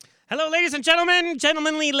Hello, ladies and gentlemen,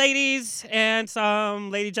 gentlemanly ladies, and some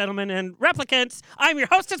lady gentlemen and replicants. I'm your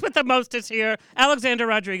hostess with the mostest here, Alexander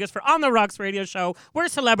Rodriguez, for On the Rocks radio show, where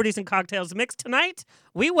celebrities and cocktails mix. Tonight,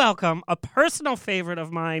 we welcome a personal favorite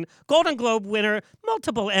of mine, Golden Globe winner,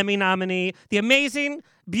 multiple Emmy nominee, the amazing,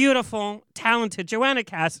 beautiful, talented Joanna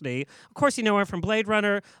Cassidy. Of course, you know her from Blade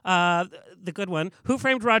Runner, the good one, Who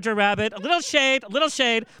Framed Roger Rabbit, a little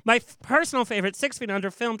shade. My personal favorite, 6 Feet Under,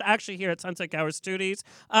 filmed actually here at Sunset Gower Studios,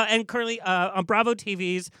 and currently on Bravo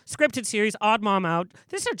TV's scripted series, Odd Mom Out.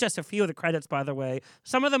 These are just a few of the credits, by the way.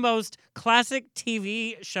 Some of the most classic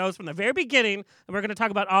TV shows from the very beginning, and we're going to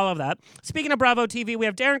talk about all of that. Speaking of Bravo TV, we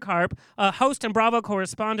have Daryn Carp, host and Bravo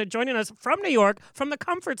correspondent, joining us from New York, from the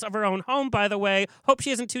comforts of her own home, by the way. Hope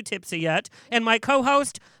she isn't too tipsy yet. And my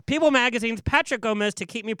co-host, People Magazine's Patrick Gomez, to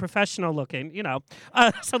keep me professional looking, you know.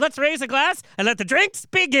 So let's raise a glass and let the drinks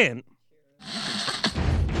begin.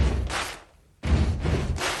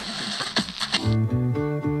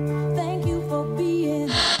 Thank you for being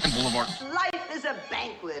Boulevard. Life is a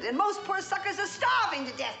banquet, and most poor suckers are starving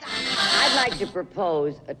to death. I'd like to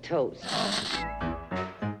propose a toast.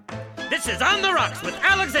 This is On the Rocks with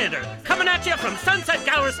Alexander, coming at you from Sunset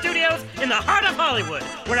Gower Studios in the heart of Hollywood,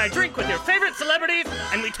 where I drink with your favorite celebrities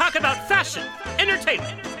and we talk about fashion,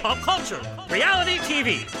 entertainment, pop culture, reality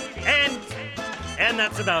TV, and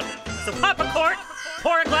that's about it. So pop a cork,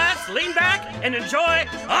 pour a glass, lean back, and enjoy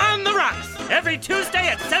On the Rocks every Tuesday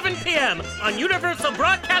at 7 p.m. on Universal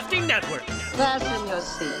Broadcasting Network. Fasten your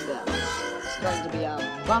seatbelts. It's going to be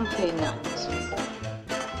a bumpy night.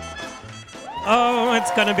 Oh,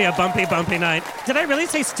 it's going to be a bumpy night. Did I really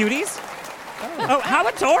say Studies? Oh, how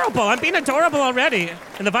adorable. I'm being adorable already.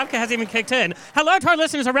 And the vodka hasn't even kicked in. Hello to our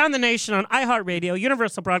listeners around the nation on iHeartRadio,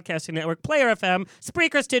 Universal Broadcasting Network, Player FM,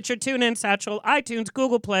 Spreaker, Stitcher, TuneIn, Satchel, iTunes,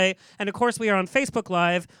 Google Play, and of course we are on Facebook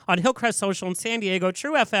Live, on Hillcrest Social in San Diego,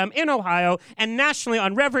 True FM in Ohio, and nationally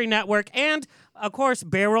on Reverie Network, and of course,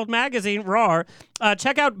 Bear World Magazine, RAR.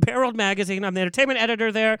 Check out Bear World Magazine. I'm the entertainment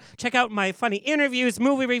editor there. Check out my funny interviews,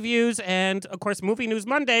 movie reviews, and, of course, Movie News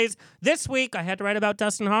Mondays. This week, I had to write about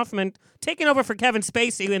Dustin Hoffman taking over for Kevin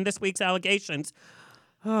Spacey in this week's allegations.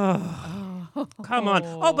 Oh, come on.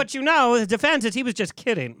 Oh, but you know, the defense is he was just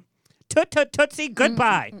kidding. Tootsie,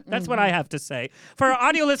 goodbye. That's what I have to say. For our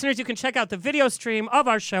audio listeners, you can check out the video stream of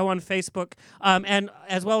our show on Facebook, and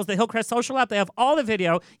as well as the Hillcrest Social app. They have all the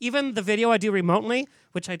video, even the video I do remotely,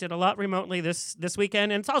 which I did a lot remotely this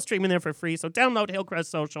weekend, and it's all streaming there for free. So download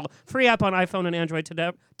Hillcrest Social, free app on iPhone and Android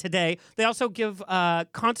today. They also give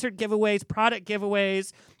concert giveaways, product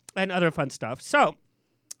giveaways, and other fun stuff. So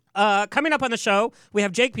coming up on the show, we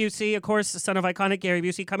have Jake Busey, of course, the son of iconic Gary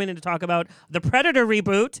Busey, coming in to talk about the Predator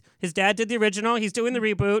reboot. His dad did the original. He's doing the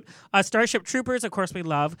reboot. Starship Troopers, of course, we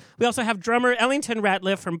love. We also have drummer Ellington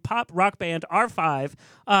Ratliff from pop rock band R5.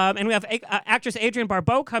 And we have actress Adrienne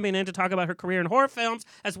Barbeau coming in to talk about her career in horror films,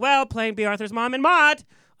 as well, playing B. Arthur's mom in Maude.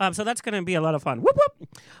 So that's going to be a lot of fun. Whoop, whoop.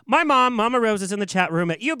 My mom, Mama Rose, is in the chat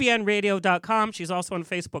room at ubnradio.com. She's also on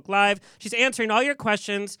Facebook Live. She's answering all your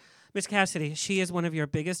questions. Miss Cassidy, she is one of your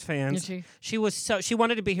biggest fans. Is she? She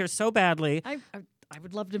wanted to be here so badly. I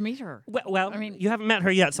would love to meet her. Well, I mean, you haven't met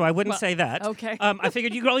her yet, so I wouldn't say that. Okay. I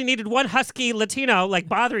figured you only needed one husky Latino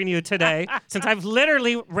bothering you today, since I've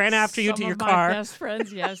literally ran after you to your car. Some of my best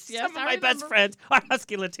friends, yes. Some of my best friends are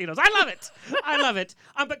husky Latinos. I love it.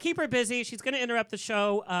 But keep her busy. She's going to interrupt the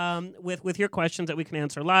show with your questions that we can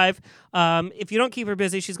answer live. If you don't keep her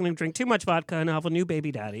busy, she's going to drink too much vodka and have a new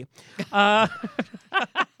baby daddy.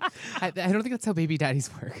 I don't think that's how baby daddies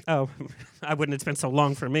work. Oh, I wouldn't. It's been so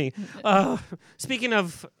long for me. Speaking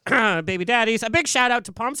of baby daddies, a big shout out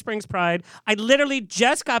to Palm Springs Pride. I literally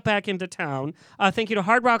just got back into town. Thank you to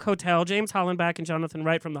Hard Rock Hotel, James Hollenbach and Jonathan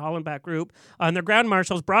Wright from the Hollenbach Group, and their ground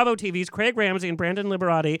marshals, Bravo TV's Craig Ramsey and Brandon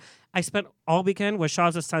Liberati. I spent all weekend with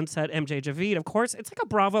Shaw's of Sunset, MJ Javid. Of course, it's like a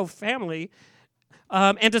Bravo family.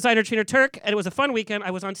 And designer Trina Turk. And it was a fun weekend.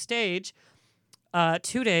 I was on stage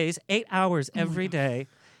 2 days, 8 hours every day.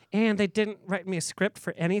 And they didn't write me a script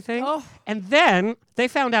for anything. Oh. And then they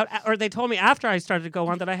found out, or they told me after I started to go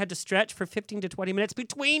on, that I had to stretch for 15 to 20 minutes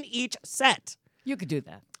between each set. You could do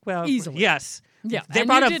that. Well, easily. Yes. Yeah. They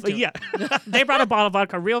brought they brought a bottle of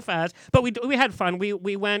vodka real fast, but we had fun.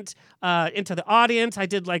 We went into the audience. I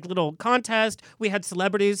did little contest. We had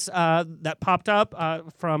celebrities that popped up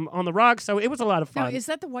from On the Rocks, so it was a lot of fun. Now, is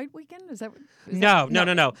that the white weekend?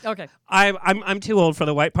 No. Okay. I'm too old for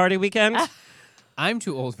the white party weekend. I'm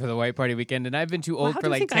too old for the white party weekend, and I've been too old how for do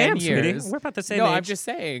you like think I 10 am, sweetie? years. We're about the same no, age. I'm just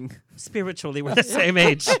saying. Spiritually, we're the same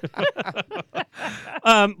age.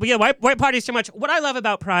 But yeah, white party's too much. What I love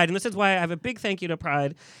about Pride, and this is why I have a big thank you to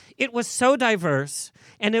Pride, it was so diverse,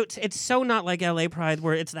 and it's so not like LA Pride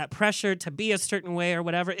where it's that pressure to be a certain way or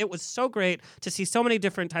whatever. It was so great to see so many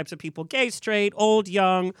different types of people, gay, straight, old,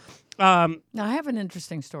 young. Now, I have an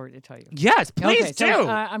interesting story to tell you. Yes, please Okay, do. so,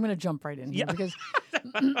 I'm going to jump right in here because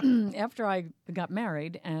after I got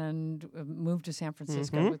married and moved to San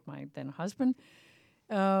Francisco with my then husband,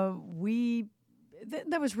 that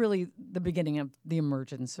was really the beginning of the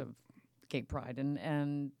emergence of gay pride.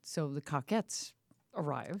 And so the Coquettes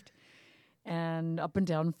arrived, and up and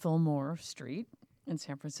down Fillmore Street in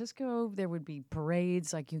San Francisco, there would be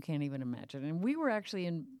parades like you can't even imagine. And we were actually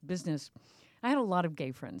in business. I had a lot of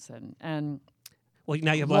gay friends then, and Well,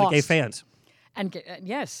 now you have a lot of gay Lost. fans. and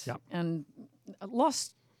yes, Yep. and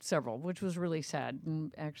lost several, which was really sad.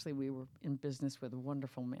 And actually, we were in business with a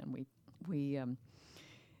wonderful man. We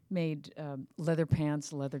made leather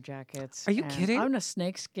pants, leather jackets. Are you and kidding? On a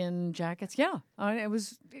snakeskin jackets. Yeah, it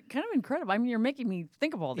was kind of incredible. I mean, you're making me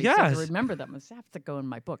think of all these Yes. things. I remember them. I have to go in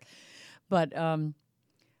my book, but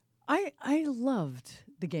I loved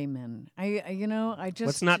the gay men. I just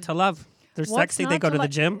What's not to love? They're What's sexy. They not go to the like-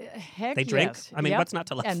 gym. Heck They drink. yes. I mean, Yep. what's not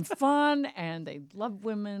to love? And fun, and they love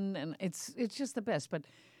women, and it's just the best. But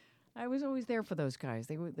I was always there for those guys.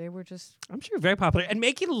 They were just I'm sure you're very popular. And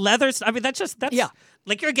making leather, I mean, that's Yeah.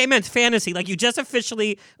 like you're a gay man's fantasy. Like you just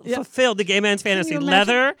officially Yeah. fulfilled the gay man's fantasy. you imagine?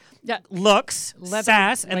 Leather, Yeah. looks, leather,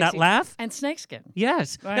 sass, and that lacy, laugh. and snakeskin.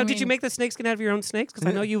 Yes. I Now, did you mean- make the snakeskin out of your own snakes? Because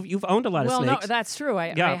I know you've owned a lot Well, of no, snakes. that's true.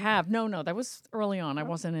 Yeah. I have. No, that was early on. I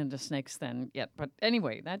wasn't into snakes then yet. But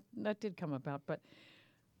anyway, that did come about. But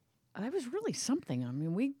that was really something. I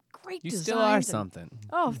mean, great You designs. still are and- something.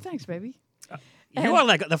 Oh, thanks, baby. You are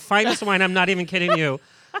like the finest wine. I'm not even kidding you.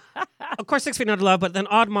 Of course, 6 Feet Under Love, but then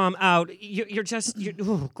Odd Mom Out. You're just.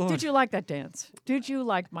 Oh, God. Did you like that dance? Did you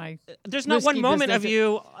like my? There's not one risky moment of business?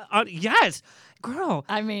 you. Yes, girl.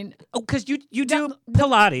 I mean, Because you do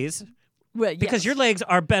Pilates. well, Because yes. your legs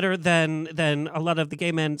are better than a lot of the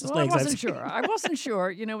gay men's Well, legs. I I've wasn't seen. sure. I wasn't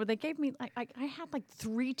sure. You know, they gave me. I had like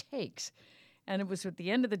 3 takes, and it was at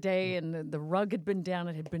the end of the day, and the rug had been down.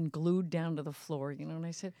 It had been glued down to the floor. You know, and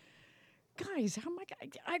I said, "Guys, how am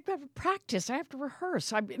I've got to practice. I have to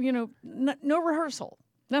rehearse. No rehearsal,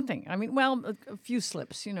 nothing. I mean, well, a few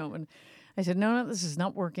slips. You know." And I said, "No, this is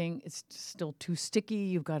not working. It's still too sticky.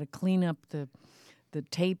 You've got to clean up the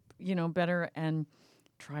tape. Better." And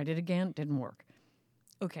tried it again. Didn't work.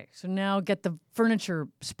 Okay, so now get the furniture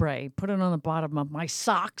spray, put it on the bottom of my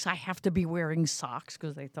socks. I have to be wearing socks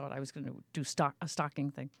because they thought I was going to do a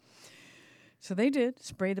stocking thing. So they did,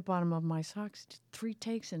 spray the bottom of my socks, did 3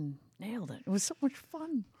 takes and nailed it. It was so much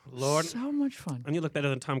fun. Lord. So much fun. And you look better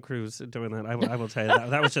than Tom Cruise doing that. I will tell you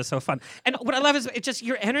that. That was just so fun. And what I love is it's just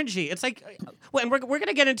your energy. It's like, well, and we're going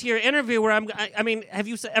to get into your interview where I mean, have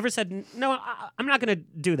you ever said, no, I'm not going to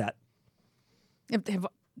do that?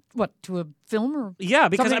 What, to a film or? Yeah,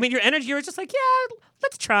 because something? I mean, your energy, you're just like, yeah,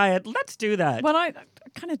 let's try it. Let's do that. Well, I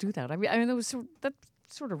kind of do that. I mean, it was that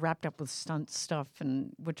sort of wrapped up with stunt stuff,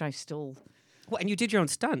 and which I still. Well, and you did your own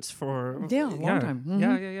stunts for Yeah, a long time.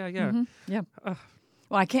 Mhm. Yeah. Yeah.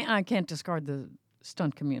 Well, I can't discard the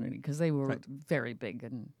stunt community because they were Right. very big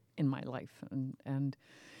in my life, and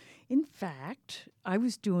in fact, I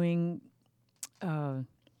was doing the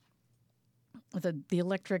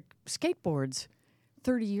electric skateboards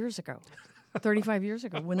 30 years ago, 35 years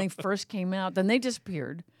ago when they first came out. Then they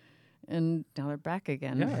disappeared, and now they're back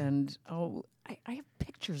again. Yeah. And I have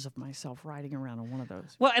pictures of myself riding around on one of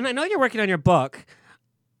those. Well, and I know you're working on your book.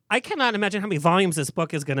 I cannot imagine how many volumes this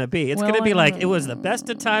book is going to be. It's Well, going to be I like, know. it was the best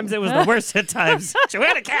at times, it was the worst at times.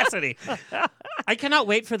 Joanna Cassidy. I cannot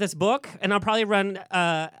wait for this book, and I'll probably run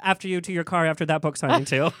after you to your car after that book signing,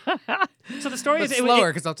 too. So the story But is... slower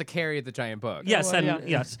because I'll have to carry the giant book. Yes, well, and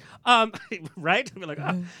yeah. yes. Right? We're like,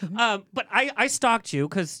 but I stalked you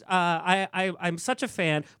because I'm such a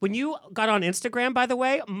fan. When you got on Instagram, by the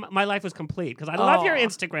way, my life was complete because I love your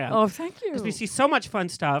Instagram. Oh, thank you. Because we see so much fun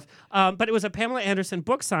stuff. But it was a Pamela Anderson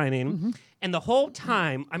book signing. And the whole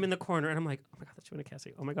time I'm in the corner and I'm like, oh my God, that's Joanna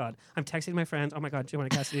Cassidy. Oh my God. I'm texting my friends. Oh my God, Joanna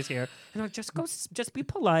Cassidy's here. And I'm like, just be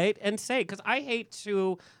polite and say, because I hate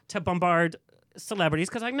to bombard celebrities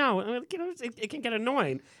because I know, it can get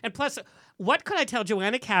annoying. And plus, what could I tell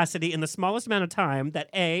Joanna Cassidy in the smallest amount of time that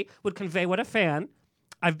A, would convey what a fan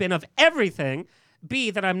I've been of everything, B,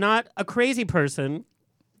 that I'm not a crazy person,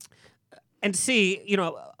 and C,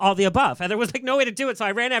 all the above. And there was like no way to do it, so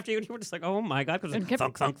I ran after you, and you were just like, oh my God, because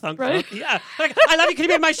thunk, thunk, thunk, right? thunk. Yeah. Like, I love you, can you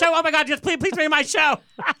be in my show? Oh my God, just please be in my show.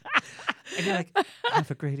 And you're like, have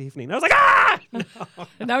a great evening. I was like, ah! No.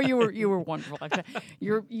 No, you were wonderful.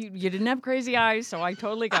 You didn't have crazy eyes, so I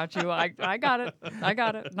totally got you. I got it. I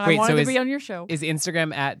got it. And I Wait, wanted so to is- be on your show. Is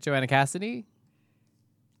Instagram at Joanna Cassidy?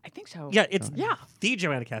 I think so. Yeah, it's Yeah. the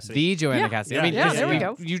Joanna Cassidy. The Joanna Yeah. Cassidy. Yeah. I mean, Yeah, just- there we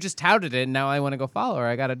go. You just touted it, and now I want to go follow her.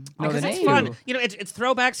 I got to know the Because name. it's fun. You know, it's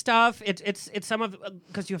throwback stuff. It's some of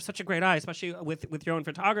because you have such a great eye, especially with your own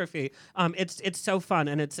photography. It's so fun,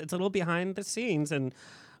 and it's a little behind the scenes. And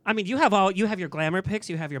I mean, you have your glamour pics,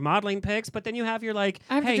 you have your modeling pics, but then you have your like,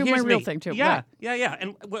 I have to hey, do my here's real me. thing, too. Yeah, Right. yeah,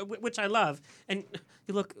 and which I love. And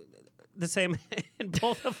you look the same in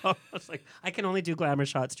both of them. I was like, I can only do glamour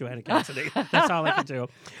shots, Joanna Cassidy. That's all I can do.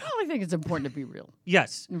 Well, I think it's important to be real.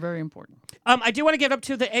 Yes. Very important. I do want to give up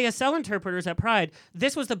to the ASL interpreters at Pride.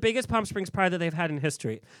 This was the biggest Palm Springs Pride that they've had in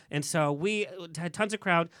history. And so we had tons of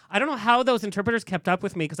crowd. I don't know how those interpreters kept up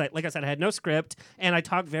with me because, like I said, I had no script and I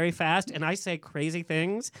talk very fast and I say crazy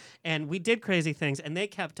things. And we did crazy things and they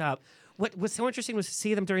kept up. What was so interesting was to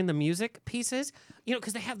see them during the music pieces, you know,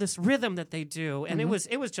 because they have this rhythm that they do. And it was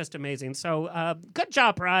just amazing. So good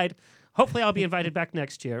job, Pride. Hopefully I'll be invited back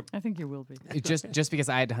next year. I think you will be. Just because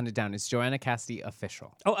I had to hunt it down, it's Joanna Cassidy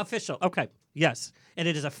official. Oh, official. Okay. Yes. And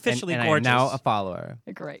it is officially and gorgeous. I am now a follower.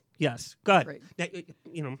 Great. Yes. Good. Great. Now,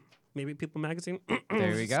 you know, maybe People Magazine.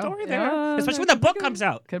 There we go. Story there. Yeah, Especially when that the book could be good. comes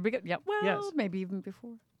out. Could be good. Yeah. Well, Yes. maybe even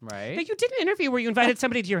before. Right? Now, you did an interview where you invited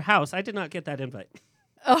somebody to your house. I did not get that invite.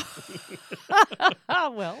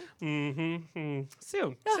 Oh, well.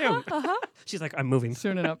 Soon. She's like, I'm moving.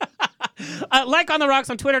 Soon enough. Like On The Rocks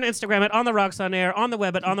on Twitter and Instagram at On The Rocks on Air, on the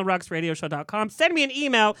web at ontherocksradioshow.com. Send me an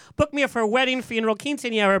email. Book me for a wedding, funeral,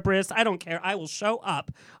 quinceañera, bris. I don't care. I will show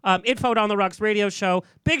up. Info at On The Rocks Radio Show.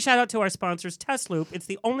 Big shout out to our sponsors, Tesloop. It's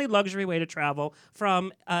the only luxury way to travel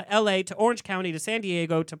from L.A. to Orange County to San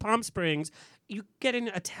Diego to Palm Springs. You get in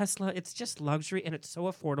a Tesla. It's just luxury, and it's so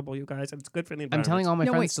affordable, you guys, and it's good for the I'm environment. telling all my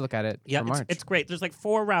No, friends wait. to look at it Yeah, for March. it's great. There's like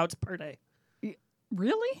 4 routes per day.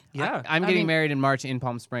 Really? Yeah. I'm I getting mean- married in March in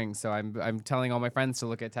Palm Springs, so I'm telling all my friends to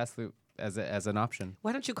look at Tesla as an option.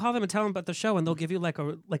 Why don't you call them and tell them about the show, and they'll give you like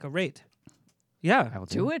a rate? Yeah. I will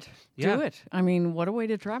Do it. Yeah. Do it. I mean, what a way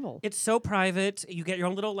to travel. It's so private. You get your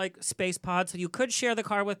own little like space pod, so you could share the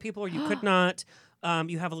car with people, or you could not.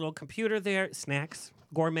 You have a little computer there, snacks,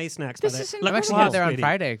 gourmet snacks. This by the is way. I'm actually Wow. out there on Sweetie.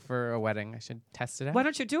 Friday for a wedding. I should test it out. Why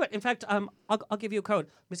don't you do it? In fact, I'll give you a code,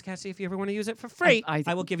 Miss Cassie. If you ever want to use it for free,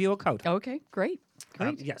 I will give you a code. Okay, great.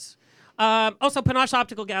 Great. Yes. Also, Panache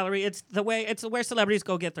Optical Gallery. It's where celebrities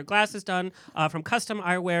go get their glasses done, from custom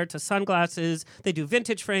eyewear to sunglasses. They do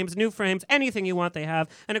vintage frames, new frames, anything you want they have.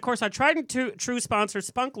 And of course, our tried and true sponsor,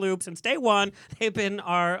 Spunk Lube. Since day one, they've been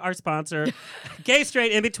our sponsor. Gay,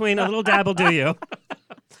 straight, in between, a little dabble do you.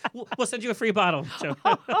 We'll send you a free bottle. So.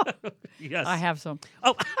 Yes. I have some.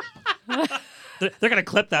 Oh. They're going to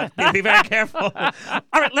clip that. Be very careful. All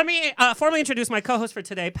right, let me formally introduce my co-host for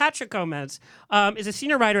today. Patrick Gomez is a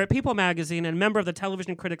senior writer at People Magazine and member of the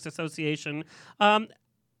Television Critics Association.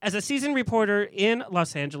 As a seasoned reporter in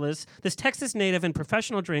Los Angeles, this Texas native and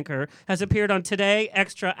professional drinker has appeared on Today,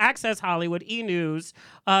 Extra, Access Hollywood, E! News,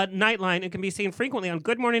 Nightline, and can be seen frequently on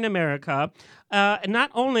Good Morning America. And not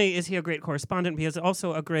only is he a great correspondent, but he is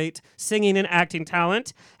also a great singing and acting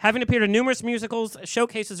talent, having appeared in numerous musicals,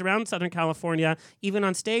 showcases around Southern California, even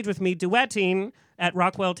on stage with me, duetting at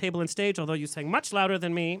Rockwell Table and Stage, although you sang much louder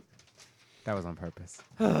than me. That was on purpose.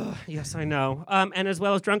 Yes, I know. And as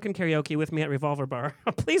well as drunken karaoke with me at Revolver Bar.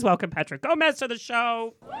 Please welcome Patrick Gomez to the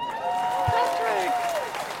show. Patrick,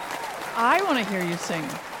 I want to hear you sing.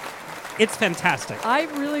 It's fantastic. I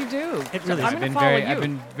really do. It really is. I'm I've going to been follow very you. I've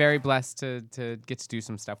been very blessed to get to do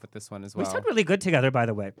some stuff with this one as We well. sound really good together, by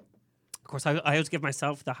the way. Of course, I always give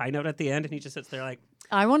myself the high note at the end, and he just sits there like,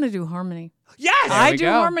 I want to do harmony. yes! I we do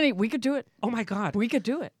go. harmony. We could do it. Oh, my God. We could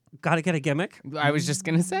do it. Got to get a gimmick. I was just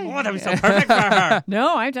gonna say. Oh, that was so perfect for her.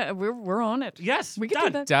 No, we're on it. Yes, we could done,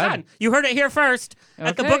 do that. Done. You heard it here first.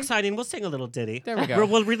 At the Okay. book signing, we'll sing a little ditty. There we go.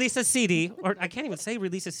 We'll release a CD, or I can't even say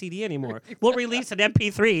release a CD anymore. We'll release an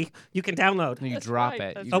MP3 you can download. You That's drop right,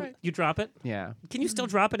 it. that's You- Oh, right. you drop it? Yeah. Can you still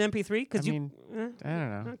drop an MP3? Because I mean, I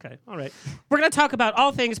don't know. Okay, all right. We're gonna talk about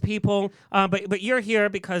all things people, but you're here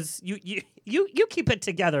because you keep it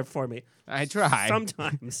together for me. I try.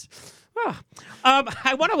 Sometimes.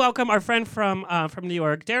 I want to welcome our friend from New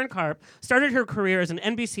York, Daryn Carp. Started her career as an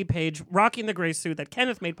NBC page, rocking the gray suit that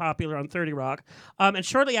Kenneth made popular on 30 Rock. And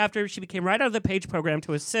shortly after, she became right out of the page program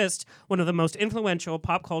to assist one of the most influential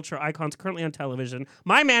pop culture icons currently on television,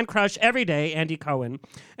 my man crush every day, Andy Cohen.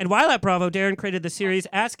 And while at Bravo, Daryn created the series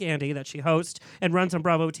Ask Andy that she hosts and runs on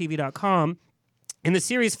BravoTV.com. In the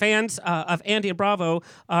series, fans of Andy and Bravo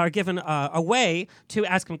are given a way to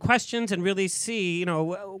ask him questions and really see,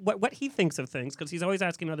 what he thinks of things, because he's always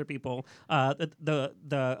asking other people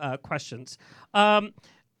the questions.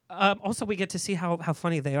 Also, we get to see how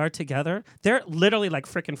funny they are together. They're literally like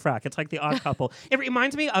frickin' frack. It's like the Odd Couple. It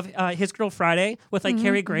reminds me of His Girl Friday with like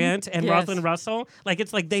Cary Grant and Yes. Rosalind Russell. Like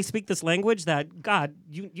it's like they speak this language that, God,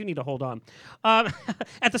 you need to hold on.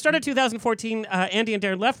 At the start of 2014, Andy and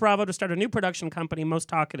Daryn left Bravo to start a new production company, Most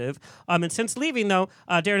Talkative. And since leaving, though,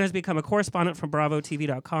 Daryn has become a correspondent from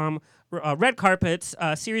BravoTV.com. Red carpets,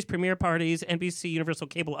 series premiere parties, NBC Universal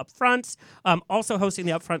Cable upfronts, also hosting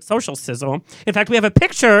the upfront Social Sizzle. In fact, we have a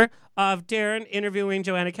picture of Daryn interviewing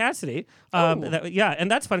Joanna Cassidy.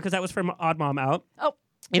 And that's fun because that was from Odd Mom Out. Oh,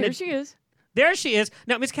 there she is. There she is.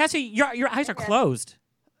 Now, Miss Cassidy, your eyes are closed.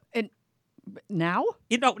 And now?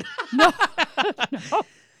 No. No.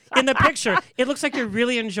 In the picture, it looks like you're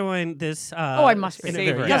really enjoying this. I must be. interview.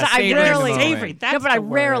 Savor it. Yes, Because I savor the rarely moment. Savory. That's yeah, but I the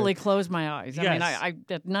word. rarely close my eyes. I mean, Yes. I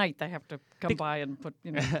at night I have to come by and put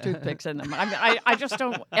toothpicks in them. I just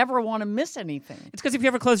don't ever want to miss anything. It's because if you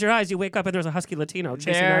ever close your eyes, you wake up and there's a husky Latino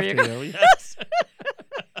chasing There after you go. you. Yes.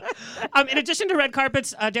 In addition to Red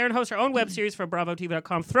Carpets, Daryn hosts her own web series for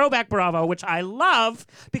BravoTV.com, Throwback Bravo, which I love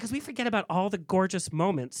because we forget about all the gorgeous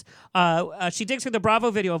moments. She digs through the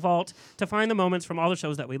Bravo video vault to find the moments from all the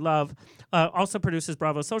shows that we love. Also produces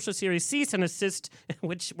Bravo's social series, Cease and Assist,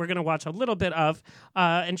 which we're going to watch a little bit of.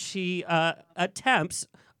 And she attempts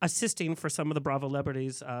assisting for some of the Bravo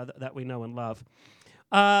celebrities that we know and love.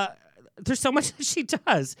 There's so much that she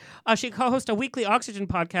does. She co-hosts a weekly Oxygen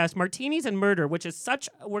podcast, Martinis and Murder, which is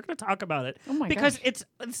we're going to talk about it. Oh my because gosh.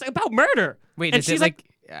 it's about murder. Wait, and is she's it like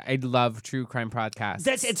I love true crime podcasts.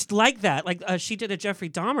 it's like that. Like she did a Jeffrey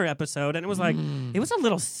Dahmer episode, and it was like it was a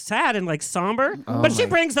little sad and like somber, but she my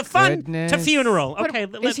brings the fun to goodness. funeral. But Okay,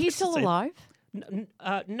 is he still alive? No,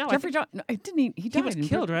 I Jeffrey think John? No, didn't he? He died. was in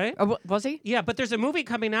killed, prison. right? Oh, was he? yeah, but there's a movie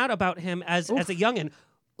coming out about him as a youngin'.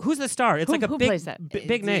 Who's the star? It's like a Who big, plays that?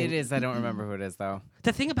 big name. It is. I don't remember who it is though.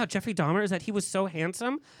 The thing about Jeffrey Dahmer is that he was so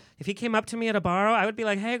handsome. If he came up to me at a bar, I would be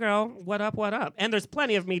like, "Hey, girl, what up, what up?" And there's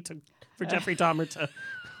plenty of me for Jeffrey Dahmer to.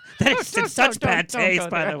 That's in such bad taste,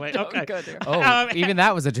 by the way. Okay. Go there. Oh, even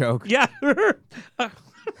that was a joke. Yeah.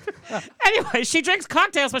 Anyway, she drinks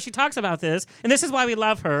cocktails while she talks about this, and this is why we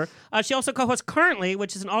love her. She also co-hosts Currently,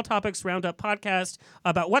 which is an all-topics roundup podcast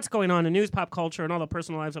about what's going on in news, pop culture, and all the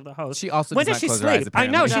personal lives of the host. She also when does does not she close her sleep? eyes, I know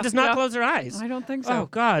apparently. she does not Yeah. close her eyes. I don't think so. Oh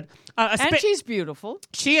God! And she's beautiful.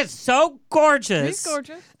 She is so gorgeous. She's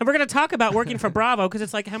gorgeous. And we're going to talk about working for Bravo because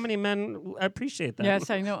it's like how many men appreciate that. Yes,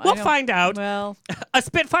 I know. We'll I know. find out. Well, A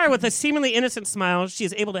Spitfire with a seemingly innocent smile, she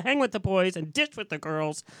is able to hang with the boys and dish with the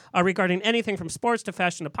girls regarding anything from sports to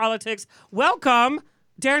fashion to politics. Welcome,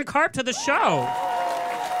 Daryn Carp, to the show.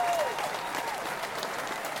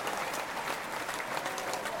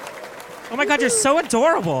 Oh my God, you're so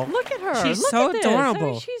adorable. look at her. She's Look so at this. I mean,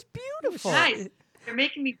 adorable. she's beautiful. Guys, you're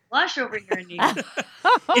making me blush over here, Nina.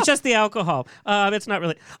 It's just the alcohol. It's not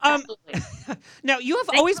really. Absolutely. Now, you have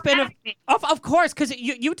Thanks always for been, having me. of course, because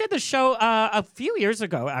you did the show a few years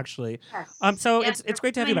ago, actually. Yes. So Yes, it's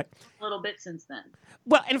great to have you back. A little bit since then.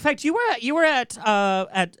 Well, in fact, you were at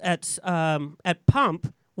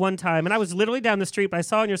Pump one time, and I was literally down the street, but I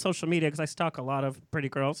saw on your social media because I stalk a lot of pretty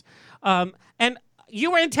girls, and you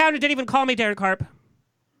were in town and didn't even call me, Daryn Carp.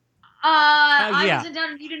 I yeah. wasn't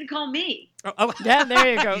down and you didn't call me. Oh. Yeah,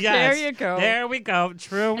 there you go. Yes. There you go. There we go.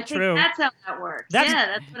 True. I think True. that's how that works. That's- Yeah,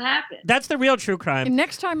 that's what happened. That's the real true crime. And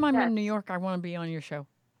next time I'm Yes. in New York, I want to be on your show.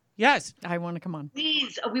 Yes. I want to come on.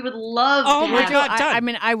 Please, we would love Oh to my have God. done. I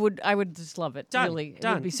mean, I would just love it. Done. Really, it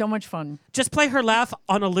Done. would be so much fun. Just play her laugh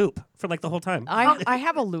on a loop for like the whole time. I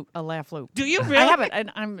have a laugh loop. Do you really? I have it,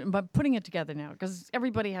 and I'm putting it together now because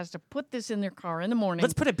everybody has to put this in their car in the morning.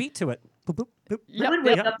 Let's put a beat to it. Boop, boop, boop. We would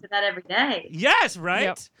wake Yep. up to that every day. Yes, right?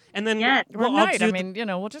 Yep. And then Yes. or we'll all night. do I mean,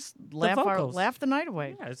 we'll just laugh vocals. laugh the night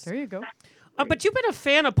away. Yes. There you go. but you've been a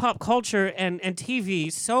fan of pop culture and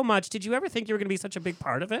TV so much. Did you ever think you were going to be such a big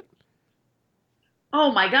part of it?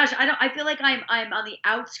 Oh my gosh, I feel like I'm on the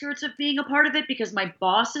outskirts of being a part of it because my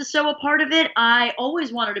boss is so a part of it. I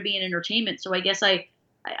always wanted to be in entertainment, so I guess I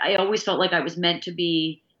always felt like I was meant to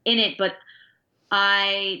be in it, but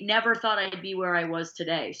I never thought I'd be where I was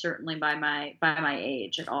today, certainly by my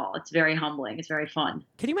age at all. It's very humbling. It's very fun.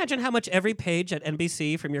 Can you imagine how much every page at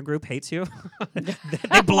NBC from your group hates you?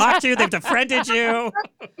 They blocked you. They've defriended you.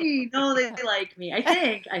 No, they like me. I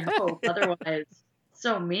think. I hope. Otherwise,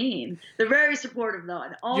 So mean. They're very supportive though.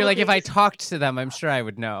 And all You're the like, if I pages- talked to them, I'm sure I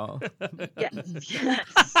would know. yes.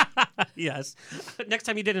 Yes. Next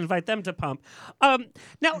time you did invite them to Pump. Now,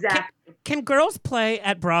 Exactly. can girls play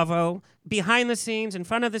at Bravo behind the scenes, in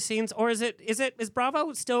front of the scenes, or is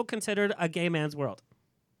Bravo still considered a gay man's world?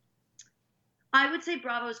 I would say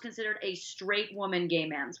Bravo is considered a straight woman gay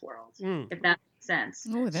man's world, if that makes sense.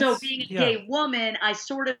 Oh, So that's- being a gay woman, I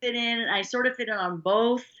sort of fit in. I sort of fit in on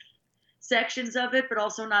both sections of it, but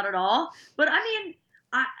also not at all. But I mean,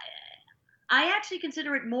 I actually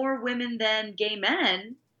consider it more women than gay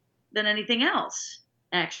men than anything else,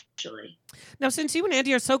 actually. Now, since you and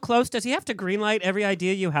Andy are so close, does he have to greenlight every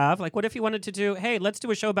idea you have? Like, what if you wanted to do, hey, let's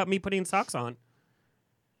do a show about me putting socks on?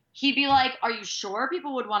 He'd be like, "Are you sure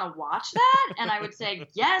people would want to watch that?" And I would say,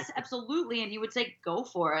 "Yes, absolutely." And he would say, "Go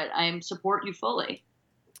for it. I support you fully."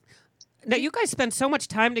 Now, you guys spend so much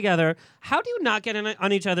time together. How do you not get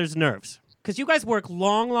on each other's nerves? Because you guys work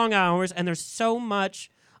long, long hours, and there's so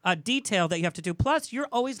much detail that you have to do. Plus, you're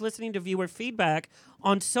always listening to viewer feedback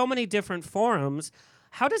on so many different forums.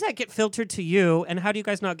 How does that get filtered to you, and how do you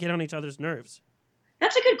guys not get on each other's nerves?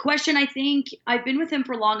 That's a good question. I think I've been with him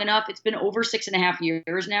for long enough. It's been over 6.5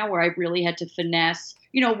 years now where I really had to finesse.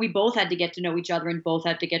 We both had to get to know each other and both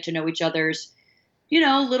had to get to know each other's,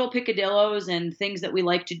 little picadillos and things that we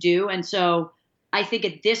like to do. And so I think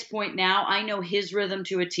at this point now, I know his rhythm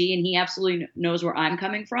to a T and he absolutely knows where I'm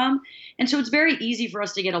coming from. And so it's very easy for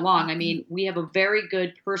us to get along. I mean, we have a very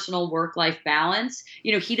good personal work-life balance.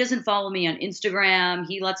 He doesn't follow me on Instagram.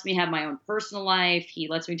 He lets me have my own personal life. He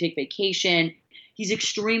lets me take vacation. He's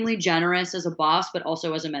extremely generous as a boss, but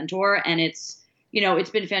also as a mentor. And it's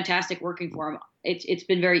been fantastic working for him. It's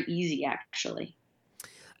been very easy, actually.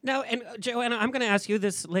 Now, and Joanna, I'm going to ask you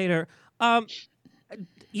this later.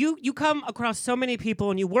 You come across so many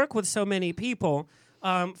people and you work with so many people,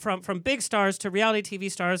 from big stars to reality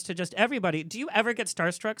TV stars to just everybody. Do you ever get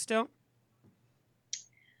starstruck still?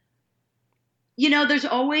 There's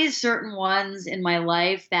always certain ones in my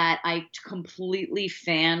life that I completely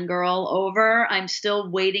fangirl over. I'm still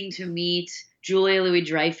waiting to meet Julia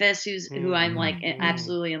Louis-Dreyfus, who I'm like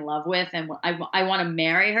absolutely in love with, and I want to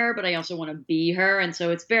marry her, but I also want to be her, and so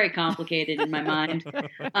it's very complicated in my mind.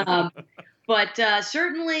 But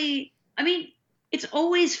certainly, I mean, it's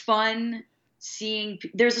always fun seeing.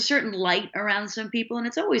 There's a certain light around some people, and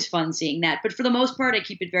it's always fun seeing that. But for the most part, I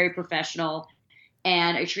keep it very professional.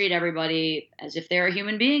 And I treat everybody as if they're a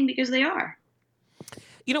human being because they are.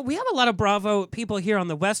 We have a lot of Bravo people here on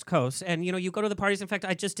the West Coast, and you go to the parties. In fact,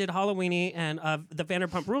 I just did Halloweeny, and the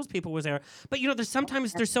Vanderpump Rules people was there. But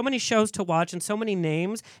there's so many shows to watch and so many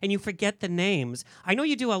names, and you forget the names. I know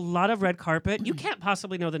you do a lot of red carpet. You can't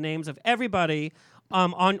possibly know the names of everybody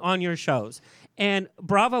on your shows. And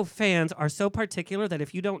Bravo fans are so particular that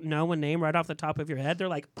if you don't know a name right off the top of your head, they're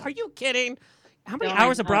like, "Are you kidding? How many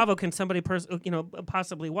hours of Bravo can somebody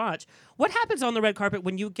possibly watch?" What happens on the red carpet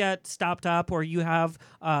when you get stopped up or you have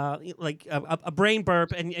a brain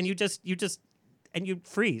burp and you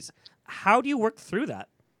freeze? How do you work through that?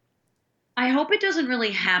 I hope it doesn't really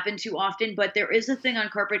happen too often, but there is a thing on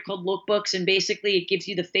carpet called lookbooks, and basically it gives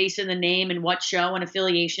you the face and the name and what show and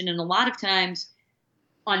affiliation. And a lot of times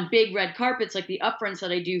on big red carpets, like the upfronts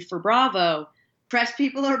that I do for Bravo, press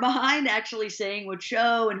people are behind actually saying what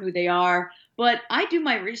show and who they are. But I do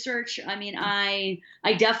my research. I mean, I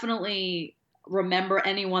definitely remember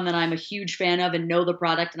anyone that I'm a huge fan of and know the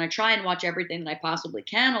product, and I try and watch everything that I possibly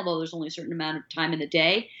can, although there's only a certain amount of time in the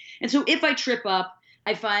day. And so if I trip up,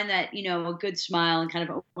 I find that, a good smile and kind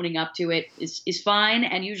of owning up to it is fine.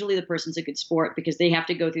 And usually the person's a good sport because they have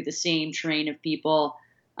to go through the same train of people.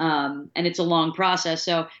 And it's a long process.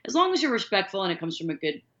 So as long as you're respectful and it comes from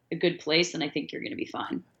a good place, then I think you're going to be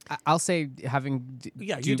fine. I'll say, having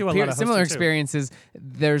you do a lot of similar hosting, too. experiences,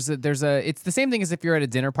 there's a it's the same thing as if you're at a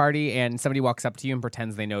dinner party and somebody walks up to you and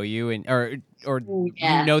pretends they know you, and or you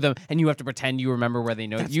know them and you have to pretend you remember where they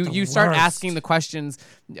know you. You start worst. asking the questions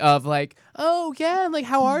of like, "Oh yeah, like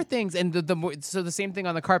how are things?" And so the same thing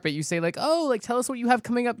on the carpet. You say like, "Oh, like tell us what you have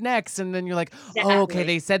coming up next," and then you're like, Exactly. "Oh, okay,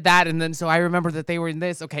 they said that," and then so I remember that they were in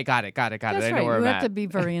this. Okay, got it. That's I know right. where You I'm have at. to be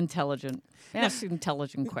very intelligent. Ask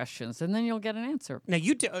intelligent questions, and then you'll get an answer. Now,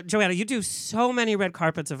 Joanna, you do so many red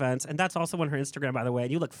carpets events, and that's also on her Instagram, by the way,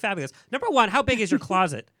 and you look fabulous. Number one, how big is your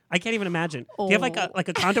closet? I can't even imagine. Do you have like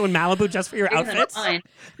a condo in Malibu just for your outfits? Fine.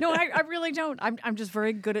 No, I really don't. I'm just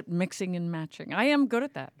very good at mixing and matching. I am good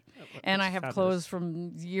at that. And I have fabulous. clothes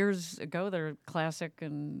from years ago that are classic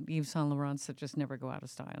and Yves Saint Laurent's that just never go out of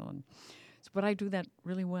style. But I do that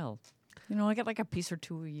really well. I get like a piece or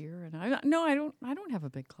two a year, and I don't have a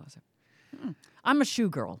big closet. I'm a shoe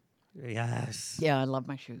girl. Yes. Yeah, I love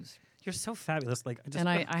my shoes. You're so fabulous. Like, And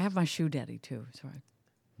I have my shoe daddy too. So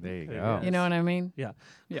There you go. you know what I mean? yeah.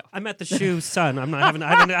 Yeah. I'm at the shoe son. I'm not having.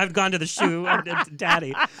 I've gone to the shoe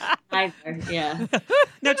daddy. Either, yeah.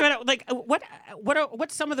 Now, Joanna, like,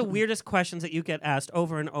 what's some of the weirdest questions that you get asked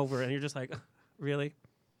over and over, and you're just like, really?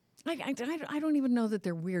 I don't even know that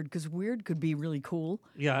they're weird because weird could be really cool.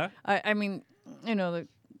 Yeah. I mean, the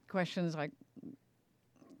questions like,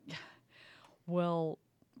 well,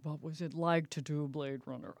 what was it like to do Blade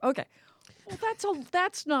Runner? Okay. Well,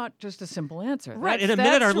 that's not just a simple answer. Right. That's, In a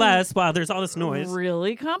minute or that's less, while there's all this noise.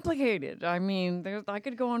 really complicated. I mean, I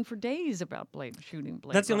could go on for days about shooting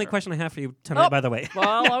Blade That's the only Runner. question I have for you tonight, Oh. by the way.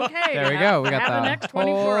 Well, okay. There we go. We got have the the next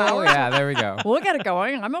 24 hours. Yeah, there we go. We'll get it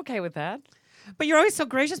going. I'm okay with that. But you're always so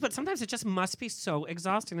gracious, but sometimes it just must be so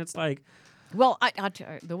exhausting. It's like, Well, I tell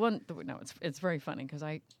you, no, it's very funny because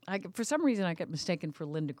I for some reason I get mistaken for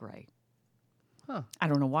Linda Gray. Huh. I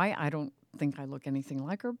don't know why. I don't think I look anything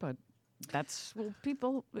like her, but that's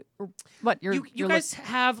people. What you guys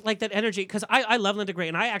have like that energy, because I love Linda Gray,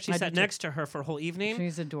 and I actually sat next to her for a whole evening.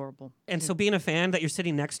 She's adorable. And so being a fan that you're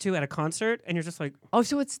sitting next to at a concert, and you're just like, Oh,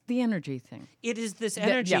 so it's the energy thing. it is this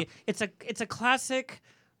energy. yeah. It's a classic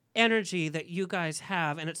energy that you guys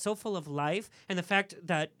have, and it's so full of life, and the fact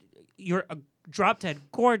that you're drop dead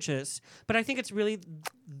gorgeous, but I think it's really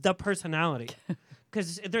the personality.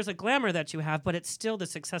 Because there's a glamour that you have, but it's still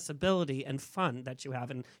this accessibility and fun that you have,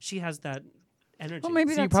 and she has that energy. Well,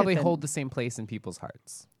 maybe So you that's probably it then. hold the same place in people's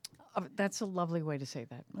hearts. That's a lovely way to say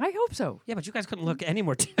that. I hope so. Yeah, but you guys couldn't look any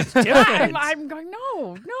more different. I'm going.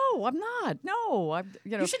 No, I'm not. No,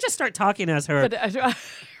 You should just start talking as her.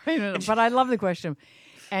 But I love the question.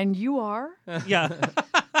 And you are? Yeah.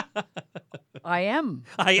 I am.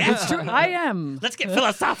 I am. It's true. I am. Let's get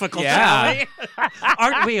philosophical, Yeah. shall we?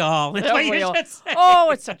 Aren't we all? That's what you should say.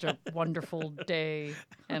 Oh, it's such a wonderful day,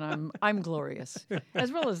 and I'm glorious,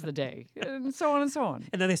 as well as the day, and so on and so on.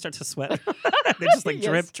 And then they start to sweat. They just like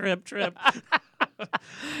Yes. drip.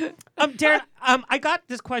 Daryn, I got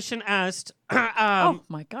this question asked. Oh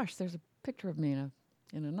my gosh, there's a picture of me in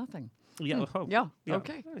a nothing. Yeah. Oh, Yeah.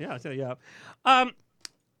 Okay. Yeah.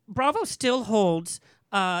 Bravo still holds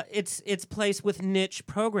its place with niche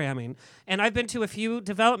programming, and I've been to a few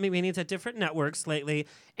development meetings at different networks lately,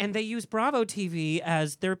 and they use Bravo TV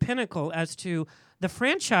as their pinnacle as to the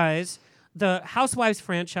franchise. The Housewives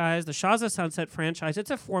franchise, the Shahs of Sunset franchise,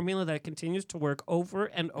 it's a formula that continues to work over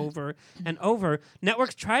and over and over.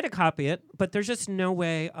 Networks try to copy it, but there's just no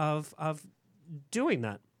way of doing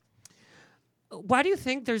that. Why do you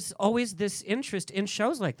think there's always this interest in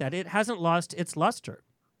shows like that? It hasn't lost its luster.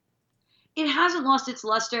 It hasn't lost its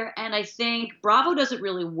luster, and I think Bravo does it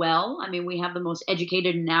really well. I mean, we have the most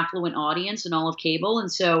educated and affluent audience in all of cable, and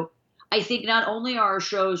so I think not only are our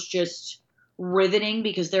shows just riveting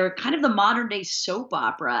because they're kind of the modern day soap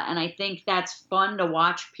opera, and I think that's fun to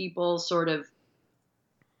watch people sort of,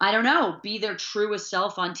 I don't know, be their truest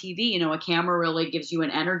self on TV. A camera really gives you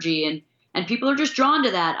an energy, and people are just drawn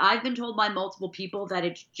to that. I've been told by multiple people that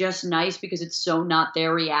it's just nice because it's so not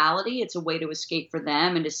their reality. It's a way to escape for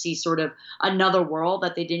them and to see sort of another world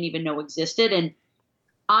that they didn't even know existed. And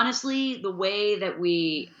honestly, the way that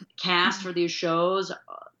we cast for these shows,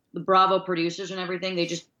 the Bravo producers and everything,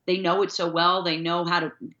 they know it so well. They know how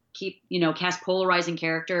to cast polarizing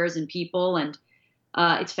characters and people, and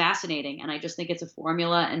it's fascinating. And I just think it's a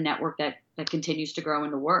formula and network that continues to grow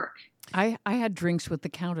and to work. I had drinks with the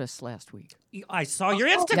Countess last week. I saw your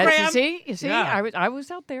Instagram. Yes, you see, Yeah. I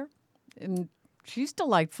was out there, and she's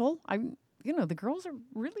delightful. The girls are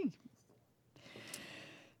really.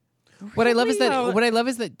 What I love is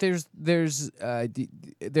Really, that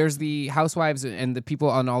there's the housewives and the people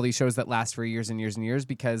on all these shows that last for years and years and years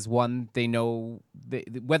because one, they know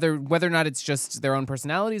whether or not it's just their own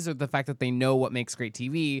personalities or the fact that they know what makes great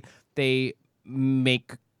TV, they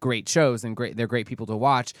make great shows and they're great people to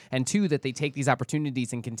watch, and two, that they take these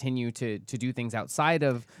opportunities and continue to do things outside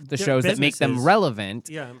of the Their shows that make them businesses. relevant.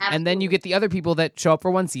 Yeah. And then you get the other people that show up for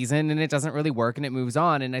one season and it doesn't really work and it moves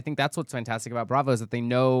on. And I think that's what's fantastic about Bravo is that they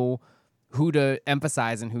know who to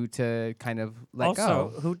emphasize and who to kind of let Also,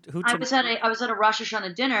 go. who I was at a Rosh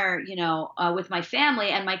Hashanah dinner, with my family,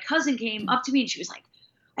 and my cousin came up to me and she was like,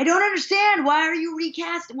 "I don't understand. Why are you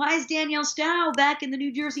recasting? Why is Danielle Stowe back in the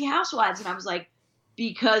New Jersey Housewives?" And I was like,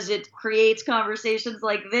 because it creates conversations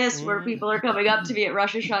like this where people are coming up to me at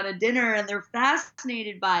Rosh Hashanah dinner and they're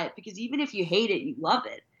fascinated by it, because even if you hate it, you love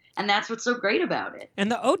it. And that's what's so great about it. And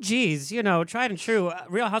the OGs, tried and true,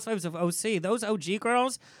 Real Housewives of OC, those OG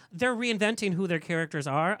girls, they're reinventing who their characters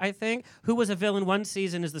are, I think. Who was a villain one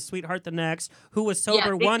season is the sweetheart the next. Who was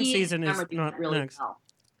sober Vicky one and season is Cameron did not really next. well.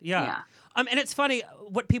 Yeah. And it's funny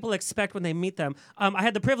what people expect when they meet them. I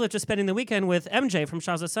had the privilege of spending the weekend with MJ from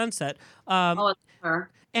Shaw's of Sunset. Oh, it's her.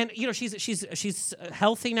 And she's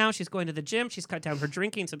healthy now. She's going to the gym. She's cut down her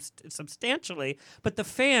drinking substantially. But the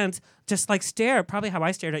fans just like stare, probably how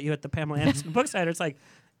I stared at you at the Pamela Anderson book signing. It's like,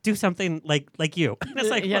 do something like you. It's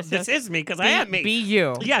like, Yes, well, this is me because I am me. Be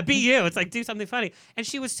you. Yeah, be you. It's like, do something funny. And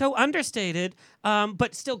she was so understated,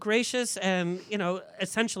 but still gracious and,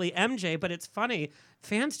 essentially MJ. But it's funny.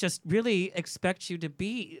 Fans just really expect you to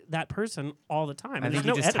be that person all the time. I And think there's you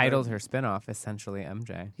no just editor. titled her spinoff essentially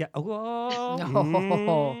MJ. Yeah. Oh.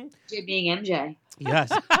 Oh. MJ being MJ.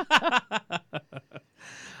 Yes.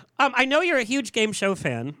 I know you're a huge game show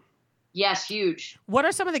fan. Yes, huge. What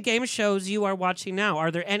are some of the game shows you are watching now?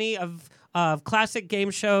 Are there any of classic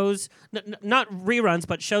game shows, not reruns,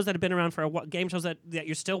 but shows that have been around for game shows that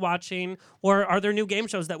you're still watching? Or are there new game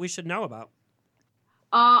shows that we should know about?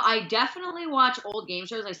 I definitely watch old game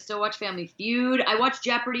shows. I still watch Family Feud. I watch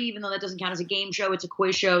Jeopardy, even though that doesn't count as a game show. It's a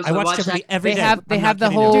quiz show. So I watch Jeopardy every They day. have I'm not the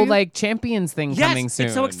kidding you. whole like champions thing Yes, coming soon.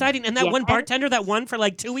 it's so exciting. And that one Yes. bartender that won for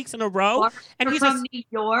like 2 weeks in a row. And he's from New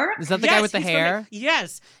York. Is that the guy with the he's from hair?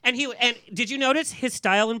 Yes. And did you notice his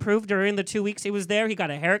style improved during the 2 weeks he was there? He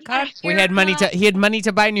got a haircut. He had money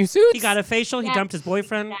to buy new suits. He got a facial. He Yes. dumped his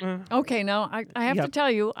boyfriend. Okay, now I have Yep. to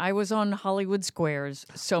tell you, I was on Hollywood Squares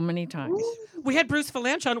so many times. We had Bruce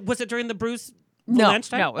Valanche on. Was it during the Bruce No,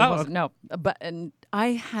 Valanche time? no, it wasn't. No, and I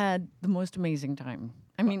had the most amazing time.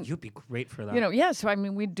 I mean, You'd be great for that. So I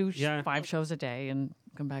mean, we'd do Yeah. 5 shows a day and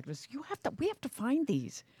come back to us. We have to find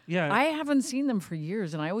these. Yeah. I haven't seen them for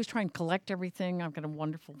years, and I always try and collect everything. I've got a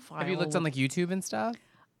wonderful file. Have you looked on like YouTube and stuff?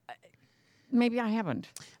 Maybe I haven't.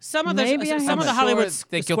 Some of the Maybe I some of the haven't. Hollywood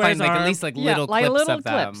Like you'll squares find like are, at least like Yeah, little like clips little of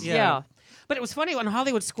them. clips. Yeah. Yeah. But it was funny on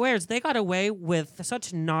Hollywood Squares, they got away with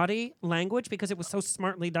such naughty language because it was so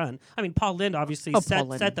smartly done. I mean, Paul Lynde obviously Paul set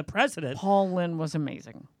Lynde. the precedent. Paul Lynde was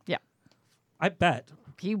amazing. Yeah, I bet.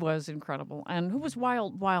 he was incredible. And who was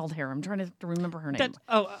wild hair? I'm trying to remember her name.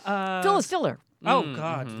 That, Phyllis Diller. Oh,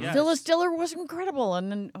 God. Yes. Phyllis Diller was incredible.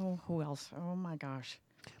 And then, who else? Oh, my gosh.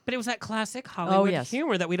 But it was that classic Hollywood yes.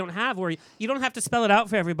 humor that we don't have where you don't have to spell it out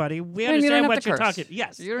for everybody. We And you understand don't have what to you're curse. talking.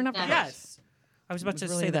 Yes. You don't have to curse. Yes. I was about to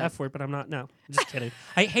really say the that. F word, but I'm not. No, I'm just kidding.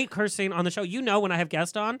 I hate cursing on the show. You know, when I have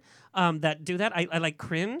guests on that do that, I like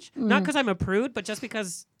cringe. Not because I'm a prude, but just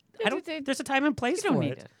because I don't. There's a time and place You don't for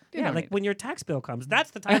need it. it. You Yeah, don't like need when your tax bill comes,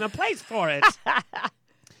 that's the time and place for it.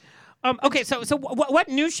 Okay, so what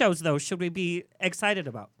new shows though should we be excited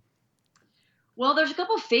about? Well, there's a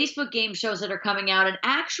couple Facebook game shows that are coming out, and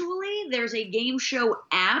actually, there's a game show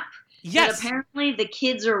app Yes. that apparently the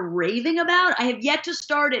kids are raving about. I have yet to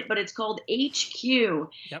start it, but it's called HQ.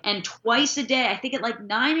 Yep. And twice a day, I think at like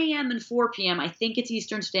 9 a.m. and 4 p.m., I think it's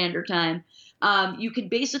Eastern Standard Time, you can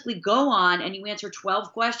basically go on and you answer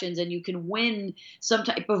 12 questions and you can win some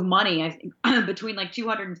type of money, I think, between like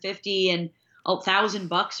 $250 and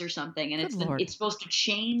 $1,000 or something. And Good Lord. it's supposed to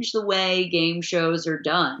change the way game shows are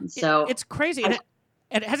done. So It's crazy.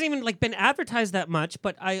 And it hasn't even like been advertised that much,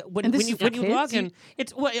 but when And this you is for log kids? in,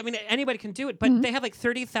 it's I mean anybody can do it, but they have like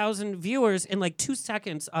 30,000 viewers in like 2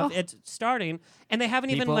 seconds of it starting, and they haven't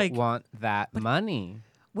People even like want that money.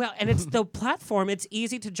 well, and it's the platform. It's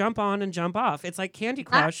easy to jump on and jump off. It's like Candy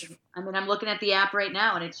Crush. I mean, I'm looking at the app right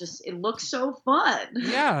now, and it looks so fun.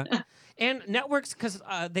 Yeah. And networks, because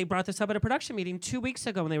they brought this up at a production meeting 2 weeks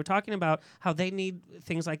ago, and they were talking about how they need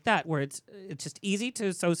things like that, where it's just easy to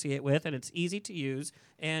associate with, and it's easy to use,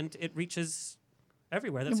 and it reaches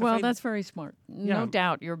everywhere. That's very smart. Yeah. No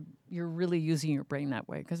doubt, you're really using your brain that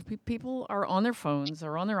way because people are on their phones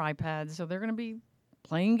or on their iPads, so they're going to be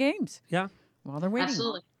playing games yeah. while they're waiting.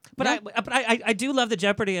 Absolutely. But I do love the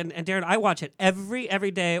Jeopardy, and Daryn, I watch it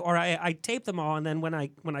every day, or I tape them all, and then when I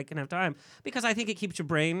can have time, because I think it keeps your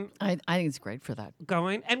brain I think it's great for that.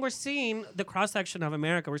 going. And we're seeing the cross section of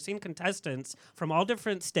America. We're seeing contestants from all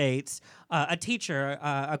different states, a teacher,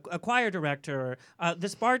 a choir director,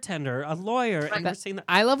 this bartender, a lawyer, and we're seeing that.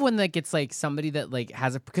 I love when like it's like somebody that like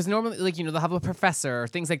has because normally like they'll have a professor or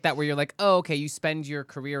things like that where you're like, oh, okay, you spend your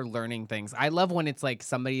career learning things. I love when it's like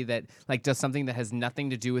somebody that like does something that has nothing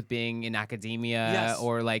to do with being in academia Yes.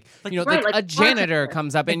 or like Like- like like a a janitor bartender.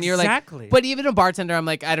 comes up and you're Exactly. like, but even a bartender, I'm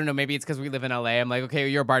like, I don't know, maybe it's because we live in LA. I'm like, okay,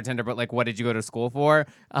 you're a bartender, but like, what did you go to school for?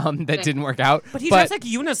 That didn't work out. But he drives like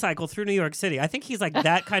unicycle through New York City. I think he's like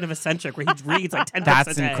that kind of eccentric where he reads like 10 books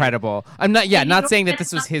That's a day. incredible. I'm not, you not don't saying that get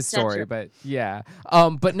this was enough his story, censure. but yeah.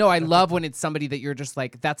 But no, I love when it's somebody that you're just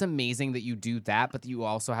like, that's amazing that you do that, but that you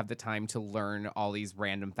also have the time to learn all these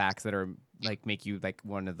random facts that are like make you like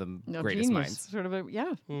one of the greatest genius, minds. sort of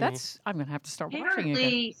Mm-hmm. that's I'm gonna have to start watching again.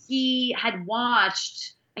 Apparently, he had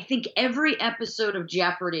watched, I think, every episode of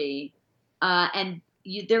Jeopardy and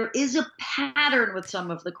there is a pattern with some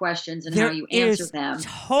of the questions and how you answer them.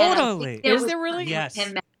 Totally. Is there really? Yes.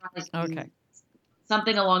 Him memorizing Okay.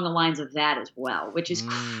 something along the lines of that as well, which is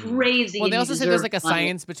crazy. Well, and they you also say there's deserve like a money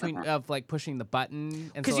science for between that. of like pushing the button.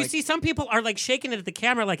 And Because so, you like, see some people are like shaking it at the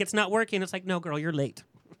camera like it's not working. It's like, no, girl, you're late.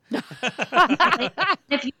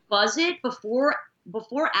 If you buzz it before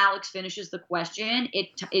Alex finishes the question,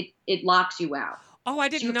 it locks you out. Oh, I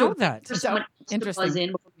So you didn't have to know that. wait for someone else to Interesting. buzz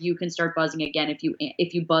in before you can start buzzing again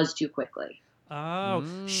if you buzz too quickly. Oh,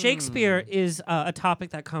 Shakespeare is a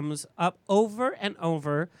topic that comes up over and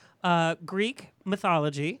over. Greek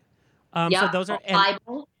mythology. So those are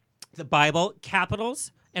Bible. the Bible,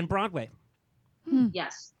 capitals, and Broadway.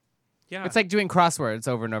 Yes. Yeah, it's like doing crosswords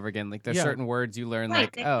over and over again. Like there's Yeah. certain words you learn, Right.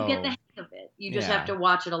 like, then oh, you get the hang of it. You just Yeah. have to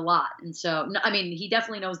watch it a lot. And so, no, I mean, he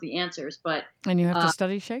definitely knows the answers, but And you have to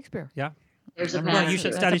study Shakespeare. yeah. there's a Well, Well, pattern you to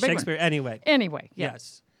should it. study That's a big one. Shakespeare anyway. Anyway, yeah.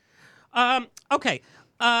 Yes. Okay.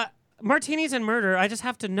 Martinis and murder. I just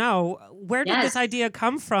have to know, where did this Yes. idea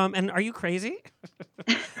come from? And are you crazy?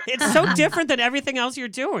 It's so different than everything else you're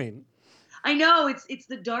doing. I know it's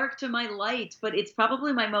the dark to my light, but it's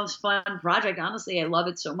probably my most fun project. Honestly, I love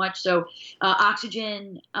it so much. So,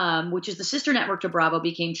 Oxygen, which is the sister network to Bravo,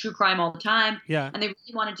 became True Crime All the Time. Yeah. And they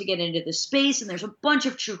really wanted to get into this space. And there's a bunch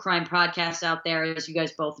of true crime podcasts out there, as you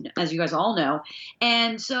guys all know.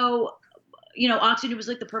 And so, Oxygen was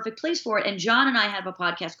like the perfect place for it. And John and I have a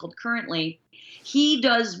podcast called Currently. He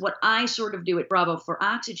does what I sort of do at Bravo for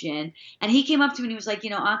Oxygen. And he came up to me and he was like,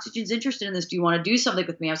 Oxygen's interested in this. Do you want to do something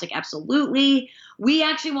with me? I was like, absolutely. We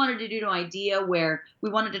actually wanted to do an idea where we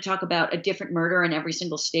wanted to talk about a different murder in every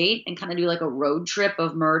single state and kind of do like a road trip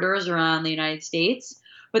of murders around the United States.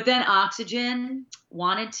 But then Oxygen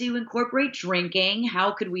wanted to incorporate drinking. How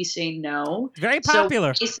could we say no? Very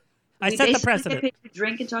popular. I We set the basically precedent. get paid to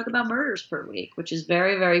drink and talk about murders per week, which is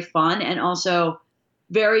very, very fun and also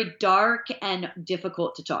very dark and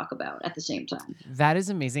difficult to talk about at the same time. that is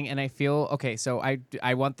amazing. And I feel okay. So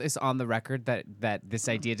I want this on the record that this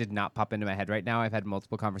idea did not pop into my head right now. I've had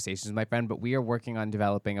multiple conversations with my friend, but we are working on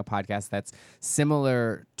developing a podcast that's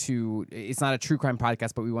similar to. It's not a true crime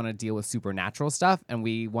podcast, but we want to deal with supernatural stuff, and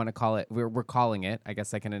we want to call it. We're calling it. I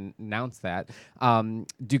guess I can announce that.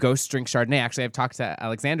 Do Ghosts Drink Chardonnay? Actually, I've talked to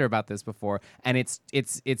Alexander about this before, and it's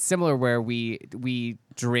similar where we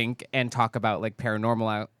drink and talk about like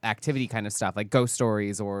paranormal activity kind of stuff, like ghost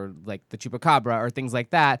stories or like the chupacabra or things like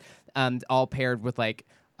that, all paired with like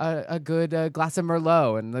a good glass of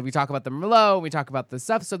Merlot. And then we talk about the Merlot, we talk about the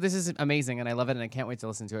stuff. So this is amazing, and I love it, and I can't wait to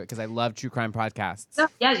listen to it because I love true crime podcasts. So,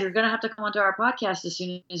 yeah, you're going to have to come onto our podcast as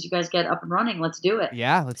soon as you guys get up and running. Let's do it.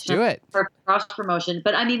 Yeah, let's do it. For cross promotion.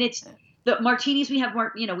 But I mean, it's the martinis we have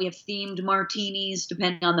we have themed martinis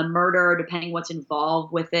depending on the murder, depending what's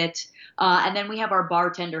involved with it. And then we have our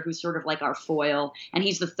bartender who's sort of like our foil, and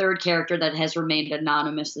he's the third character that has remained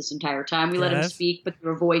anonymous this entire time. We let him Yes. speak, but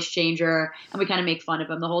through a voice changer, and we kind of make fun of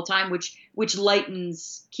him the whole time, which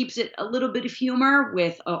keeps it a little bit of humor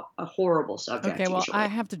with a horrible subject. Okay, well, usually. I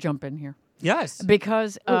have to jump in here Yes.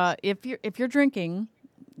 because if you're drinking,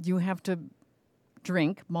 you have to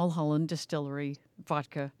drink Mulholland Distillery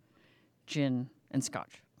vodka, gin, and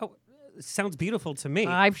scotch. Oh, sounds beautiful to me.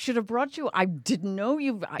 I should have brought you. I didn't know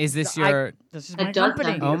you. Is this your? This is It my does company.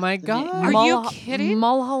 sound Oh my beautiful to me. God. Are you kidding?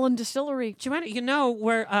 Mulholland Distillery. Joanna,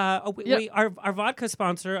 we're our vodka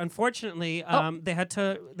sponsor. Unfortunately, they had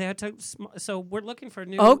to. So we're looking for a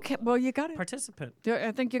new Okay, well you got it. participant.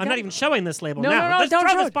 I think you got I'm not it. even showing this label No, now. no, Let's don't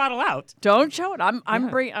throw show this it. bottle out. Don't show it.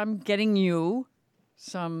 I'm getting you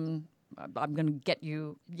some. I'm going to get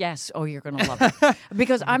you. Yes. Oh, you're going to love it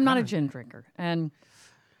because I'm not a gin drinker. And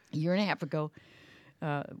a year and a half ago,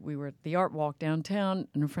 we were at the art walk downtown,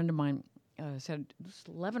 and a friend of mine said, "It's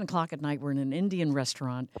 11 o'clock at night. We're in an Indian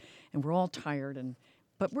restaurant, and we're all tired,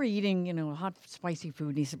 but we're eating, hot, spicy food."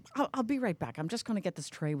 And he said, "I'll be right back. I'm just going to get this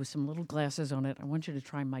tray with some little glasses on it. I want you to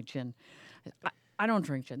try my gin." I don't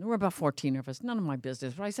drink gin. There were about 14 of us. None of my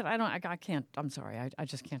business. But I said, I can't. I'm sorry. I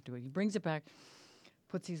just can't do it. He brings it back,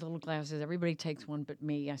 puts these little glasses. Everybody takes one but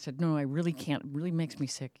me. I said, no, I really can't. It really makes me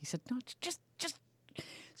sick. He said, no, just.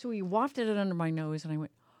 So he wafted it under my nose, and I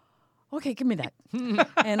went, okay, give me that.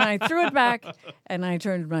 And I threw it back, and I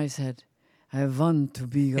turned and I said, I want to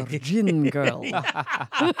be your gin girl.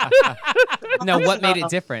 No, what made it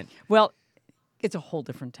different? Well, it's a whole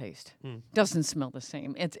different taste. Doesn't smell the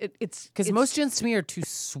same. It's Because most gins to me are too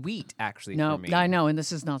sweet, actually. no, for me. I know, and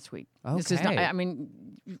this is not sweet. This is not. Okay. I mean,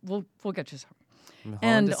 we'll get you some. Holland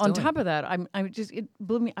And on Distilling. top of that, it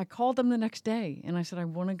blew me. I called them the next day, and I said, I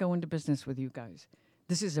want to go into business with you guys.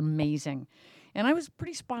 This is amazing, and I was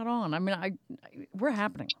pretty spot on. I mean, we're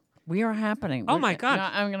happening. We are happening. Oh, my God.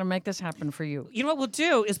 I'm going to make this happen for you. You know what we'll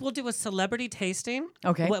do is we'll do a celebrity tasting.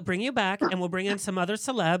 Okay. We'll bring you back, and we'll bring in some other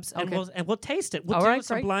celebs, and Okay. we'll taste it. We'll All do right,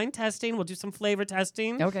 some great. blind testing. We'll do some flavor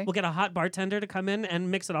testing. Okay. We'll get a hot bartender to come in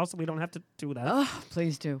and mix it all, so we don't have to do that. Oh,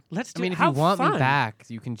 please do. Let's do I mean, it. if How you want fun. me back,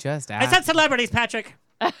 you can just I ask. said celebrities, Patrick.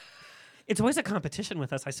 It's always a competition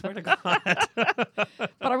with us. I swear to God.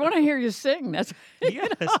 But I want to hear you sing. That's Yes.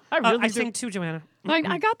 I really I do. sing too, Joanna.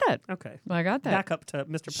 I got that. Okay. I got that. Back up to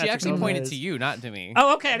Mr. She Patrick. actually pointed Gomez. to you, not to me.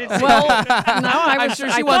 Oh, okay. I didn't see Well, that. no, I was I'm sure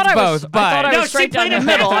I she thought wants I was- both, I thought but- I No, was she straight down played the it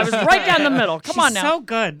middle. I back. was right down the middle. Come She's on now. so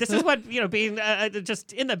good. This is what being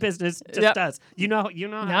just in the business just Yep. does. You know how to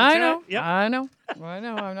I do know. it? Yep. I know.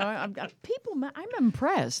 I'm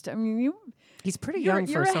impressed. I mean, you. He's pretty You're young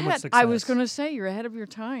for so ahead. much success. I was going to say you're ahead of your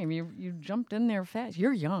time. You jumped in there fast.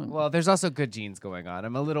 You're young. Well, there's also good genes going on.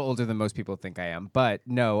 I'm a little older than most people think I am, but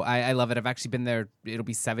no, I love it. I've actually been there. It'll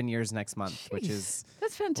be 7 years next month, which is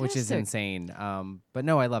That's fantastic. which is insane. But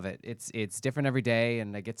no, I love it. It's different every day,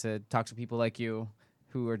 and I get to talk to people like you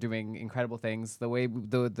who are doing incredible things. The way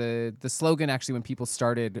the slogan actually when people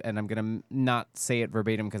started, and I'm gonna not say it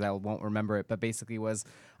verbatim because I won't remember it, but basically was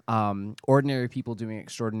ordinary people doing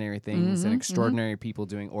extraordinary things and extraordinary people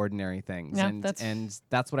doing ordinary things. Yeah, and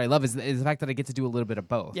that's what I love is the fact that I get to do a little bit of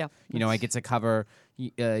both. Yeah, You know, I get to cover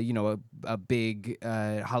a big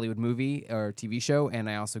Hollywood movie or TV show, and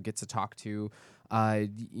I also get to talk to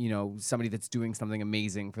somebody that's doing something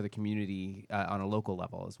amazing for the community on a local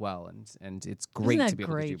level as well, and it's great Isn't to that be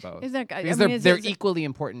able to do great? both. Isn't that- I because mean, they're it's- equally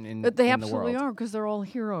important in But they in the absolutely world. are because they're all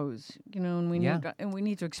heroes, and we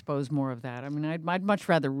need to expose more of that. I mean, I'd much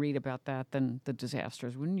rather read about that than the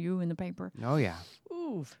disasters, wouldn't you? In the paper. Oh yeah.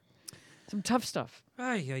 Ooh, some tough stuff.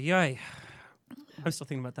 Ay, ay, ay. I'm still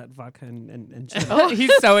thinking about that vodka and gin.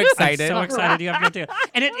 He's so I'm excited. so excited. You have no idea.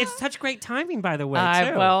 And it's such great timing, by the way,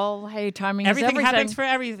 too. Well, hey, timing everything is everything. happens for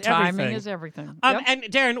everything. Timing is everything. Yep. And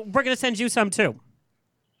Daryn, we're going to send you some, too.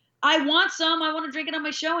 I want some. I want to drink it on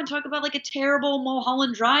my show and talk about like a terrible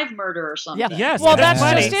Mulholland Drive murder or something. Yeah. Yes, Well, that's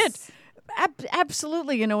that's funny. just it.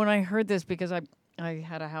 Absolutely. When I heard this, because I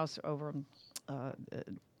had a house over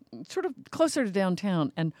sort of closer to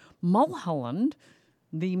downtown, and Mulholland,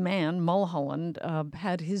 the man Mulholland,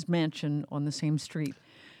 had his mansion on the same street.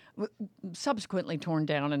 Subsequently torn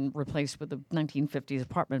down and replaced with a 1950s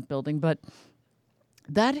apartment building, but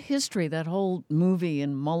that history, that whole movie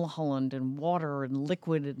in Mulholland and water and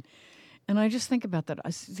liquid, and I just think about that. I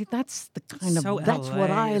see that's the kind So of that's what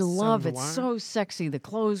LA, I it's so love. It's noir. so sexy. The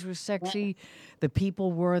clothes were sexy, the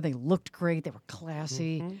people were. They looked great. They were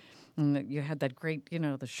classy, and you had that great,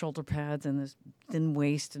 the shoulder pads and this thin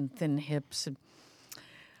waist and thin hips, and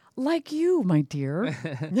like you, my dear.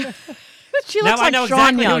 She Now looks I like know Sean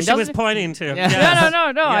exactly Young, who she was doesn't- pointing to.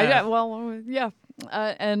 Yeah.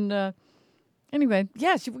 Yes. Anyway,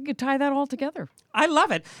 yes, we could tie that all together. I love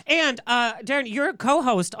it. And Daryn, your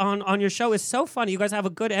co-host on your show is so funny. You guys have a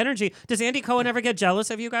good energy. Does Andy Cohen ever get jealous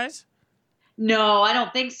of you guys? No, I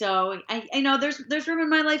don't think so. I know there's room in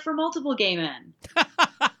my life for multiple gay men.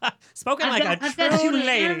 Spoken I've like got a true two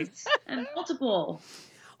lady. hands and multiple.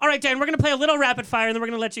 All right, Daryn, we're going to play a little rapid fire, and then we're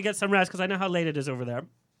going to let you get some rest because I know how late it is over there.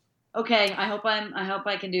 Okay, I hope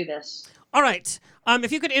I can do this. All right.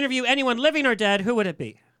 If you could interview anyone living or dead, who would it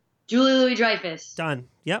be? Julie Louis-Dreyfus. Done.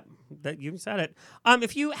 Yep. You said it.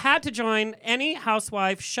 If you had to join any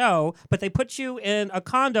housewife show, but they put you in a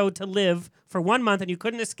condo to live for 1 month and you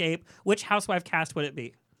couldn't escape, which housewife cast would it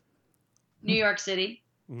be? New York City.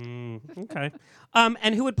 Okay.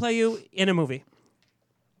 And who would play you in a movie?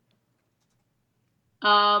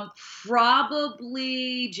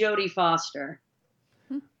 Probably Jodie Foster.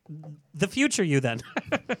 The future you then.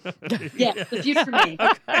 Yeah, the future me.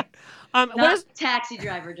 What Not is taxi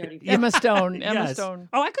driver Jodie Foster. Emma Stone. Emma yes. Stone.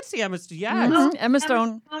 Oh, I could see Emma Stone. Yes. Mhm. Emma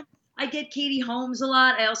Stone. I get Katie Holmes a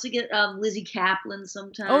lot. I also get Lizzie Kaplan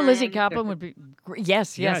sometimes. Oh, Lizzie Kaplan would be great.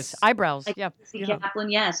 Yes. Yes. Eyebrows. Like Yeah. Lizzie Kaplan,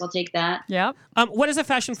 yes, I'll take that. Yeah. What is a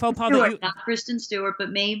fashion faux pas that Stewart, you... not Kristen Stewart, but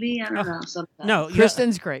maybe I don't know. Sometimes. No, you-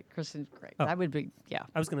 Kristen's great. Kristen's great. Oh. That would be, yeah.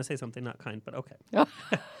 I was going to say something not kind, but okay.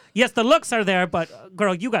 Yes, the looks are there, but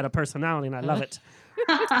girl, you got a personality, and I love it.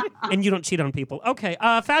 And you don't cheat on people. Okay,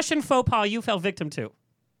 fashion faux pas you fell victim to.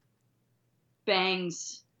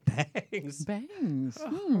 Bangs. Bangs. Bangs.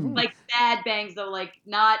 Like bad bangs though, like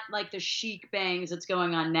not like the chic bangs that's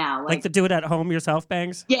going on now. Like the do it at home yourself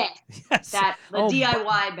bangs? yeah, Yes. that the Oh,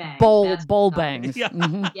 DIY bang. Bowl That's bowl not- bangs. Yeah.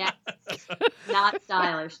 Mhm. Yes, not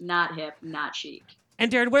stylish, not hip, not chic.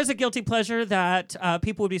 And Daryn, where's a guilty pleasure that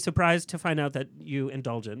people would be surprised to find out that you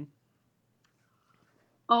indulge in?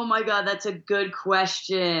 Oh my God, that's a good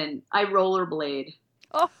question. I rollerblade.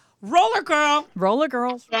 Roller girl. Roller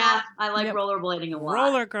girls. Yeah, I like Yep. rollerblading a lot.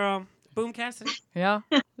 Roller girl. Boom Cassidy. Yeah.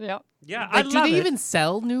 Yeah. Yeah, I Like, love do they it. even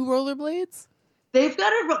sell new rollerblades? They've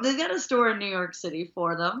got a store in New York City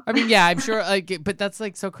for them. I mean, yeah, I'm sure. But that's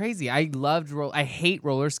like so crazy. I hate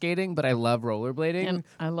roller skating, but I love rollerblading. And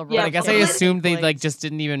I love Yeah, But roller I guess I rollerblading assumed they like blades. just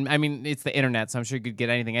didn't even. I mean, it's the internet, so I'm sure you could get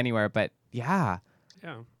anything anywhere. But yeah,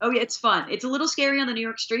 Yeah. Oh yeah, it's fun. It's a little scary on the New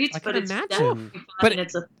York streets, I but can it's imagine. definitely fun But- and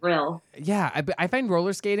it's a thrill. yeah. I find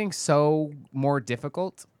roller skating so more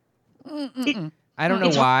difficult. I don't know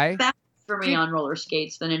It's why. faster for me on roller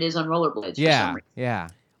skates than it is on rollerblades. For Yeah, some reason. yeah.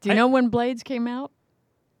 Do you know when Blades came out?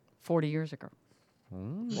 40 years ago.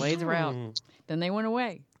 Blades were out. Mm. Then they went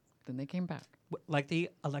away. Then they came back. Like the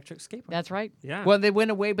electric skateboard. That's right. Yeah. Well, they went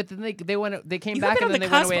away, but then they came You've back been and on then the they went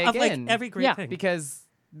cusp away of again. like every great Yeah. thing.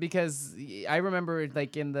 because I remember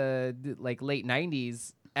like in the like late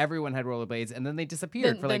 90s, everyone had rollerblades, and then they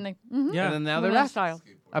disappeared for like, Yeah. and then now Went they're out of back. style.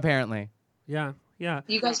 Apparently. Yeah. Yeah.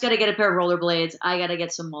 You guys got to get a pair of rollerblades. I got to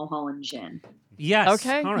get some Mulholland gin. Yes.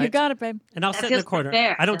 Okay, All right. you got it, babe. And I'll That sit in the feels corner.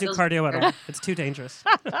 fair. I don't That do feels cardio at fair. all. It's too dangerous.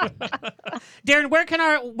 Daryn,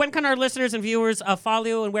 when can our listeners and viewers follow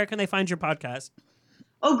you, and where can they find your podcast?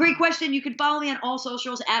 Oh, great question. You can follow me on all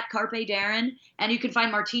socials at Carpe Daryn, and you can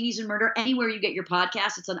find Martinis and Murder anywhere you get your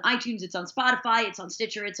podcast. It's on iTunes, it's on Spotify, it's on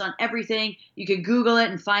Stitcher, it's on everything. You can Google it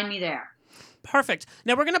and find me there. Perfect.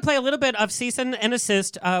 Now we're going to play a little bit of cease and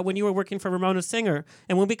assist when you were working for Ramona Singer,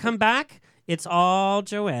 and when we come back, it's all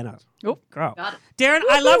Joanna. Oh, Girl. Got it. Daryn,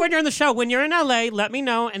 I love when you're in the show. When you're in LA, let me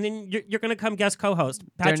know, and then you're going to come guest co-host.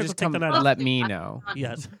 Daryn, Patrick will just take come the night off. let me know.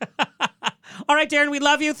 Yes. All right, Daryn, we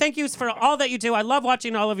love you. Thank you for all that you do. I love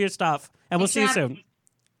watching all of your stuff, and we'll see you soon.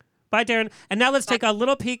 Bye, Daryn. And now let's take a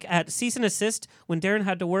little peek at cease and assist when Daryn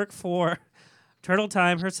had to work for Turtle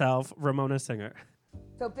Time herself, Ramona Singer.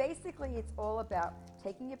 So basically, it's all about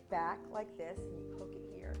taking it back like this, and you hook it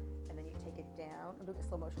here, and then you take it down, and do the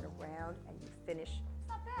slow motion around, and you finish. It's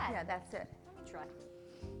not bad. Yeah, that's it. Let me try.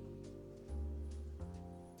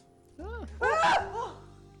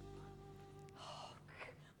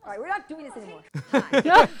 All right, we're not doing this anymore. Hi, I'm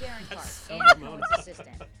Daryn Carp, and Ramona's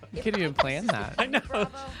assistant. You can't even plan that. I know. Bravo,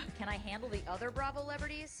 can I handle the other Bravo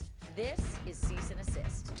celebrities? This is cease and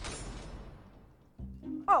assist.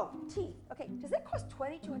 Oh, teeth. Okay, does it cost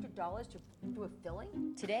 $2,200 to do a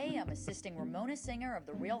filling? Today, I'm assisting Ramona Singer of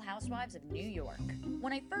The Real Housewives of New York.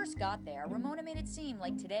 When I first got there, Ramona made it seem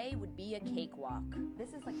like today would be a cakewalk. This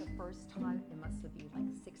is like the first time it must have been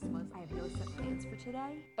like 6 months. I have no set plans for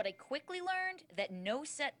today. But I quickly learned that no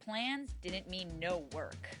set plans didn't mean no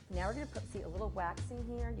work. Now we're gonna put, see, a little waxing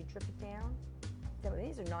here. You drip it down. So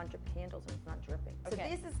these are non-drip candles, and it's not dripping. Okay.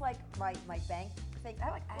 So this is like my bank thing. I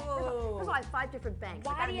have first of all, I have 5 different banks.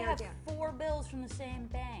 I Why gotta do you narrow it have down. 4 bills from the same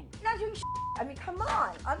bank? You're not doing I mean, come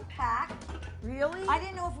on, unpack. Really? I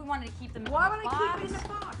didn't know if we wanted to keep them in Why the would I box. keep it in the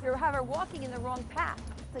box? You have her walking in the wrong path.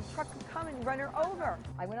 The truck could come and run her over.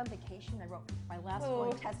 I went on vacation. I wrote my last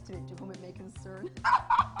one testament to whom it may concern.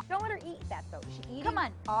 Don't let her eat that though. She eat Come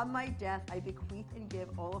it. on. On my death, I bequeath and give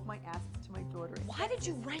all of my assets to my daughter. Why did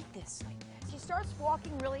you write this like this? She starts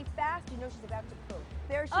walking really fast. You know she's about to poop.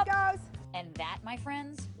 There she Up. goes. And that, my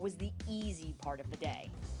friends, was the easy part of the day.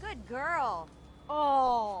 Good girl. Did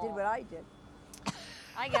Oh, what I did.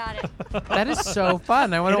 I got it. That is so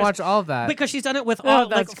fun. I want to watch all of that. Because she's done it with Oh, all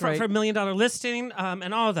that's like great. for $1 Million Listing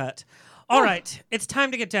and all of that. All right, it's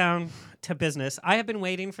time to get down to business. I have been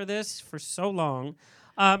waiting for this for so long.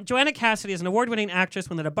 Joanna Cassidy is an award-winning actress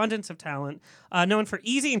with an abundance of talent, known for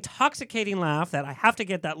easy, intoxicating laugh that I have to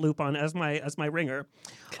get that loop on as my ringer.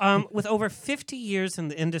 With over 50 years in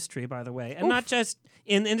the industry, by the way, and not just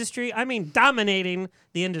in the industry, I mean dominating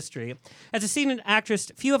the industry. As a seasoned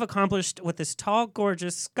actress, few have accomplished what this tall,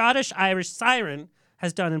 gorgeous Scottish-Irish siren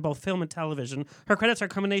has done in both film and television. Her credits are a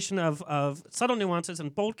combination of subtle nuances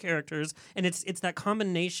and bold characters, and it's that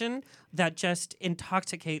combination that just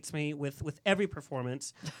intoxicates me with every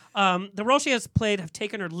performance. The role she has played have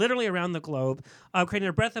taken her literally around the globe, creating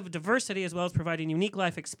a breadth of diversity as well as providing unique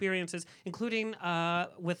life experiences, including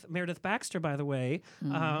with Meredith Baxter, by the way,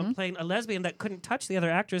 playing a lesbian that couldn't touch the other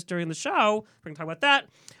actress during the show. We're going to talk about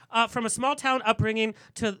that. From a small town upbringing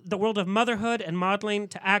to the world of motherhood and modeling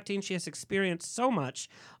to acting, she has experienced so much.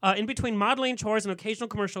 In between modeling, chores, and occasional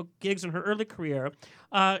commercial gigs in her early career,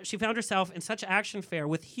 she found herself in such action fare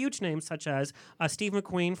with huge names such as Steve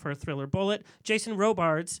McQueen for Thriller Bullet, Jason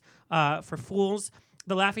Robards for Fools,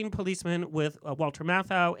 The Laughing Policeman with Walter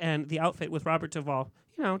Matthau, and The Outfit with Robert Duvall.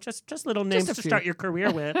 You know, just little names a to few. start your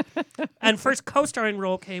career with. And first co-starring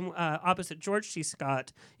role came opposite George C.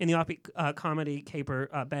 Scott in the comedy caper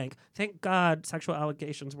Bank. Thank God sexual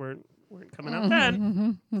allegations weren't weren't coming out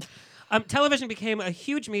then. Television became a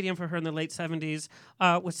huge medium for her in the late 70s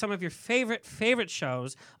with some of your favorite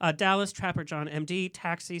shows, Dallas, Trapper John, MD,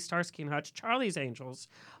 Taxi, Starsky and Hutch, Charlie's Angels,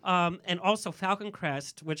 and also Falcon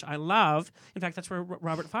Crest, which I love. In fact, that's where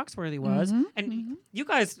Robert Foxworthy was. And you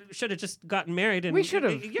guys should have just gotten married. And We should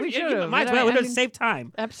have. You might as well. It would have saved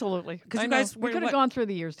time. Absolutely. 'Cause you guys we were could have what- gone through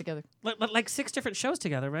the years together. Like 6 different shows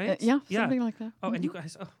together, right? Yeah, something like that. Oh, and you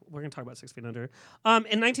guys, we're going to talk about 6 Feet Under.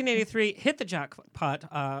 In 1983, hit the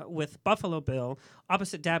jackpot with Buffalo Bill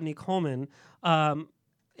opposite Dabney Coleman,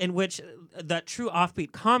 in which that true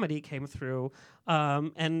offbeat comedy came through,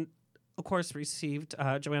 and of course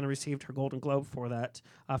Joanna received her Golden Globe for that,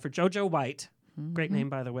 for JoJo White, great name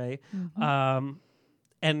by the way,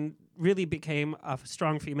 and really became a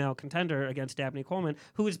strong female contender against Dabney Coleman,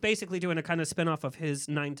 who was basically doing a kind of spinoff of his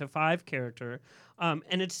 9 to 5 character.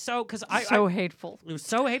 And it's because Hateful. It was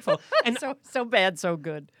so hateful. And so bad, so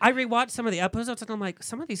good. I rewatched some of the episodes and I'm like,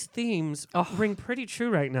 some of these themes ring pretty true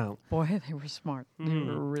right now. Boy, they were smart. They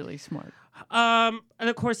were really smart. And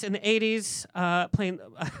of course, in the 80s, playing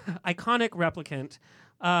iconic Replicant.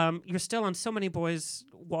 You're still on so many boys'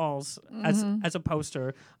 walls as a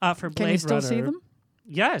poster for Blade Runner. Can you still see them?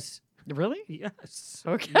 Yes. Really? Yes.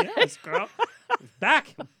 Okay. Yes, girl.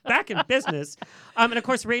 back in business. And of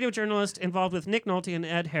course, radio journalist involved with Nick Nolte and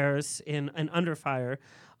Ed Harris in Under Fire.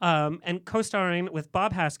 And co-starring with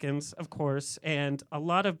Bob Haskins, of course, and a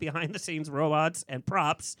lot of behind-the-scenes robots and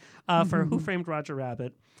props for Who Framed Roger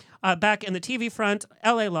Rabbit. Back in the TV front,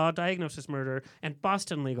 L.A. Law, Diagnosis Murder, and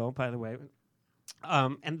Boston Legal, by the way.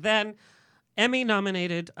 And then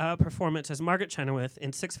Emmy-nominated performance as Margaret Chenoweth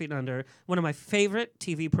in 6 Feet Under, one of my favorite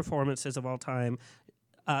TV performances of all time.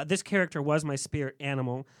 This character was my spirit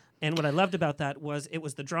animal. And what I loved about that was it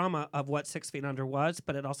was the drama of what 6 Feet Under was,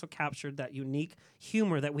 but it also captured that unique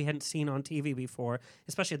humor that we hadn't seen on TV before.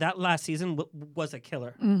 Especially that last season was a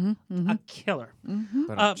killer. A killer.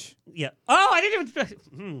 Yeah. Oh, I didn't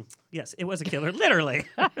even... Yes, it was a killer. Literally.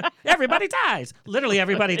 Everybody dies. Literally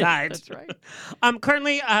everybody died. That's right. I'm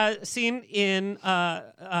currently seen in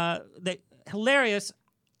the hilarious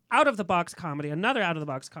out-of-the-box comedy, another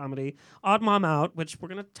out-of-the-box comedy, Odd Mom Out, which we're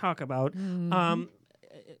going to talk about.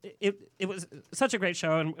 It was such a great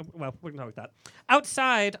show, and well, we're going to talk about that.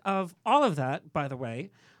 Outside of all of that, by the way,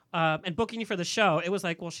 and booking you for the show, it was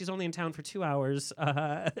like, well, she's only in town for 2 hours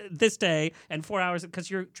this day and 4 hours because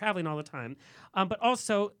you're traveling all the time. But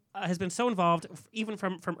also has been so involved, even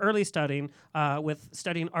from early studying, with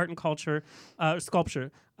studying art and culture,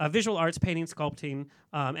 sculpture, visual arts, painting, sculpting,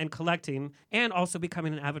 and collecting, and also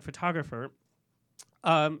becoming an avid photographer.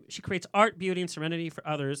 She creates art, beauty, and serenity for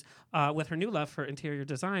others with her new love for interior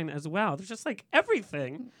design as well. There's just like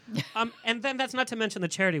everything. And then that's not to mention the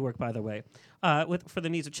charity work, by the way, for the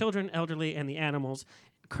needs of children, elderly, and the animals.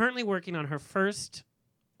 Currently working on her first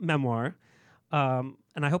memoir,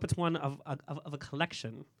 and I hope it's one of a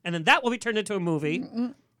collection. And then that will be turned into a movie.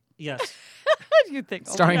 Yes. What do you think?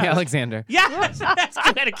 Starring Alexander. Yes, that's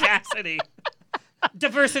Joanna Cassidy.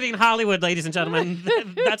 Diversity in Hollywood, ladies and gentlemen.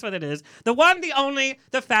 That's what it is. The one, the only,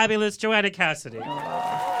 the fabulous Joanna Cassidy.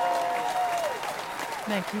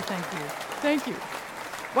 Thank you.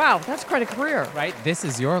 Wow, that's quite a career. Right? This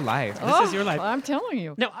is your life. This is your life. I'm telling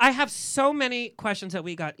you. Now, I have so many questions that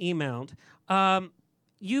we got emailed.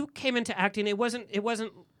 You came into acting. It wasn't.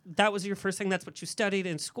 That was your first thing. That's what you studied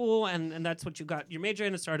in school, and that's what you got your major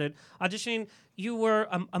in and started auditioning. You were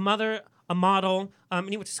a mother, a model,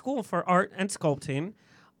 and you went to school for art and sculpting.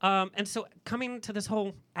 And so coming to this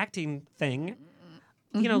whole acting thing,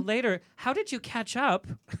 you know, later, how did you catch up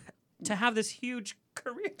to have this huge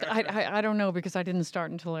career? I don't know, because I didn't start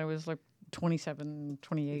until I was like 27,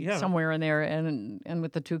 28, somewhere in there, and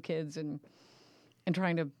with the 2 kids and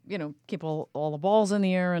trying to, you know, keep all the balls in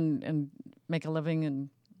the air and make a living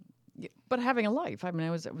but having a life. I mean, I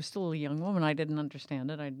was still a young woman. I didn't understand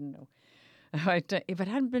it. I didn't know. If it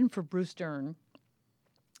hadn't been for Bruce Dern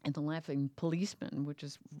in The Laughing Policeman, which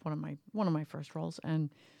is one of my first roles, and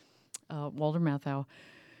Walter Matthau,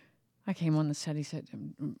 I came on the set. He said,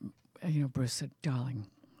 you know, Bruce said, "Darling,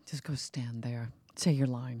 just go stand there, say your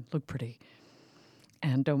line, look pretty,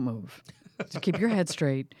 and don't move. Just keep your head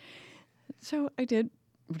straight." So I did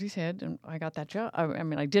what he said, and I got that job. I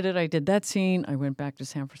mean, I did it. I did that scene. I went back to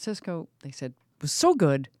San Francisco. They said, "It was so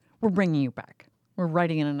good, we're bringing you back. We're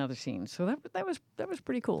writing in another scene." So that was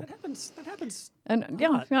pretty cool. That happens. And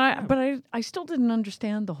but I still didn't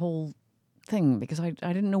understand the whole thing, because I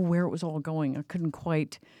didn't know where it was all going. I couldn't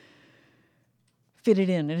quite fit it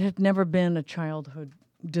in. It had never been a childhood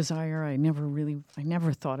desire. I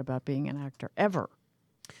never thought about being an actor ever.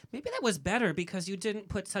 Maybe that was better because you didn't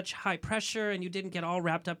put such high pressure and you didn't get all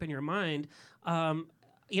wrapped up in your mind.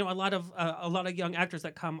 You know, a lot of young actors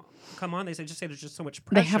that come on, they say there's just so much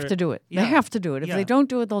pressure. They have to do it. Yeah. They have to do it. If Yeah. they don't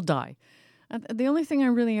do it, they'll die. The only thing I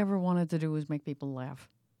really ever wanted to do was make people laugh.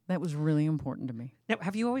 That was really important to me. Now,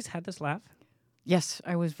 have you always had this laugh? Yes,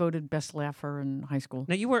 I was voted best laugher in high school.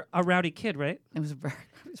 Now, you were a rowdy kid, right? It was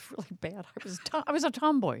really bad. I was a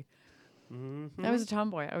tomboy. Mm-hmm. I was a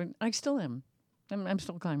tomboy. I still am. I'm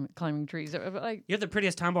still climbing trees. You're the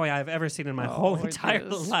prethetest tomboy I've ever seen in my Oh, whole entire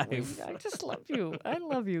life. I just love you. I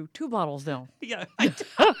love you. 2 bottles now. Yeah.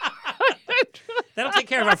 That'll take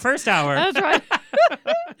care of our first hour. That's right.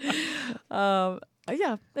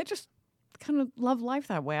 Yeah, I just kind of love life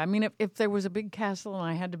that way. I mean, if there was a big castle and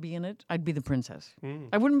I had to be in it, I'd be the princess.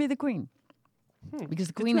 I wouldn't be the queen. Because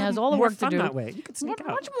the queen has all the more work to fun do. that way. You could sneak out.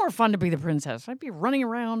 Much more fun to be the princess. I'd be running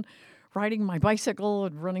around, riding my bicycle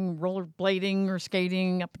and running rollerblading or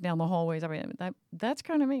skating up and down the hallways. I mean, that's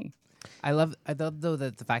kind of me. I love though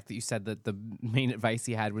that the fact that you said that the main advice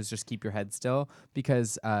he had was just keep your head still,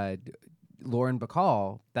 because Lauren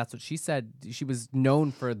Bacall, that's what she said. She was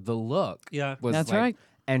known for the look. Yeah. That's right.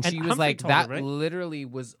 And she was Humphrey like, told her, that right? literally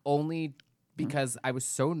was only because I was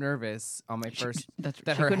so nervous on my first that she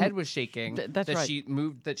her couldn't- head was shaking. that's that right. she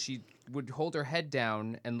moved, that she would hold her head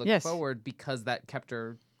down and look Yes. forward, because that kept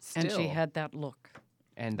her still. And she had that look.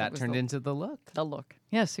 And that was turned the- into the look. The look.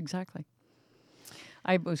 Yes, exactly.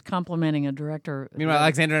 I was complimenting a director. Meanwhile,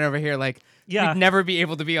 Alexander and over here, like, Yeah. we'd never be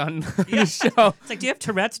able to be on the show. It's like, do you have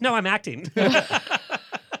Tourette's? No, I'm acting.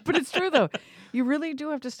 But it's true though. You really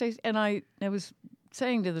do have to stay. And I was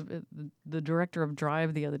saying to the director of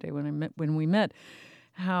Drive the other day when we met,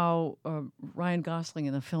 how Ryan Gosling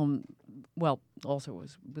in the film, well, also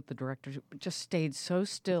was with the director, just stayed so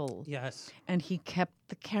still. Yes. And he kept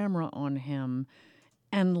the camera on him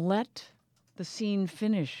and let the scene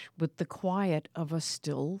finish with the quiet of a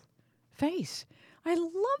still face. I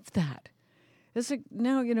love that. It's like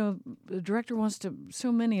now, the director wants to,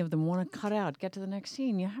 so many of them want to cut out, get to the next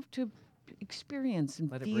scene. You have to experience and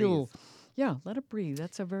Let it feel. breathe. Yeah, let it breathe.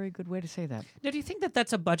 That's a very good way to say that. Now, do you think that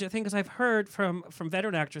that's a budget thing? Because I've heard from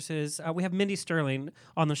veteran actresses, we have Mindy Sterling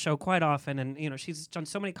on the show quite often, and she's done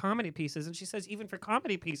so many comedy pieces, and she says even for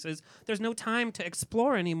comedy pieces, there's no time to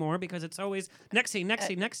explore anymore because it's always next scene, next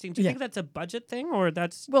scene, next scene. Do you yeah. think that's a budget thing, or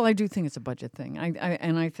that's? Well, I do think it's a budget thing.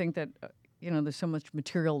 I think that there's so much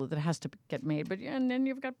material that has to get made, but and then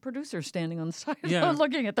you've got producers standing on the side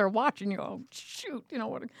looking at their watch, and you go, oh, shoot,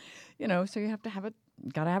 so you have to have it.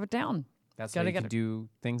 Got to have it down. That's Gotta why you get can it. do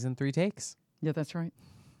things in 3 takes. Yeah, that's right.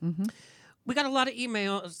 We got a lot of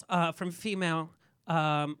emails from female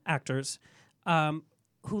actors who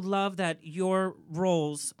love that your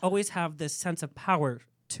roles always have this sense of power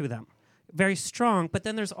to them, very strong. But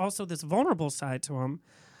then there's also this vulnerable side to them,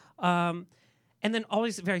 and then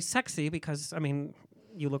always very sexy because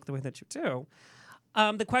you look the way that you do.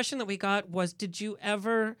 The question that we got was, did you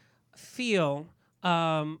ever feel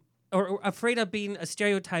or afraid of being a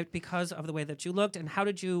stereotype because of the way that you looked, and how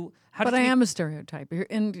did you? But I am a stereotype.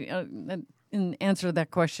 And in answer to that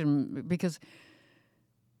question, because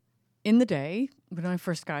in the day when I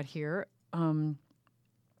first got here,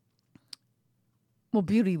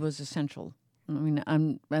 beauty was essential.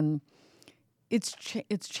 And it's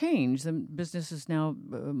changed. The business is now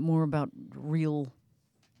more about real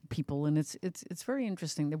people, and it's very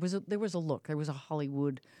interesting. There was a look. There was a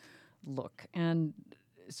Hollywood look, and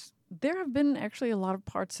there have been actually a lot of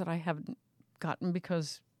parts that I haven't gotten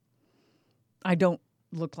because I don't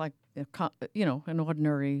look like an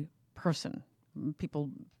ordinary person. People,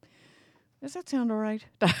 does that sound all right?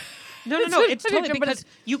 No. It's totally because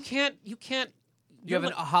you can't. You have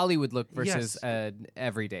a Hollywood look versus Yes. an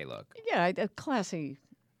everyday look. Yeah, a classy.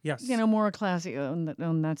 Yes. More classy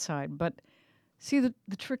on that side. But see, the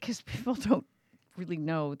trick is people don't really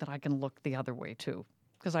know that I can look the other way too,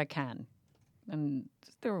 because I can. And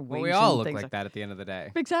there are ways. Well, we all and look things like that at the end of the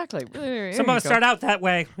day. Exactly. Some of us start out that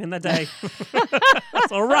way in the day.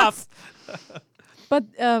 It's a rough. But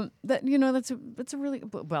that's a really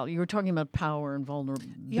well. You were talking about power and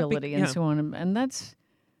vulnerability and so on, and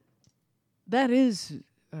that is.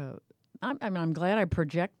 I'm glad I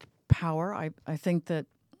project power. I think that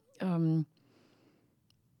there's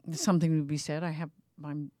something to be said. I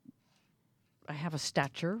have a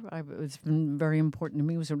stature. It's been very important to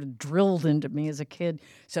me. It was sort of drilled into me as a kid.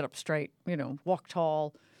 Sit up straight, walk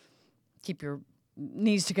tall, keep your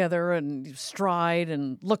knees together and stride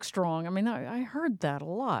and look strong. I heard that a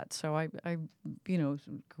lot. So I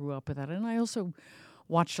grew up with that. And I also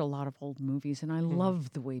watched a lot of old movies, and I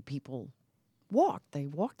love the way people walk. They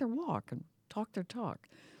walk their walk and talk their talk.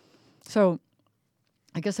 So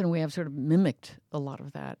I guess in a way I've sort of mimicked a lot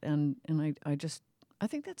of that, and I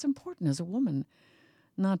think that's important as a woman,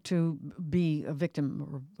 not to be a victim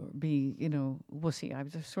or be wussy. I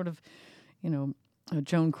was just sort of a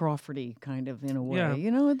Joan Crawfordy kind of in a way.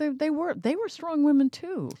 Yeah. They were strong women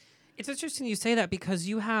too. It's interesting you say that because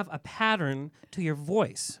you have a pattern to your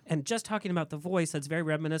voice. And just talking about the voice, that's very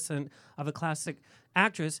reminiscent of a classic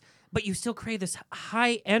actress, but you still create this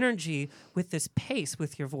high energy with this pace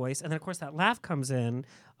with your voice. And then, of course, that laugh comes in.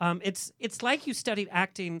 It's like you studied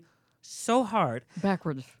acting so hard.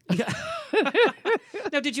 Backwards.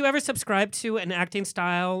 Now, did you ever subscribe to an acting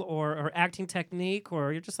style or acting technique,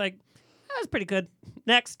 or you're just like, that's pretty good.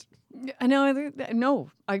 Next. No,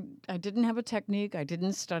 I didn't have a technique. I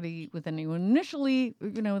didn't study with anyone initially.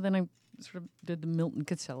 Then I sort of did the Milton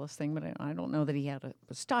Katselas thing, but I don't know that he had a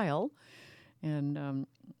style. And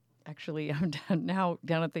actually, I'm now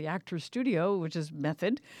down at the Actors Studio, which is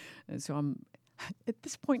Method. And so I'm at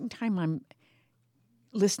this point in time, I'm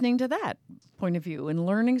listening to that point of view and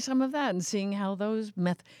learning some of that and seeing how those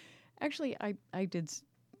Actually, I did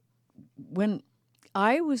when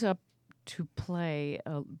I was up to play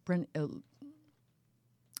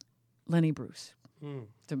Lenny Bruce,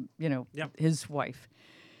 his wife.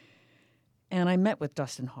 And I met with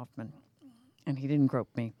Dustin Hoffman, and he didn't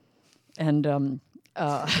grope me. And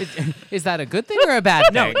is that a good thing or a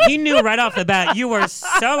bad thing? No, he knew right off the bat you were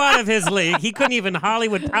so out of his league. He couldn't even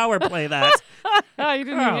Hollywood power play that. He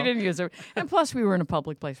didn't use it. And plus, we were in a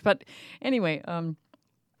public place. But anyway, I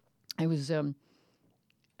was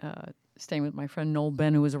staying with my friend Noel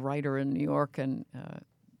Ben, who was a writer in New York, and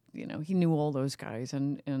he knew all those guys,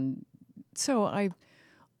 and so I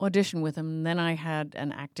auditioned with him. And then I had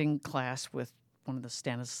an acting class with one of the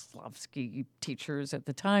Stanislavski teachers at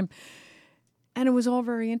the time, and it was all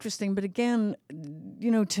very interesting. But again,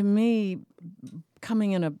 to me,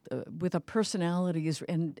 coming in with a personality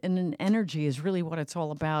and an energy is really what it's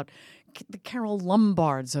all about. The Carol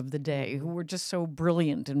Lombards of the day, who were just so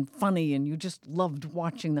brilliant and funny, and you just loved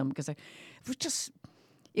watching them because it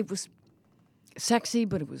was sexy,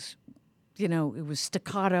 but it was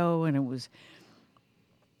staccato, and it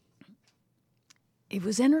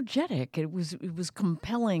was energetic. It was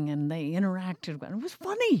compelling, and they interacted, and it was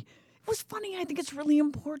funny. It was funny. I think it's really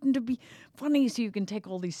important to be funny so you can take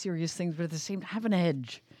all these serious things, but at the same time, have an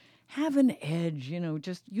edge. Have an edge,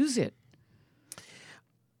 just use it.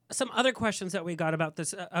 Some other questions that we got about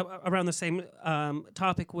this around the same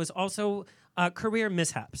topic was also career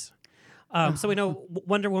mishaps. So we know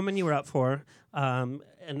Wonder Woman you were up for, and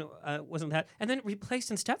wasn't that? And then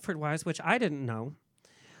replaced in Stepford Wives, which I didn't know.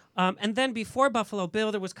 And then before Buffalo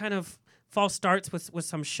Bill, there was kind of false starts with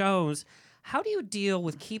some shows. How do you deal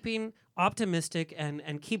with keeping optimistic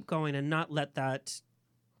and keep going and not let that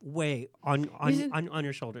weigh on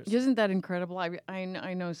your shoulders? Isn't that incredible? I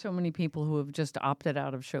know so many people who have just opted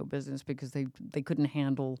out of show business because they couldn't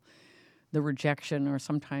handle the rejection, or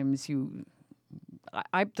sometimes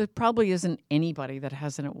there probably isn't anybody that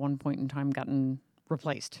hasn't at one point in time gotten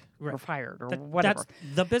replaced or fired or whatever.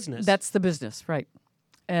 That's the business. That's the business, right?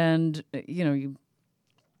 And you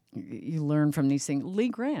learn from these things. Lee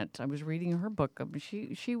Grant, I was reading her book.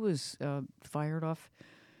 She was fired off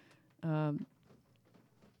a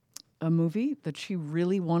movie that she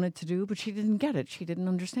really wanted to do, but she didn't get it. She didn't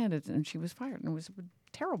understand it, and she was fired. And it was a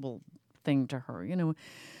terrible thing to her.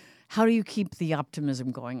 How do you keep the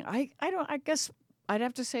optimism going? I guess I'd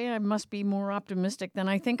have to say I must be more optimistic than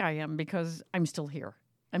I think I am, because I'm still here.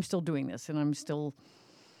 I'm still doing this, and I'm still,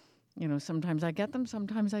 sometimes I get them,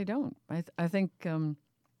 sometimes I don't. I think the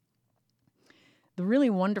really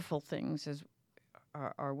wonderful things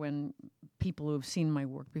are when people who have seen my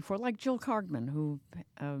work before, like Jill Cargman, who,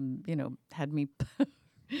 had me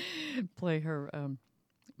play her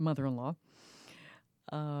mother-in-law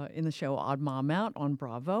in the show Odd Mom Out on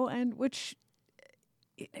Bravo, and which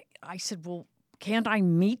I said, well, can't I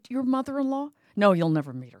meet your mother-in-law? No, you'll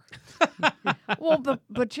never meet her. Well,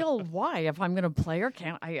 but Jill, why? If I'm going to play her,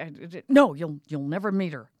 can't I? No, you'll never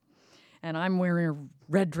meet her. And I'm wearing a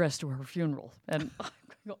red dress to her funeral. And I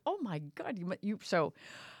go, oh my God, you. So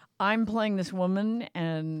I'm playing this woman,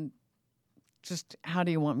 and just how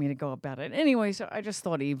do you want me to go about it? Anyway, so I just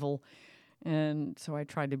thought evil. And so I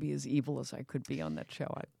tried to be as evil as I could be on that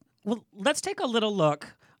show. Well, let's take a little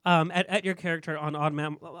look at your character on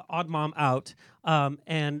Odd Mom Out.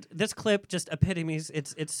 And this clip just epitomes,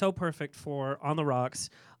 it's so perfect for On the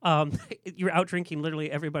Rocks. You're out drinking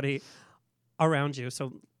literally everybody around you.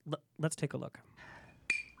 So let's take a look.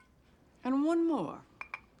 And one more.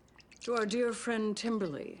 To our dear friend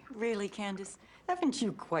Timberly. Really, Candace? Haven't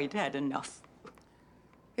you quite had enough?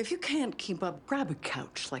 If you can't keep up, grab a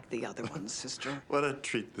couch like the other ones, sister. What a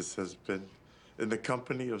treat this has been, in the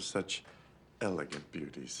company of such elegant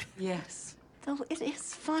beauties. Yes. Though it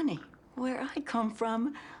is funny. Where I come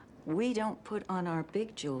from, we don't put on our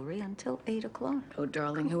big jewelry until 8 o'clock. Oh,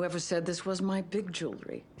 darling, whoever said this was my big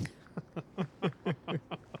jewelry?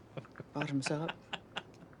 Bottoms up.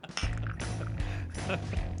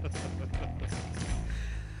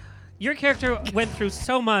 Your character went through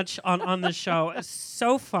so much on this show. It's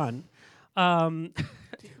so fun. Can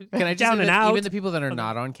I just down say and that out. even the people that are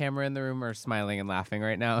not on camera in the room are smiling and laughing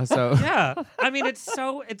right now. So Yeah, I mean, it's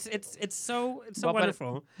so But-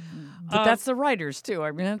 wonderful. But that's the writers too.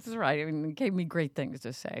 I mean, that's right. I mean, it gave me great things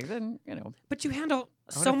to say. Then But you handle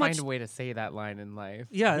I so wanna much. find a way to say that line in life.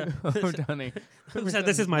 Yeah. Oh, Donnie. Who said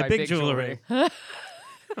this is my big jewelry?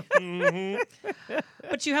 Mhm.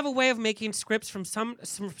 But you have a way of making scripts from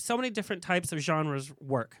so many different types of genres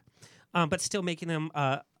work, but still making them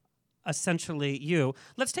essentially you.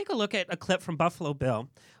 Let's take a look at a clip from Buffalo Bill,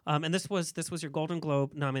 and this was your Golden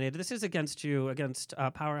Globe nominated. This is against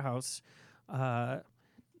Powerhouse, Dabney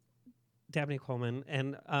Coleman,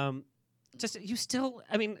 and just you still.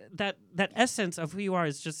 I mean that essence of who you are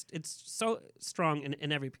is just it's so strong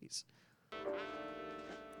in every piece.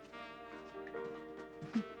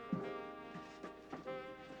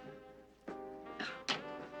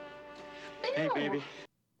 Hey, baby.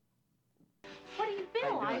 What do you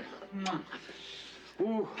feel?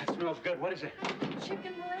 Ooh, that smells good. What is it?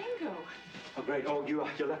 Chicken Marengo. Oh, great. Oh, you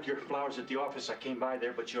left your flowers at the office. I came by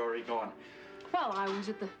there, but you're already gone. Well, I was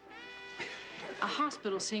at a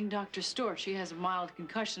hospital seeing Dr. Storch. She has a mild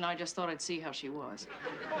concussion. I just thought I'd see how she was.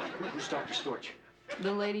 Who's Dr. Storch?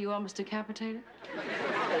 The lady you almost decapitated? Yeah,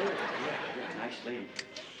 nice lady.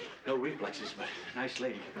 No reflexes, but nice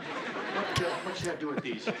lady. What should I do with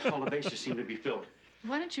these? All the bases seem to be filled.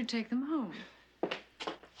 Why don't you take them home?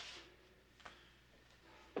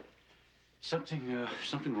 Something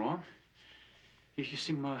wrong? You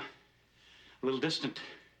seem a little distant.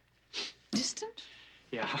 Distant?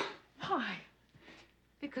 Yeah. Why?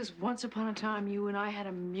 Because once upon a time you and I had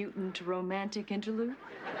a mutant romantic interlude?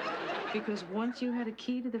 Because once you had a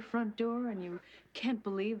key to the front door and you can't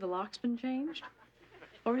believe the lock's been changed?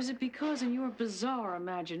 Or is it because in your bizarre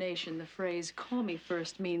imagination the phrase "call me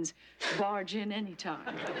first" means barge in anytime?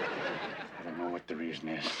 I don't know what the reason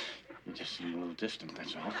is. You just seem a little distant,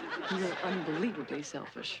 that's all. You're unbelievably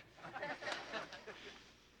selfish.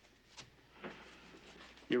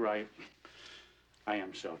 You're right. I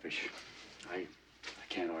am selfish. I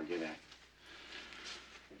can't argue that.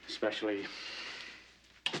 Especially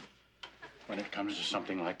when it comes to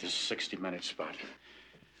something like this 60-minute spot.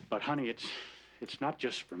 But, honey, it's not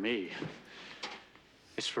just for me.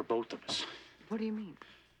 It's for both of us. What do you mean?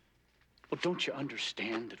 Well, don't you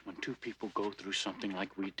understand that when two people go through something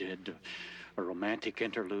like we did, a romantic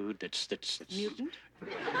interlude that's Mutant?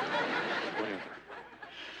 whatever,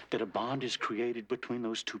 that a bond is created between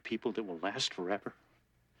those two people that will last forever?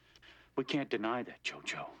 We can't deny that,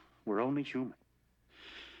 JoJo. We're only human.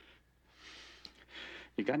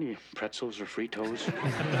 You got any pretzels or Fritos?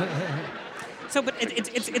 So, but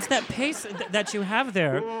it's that pace that you have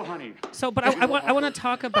there. Oh, honey. So, but I want to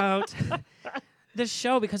talk about this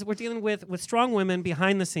show because we're dealing with strong women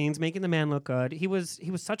behind the scenes making the man look good. He was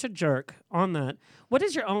such a jerk on that. What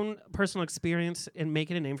is your own personal experience in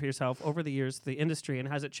making a name for yourself over the years, the industry, and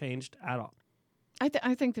has it changed at all?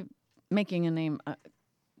 I think that making a name,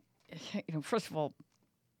 first of all,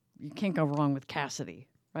 you can't go wrong with Cassidy,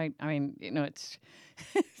 right? I mean, it's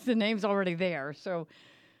the name's already there. So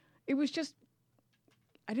it was just,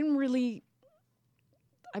 I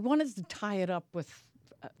wanted to tie it up with,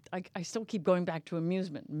 I still keep going back to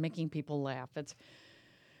amusement and making people laugh.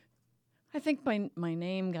 I think my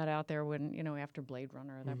name got out there when, after Blade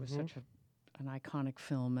Runner, that was such an iconic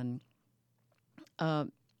film. And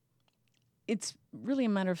it's really a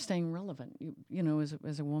matter of staying relevant.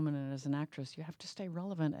 As a woman and as an actress, you have to stay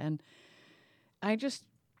relevant. And I just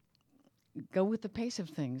go with the pace of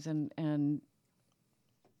things and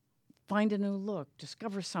find a new look,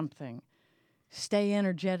 discover something, stay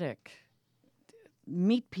energetic,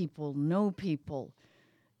 meet people, know people,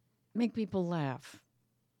 make people laugh.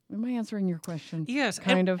 Am I answering your question? Yes,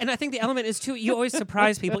 kind of. And I think the element is too. You always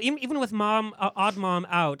surprise people, even with odd mom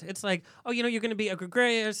out. It's like, you're going to be a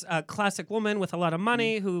gregarious, classic woman with a lot of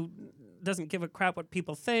money who doesn't give a crap what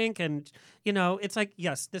people think, and it's like,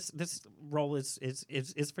 yes, this role is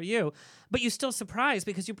for you, but you still surprise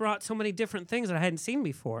because you brought so many different things that I hadn't seen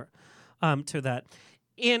before to that.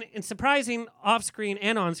 in surprising off-screen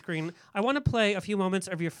and on-screen, I want to play a few moments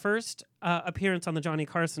of your first appearance on the Johnny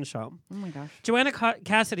Carson show. Oh my gosh. Joanna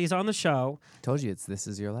Cassidy is on the show. Told you it's This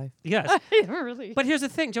Is Your Life. Yes. Really? But here's the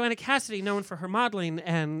thing. Joanna Cassidy, known for her modeling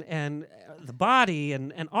and the body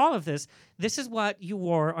and all of this, this is what you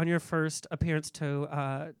wore on your first appearance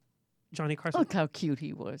to Johnny Carson. Look how cute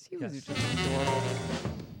he was. He was just adorable.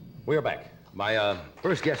 We are back. My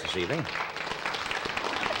first guest this evening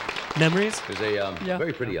Memories? is a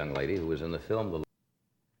very pretty young lady who was in the film The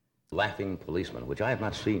Laughing Policeman, which I have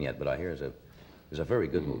not seen yet, but I hear is a very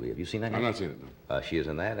good movie. Have you seen that yet? I've not seen it, no. She is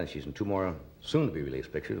in that, and she's in two more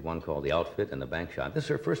soon-to-be-released pictures, one called The Outfit and The Bank Shot. This is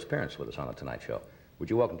her first appearance with us on The Tonight Show. Would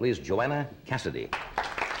you welcome, please, Joanna Cassidy.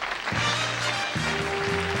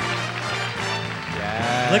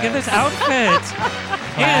 Yes. Look at this outfit.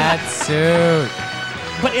 That suit.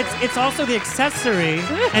 But it's also the accessory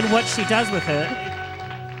and what she does with it.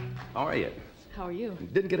 How are you? How are you?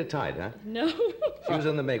 Didn't get it tied, huh? No. She was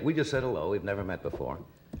in the make. We just said hello. We've never met before.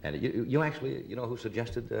 And you actually, you know who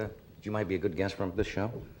suggested you might be a good guest from this show?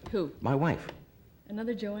 Who? My wife.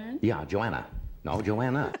 Another Joanne? Yeah, Joanna. No,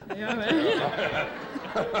 Joanna. Yeah,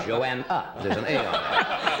 Joanna. There's an A on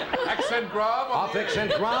it. Accent grave? Off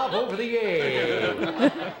accent grave over the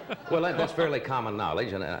A. Well, that's fairly common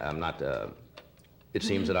knowledge, and I'm not... it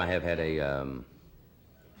seems that I have had a...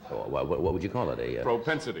 what would you call it? A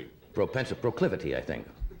propensity. Proclivity, I think.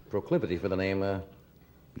 Proclivity for the name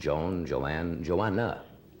Joanne, Joanna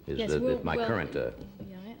is yes, my current...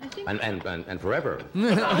 I think... And forever.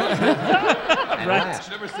 Right. Last.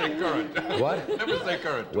 Never say current. What? Never say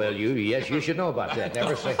current. Well, you should know about that.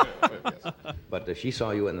 Never say. Yes. But she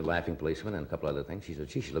saw you in The Laughing Policeman and a couple other things. She said,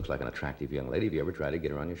 she looks like an attractive young lady. Have you ever tried to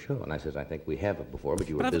get her on your show? And I said, I think we have before, but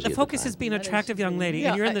you were busy the focus at the is being an attractive young lady,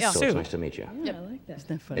 and you're in the So suit. it's nice to meet you. Yeah, I like that. Isn't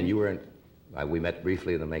that funny? And you were in... we met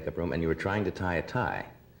briefly in the makeup room, and you were trying to tie a tie.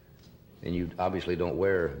 And you obviously don't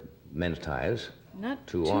wear men's ties. Not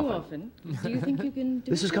too often. Do you think you can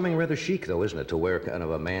do This is that? coming rather chic, though, isn't it, to wear kind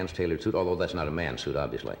of a man's tailored suit, although that's not a man's suit,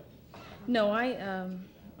 obviously. No, I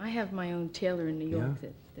have my own tailor in New York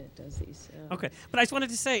that does these. Okay, but I just wanted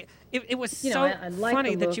to say, it was You know, so I like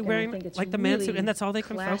funny the that you're look, and I wearing think it's like the man's suit, really and that's all they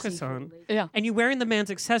can classy focus for a on. lady. Yeah. And you're wearing the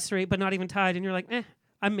man's accessory, but not even tied, and you're like,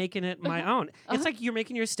 I'm making it my own. It's like you're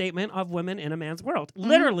making your statement of women in a man's world.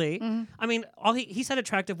 Literally. I mean, all he said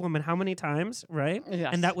attractive woman how many times, right?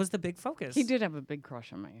 Yes. And that was the big focus. He did have a big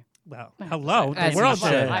crush on me. Well, I have to hello, say. the As world you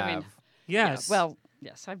should did. I mean, Yes. yeah, well,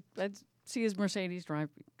 yes, I'd see his Mercedes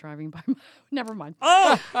driving by. Never mind.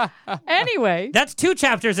 Oh! Anyway. That's 2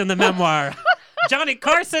 chapters in the memoir. Johnny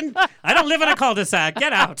Carson, I don't live in a cul-de-sac.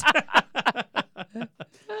 Get out.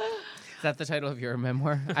 Is that the title of your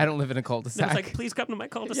memoir? I don't live in a It cul-de-sac. was like, please come to my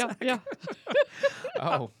cul-de-sac. Yeah.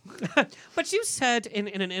 Oh. But you said in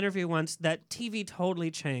an interview once that TV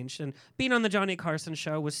totally changed, and being on the Johnny Carson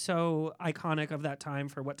show was so iconic of that time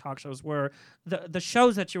for what talk shows were. The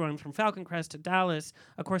shows that you were on, from Falcon Crest to Dallas,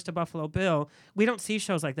 of course to Buffalo Bill, we don't see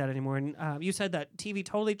shows like that anymore. And you said that TV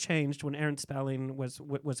totally changed when Aaron Spelling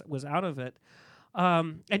was out of it.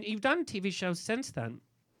 And you've done TV shows since then.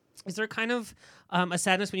 Is there kind of a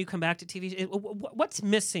sadness when you come back to TV? What's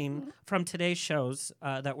missing from today's shows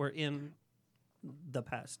that were in the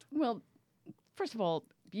past? Well, first of all,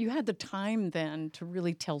 you had the time then to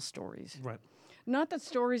really tell stories. Right. Not that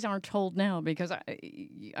stories aren't told now, because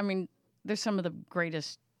I mean, there's some of the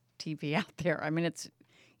greatest TV out there. I mean,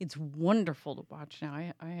 it's wonderful to watch now.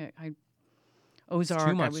 I Ozark.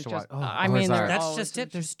 Too much I was to just. watch. Oh, I mean, Ozark. That's just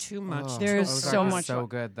it. There's too much. There's Ozark so is much. so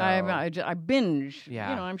good, though. I binge. Yeah.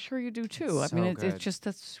 You know, I'm sure you do too. I So mean, it's good. just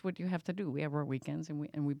that's what you have to do. We have our weekends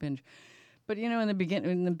and we binge. But you know, in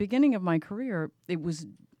the beginning of my career, it was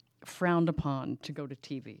frowned upon to go to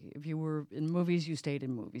TV. If you were in movies, you stayed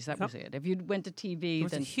in movies. That was it. If you went to TV, It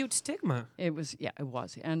was then a huge stigma. it was. Yeah, it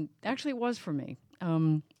was. And actually, it was for me.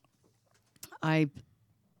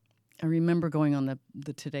 I remember going on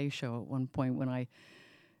the Today Show at one point when I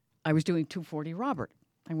was doing 240 Robert.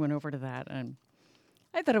 I went over to that, and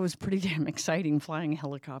I thought it was pretty damn exciting, flying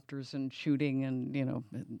helicopters and shooting and, you know,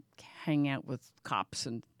 hang out with cops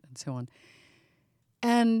and so on.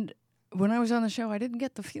 And when I was on the show, I didn't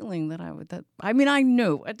get the feeling that I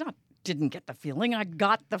knew. I didn't get the feeling. I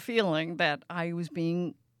got the feeling that I was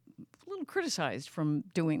being a little criticized from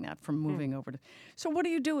doing that, from moving over to. So what do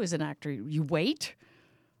you do as an actor? You wait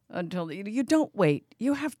until you don't wait.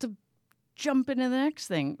 You have to jump into the next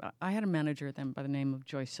thing. I had a manager then by the name of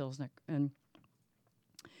Joyce Silsnick, and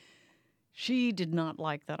she did not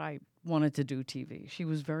like that I wanted to do TV. She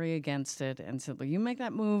was very against it and said, "Well, you make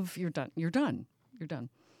that move, you're done. You're done. You're done."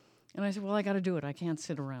 And I said, "Well, I got to do it. I can't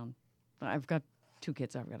sit around. I've got 2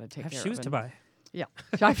 kids I've got to take Have care of." shoes to buy. Yeah,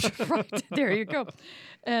 right. There you go.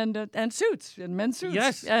 And suits and men's suits.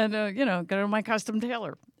 Yes. And go to my custom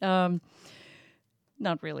tailor.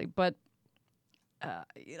 Not really, but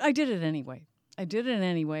I did it anyway.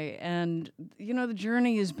 And the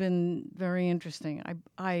journey has been very interesting.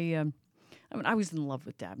 I was in love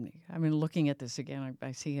with Dabney. I mean, looking at this again,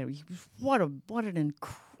 I see him. What an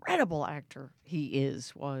incredible actor he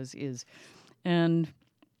was, and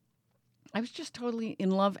I was just totally in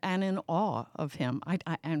love and in awe of him.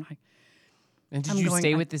 And did you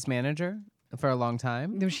stay with this manager for a long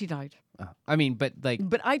time? No, she died. Oh. I mean, but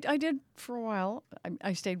I did for a while.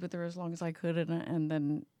 I stayed with her as long as I could, and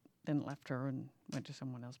then left her and went to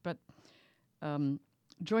someone else. But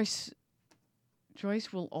Joyce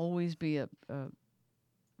will always be a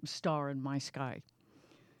star in my sky.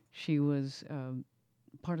 She was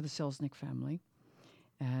part of the Selznick family,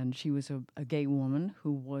 and she was a gay woman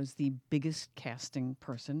who was the biggest casting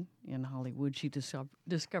person in Hollywood. She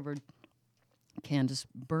discovered Candice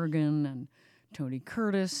Bergen and Tony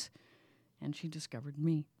Curtis, and she discovered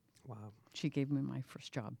me. Wow. She gave me my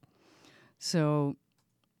first job. So,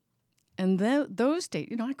 and those days,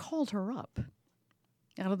 I called her up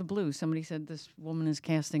out of the blue. Somebody said, this woman is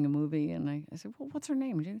casting a movie, and I said, well, what's her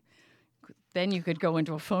name? Then you could go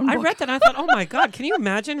into a phone book. I read that and I thought, oh my God, can you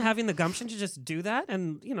imagine having the gumption to just do that?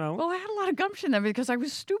 And, Well, I had a lot of gumption then because I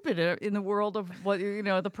was stupid in the world of what,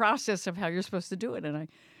 the process of how you're supposed to do it. And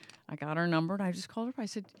I got her number and I just called her up. I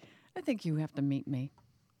said, I think you have to meet me.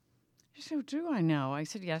 She said, do I now? I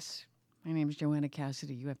said, yes. My name is Joanna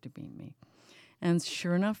Cassidy. You have to meet me. And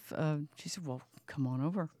sure enough, she said, well, come on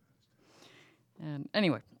over. And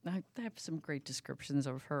anyway, I have some great descriptions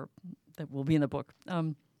of her that will be in the book.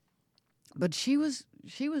 But she was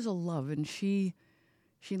a love, and she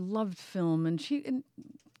loved film, and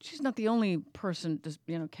she's not the only person,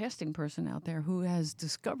 casting person out there who has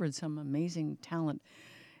discovered some amazing talent.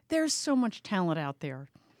 There's so much talent out there,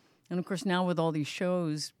 and of course now with all these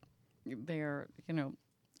shows, they're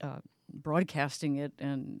broadcasting it,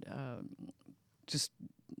 and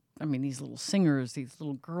these little singers, these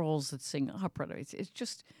little girls that sing opera. It's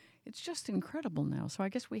just incredible now. So I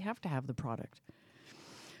guess we have to have the product.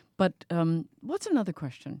 But what's another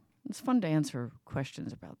question? It's fun to answer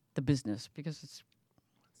questions about the business because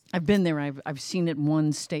I've been there. I've seen it in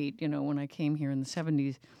one state. When I came here in the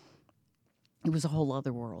 70s, it was a whole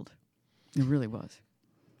other world. It really was.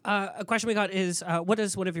 A question we got is, what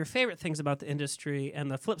is one of your favorite things about the industry?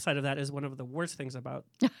 And the flip side of that is one of the worst things about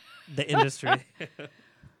the industry. One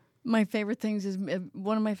of my favorite things is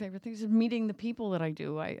meeting the people that I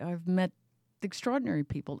do. I've met extraordinary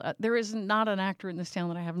people. There is not an actor in this town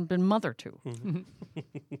that I haven't been mother to. Mm-hmm.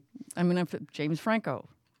 I mean, James Franco,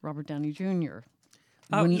 Robert Downey Jr.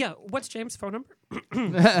 What's James' phone number?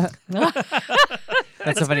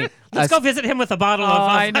 That's so funny. Let's go visit him with a bottle of.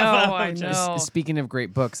 I know. Speaking of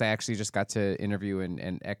great books, I actually just got to interview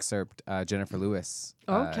and excerpt Jennifer Lewis.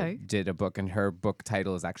 Did a book, and her book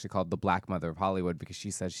title is actually called "The Black Mother of Hollywood" because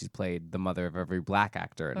she says she's played the mother of every black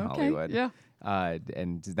actor in Hollywood. Yeah.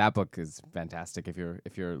 And that book is fantastic if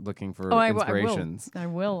you're looking for inspirations. I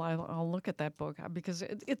will. I'll look at that book because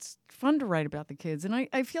it's fun to write about the kids, and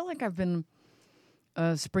I feel like I've been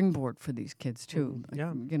a springboard for these kids too.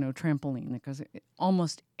 Yeah. Trampoline, because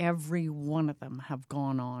almost every one of them have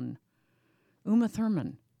gone on. Uma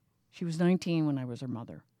Thurman, she was 19 when I was her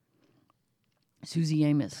mother. Susie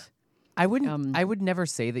Amos. I would never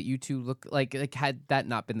say that you two look like had that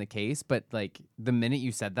not been the case, but like the minute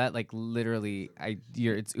you said that, like literally,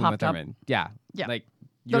 it's Uma Thurman. Yeah. Like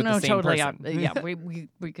you're the same totally. person.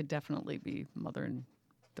 We could definitely be mother and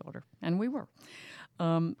daughter, and we were.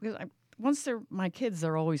 Because once they're my kids,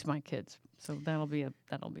 they're always my kids. So that'll be a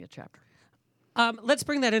chapter. Let's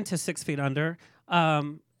bring that into 6 Feet Under.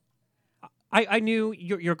 I knew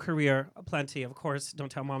your career plenty, of course.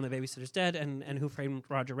 Don't Tell Mom the Babysitter's Dead and Who Framed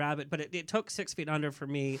Roger Rabbit. But it took 6 Feet Under for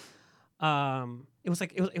me. It was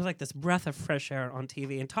like this breath of fresh air on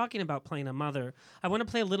TV. And talking about playing a mother, I want to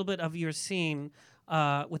play a little bit of your scene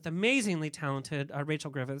with amazingly talented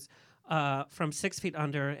Rachel Griffiths from 6 Feet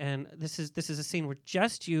Under. And this is a scene where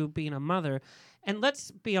just you being a mother. And let's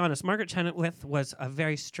be honest, Margaret Chenoweth was a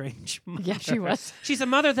very strange mother. Yeah, she was. She's a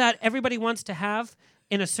mother that everybody wants to have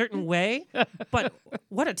in a certain way, but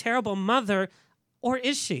what a terrible mother, or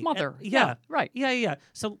is she? Mother, yeah, right. Yeah.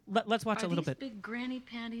 So let's watch a little bit. Are these big granny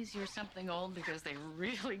panties you're something old because they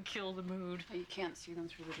really kill the mood? You can't see them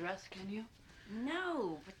through the dress, can you?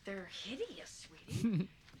 No, but they're hideous, sweetie.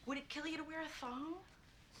 Would it kill you to wear a thong?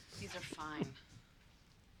 These are fine.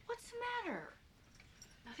 What's the matter?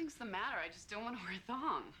 Nothing's the matter. I just don't want to wear a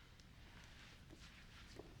thong.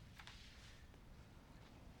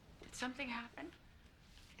 It's something happen?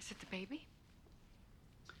 Is it the baby?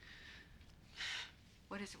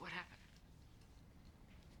 What is it? What happened?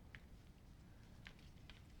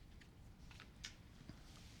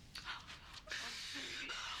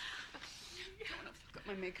 I've got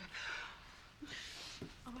my makeup.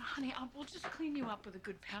 Oh, honey, we'll just clean you up with a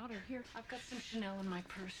good powder. Here, I've got some Chanel in my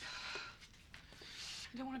purse.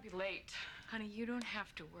 I don't want to be late. Honey, you don't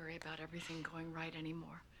have to worry about everything going right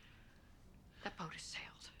anymore. That boat has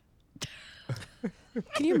sailed.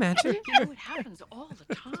 Can you imagine? You know, it happens all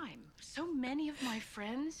the time. So many of my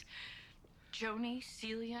friends, Joni,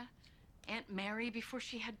 Celia, Aunt Mary before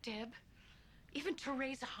she had Deb, even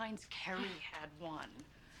Teresa Hines Carey had one.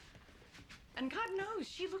 And God knows,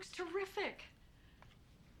 she looks terrific.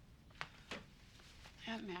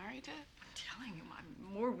 Aunt Mary did? I'm telling you,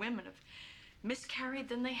 more women have miscarried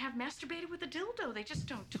than they have masturbated with a dildo. They just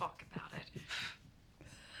don't talk about it.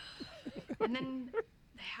 And then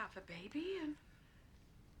they have a baby,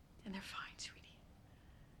 and they're fine, sweetie.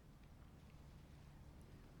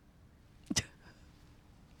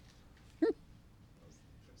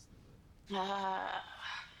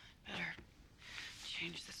 Better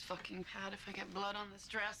change this fucking pad. If I get blood on this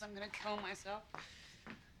dress, I'm gonna kill myself.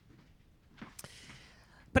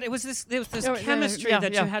 But it was this chemistry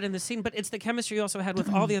that you had in the scene, but it's the chemistry you also had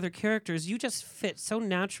with all the other characters. You just fit so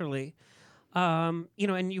naturally. And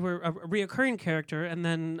you were a reoccurring character, and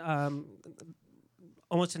then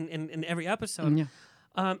almost in every episode. Yeah.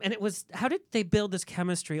 And it was, how did they build this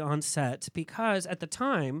chemistry on set? Because at the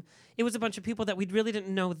time, it was a bunch of people that we really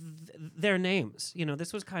didn't know their names. You know,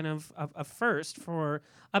 this was kind of a first for,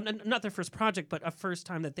 not their first project, but a first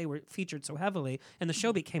time that they were featured so heavily. And the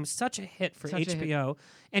show became such a hit for HBO.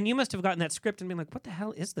 And you must have gotten that script and been like, what the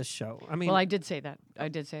hell is this show? I mean, well, I did say that.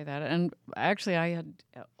 And actually, I had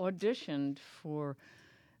auditioned for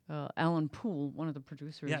Alan Poole, one of the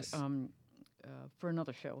producers, Yes. For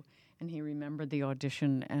another show. And he remembered the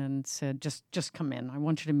audition and said, just come in. I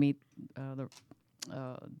want you to meet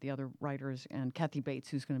the other writers and Kathy Bates,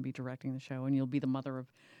 who's going to be directing the show, and you'll be the mother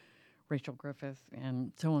of Rachel Griffith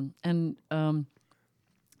and so on. And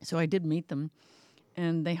so I did meet them,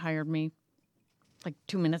 and they hired me like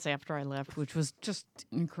 2 minutes after I left, which was just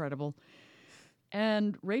incredible.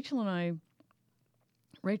 And Rachel and I,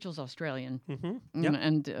 Rachel's Australian, Yep.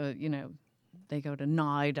 and they go to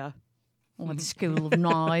NIDA. Or the School of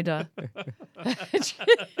NIDA.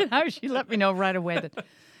 She let me know right away that,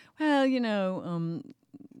 well,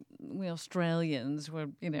 we Australians were,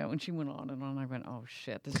 and she went on and on. I went, oh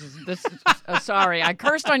shit, this is sorry, I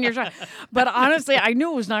cursed on your show, but honestly, I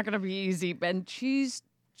knew it was not going to be easy. And she's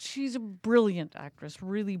a brilliant actress,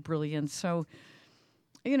 really brilliant. So,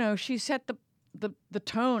 she set the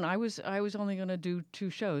tone. I was only going to do 2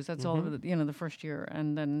 shows. That's all. The first year,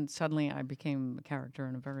 and then suddenly I became a character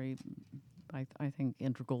in a very, I think,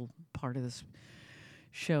 integral part of this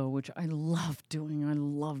show, which I love doing. I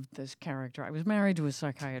loved this character. I was married to a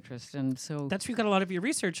psychiatrist, and so that's where you got a lot of your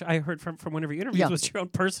research. I heard from one of your interviews was your own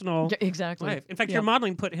personal exactly life. In fact, your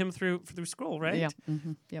modeling put him through school, right? Yeah.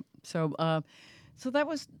 Mm-hmm. Yep. So that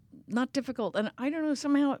was not difficult, and I don't know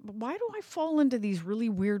somehow why do I fall into these really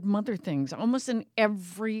weird mother things almost in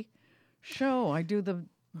every show. I do the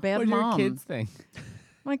bad mom. What do your kids think?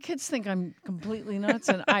 My kids think I'm completely nuts,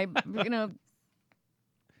 and I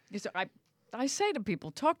say to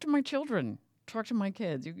people, talk to my children, talk to my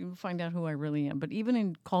kids. You can find out who I really am. But even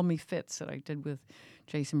in Call Me Fitz that I did with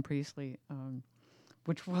Jason Priestley,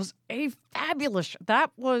 which was a fabulous,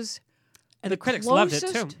 that was and the critics loved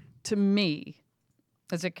it too. To me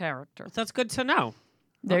as a character. That's good to know.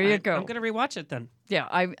 There you go. I'm going to rewatch it then. Yeah,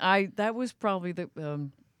 I that was probably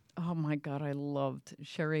the. Oh my God, I loved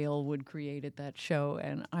Sherry Elwood created that show,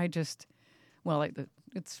 and I just, well,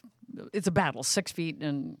 it's a battle, 6 feet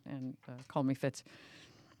and Call Me Fitz.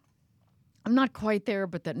 I'm not quite there,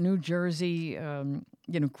 but that New Jersey,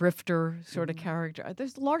 grifter sort of character.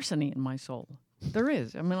 There's larceny in my soul. There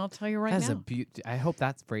is. I mean, I'll tell you right That's now. I hope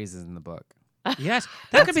that phrase is in the book. Yes,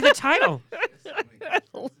 that could be the title.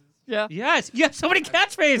 Yeah. Yes. You have so many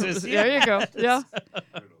catchphrases. There you go. Yeah.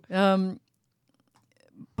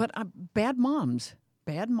 But bad moms.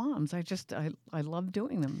 I love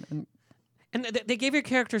doing them. And they gave your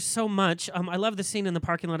character so much. I love the scene in the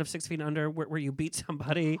parking lot of 6 Feet Under where you beat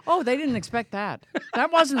somebody. Oh, they didn't expect that.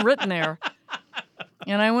 That wasn't written there.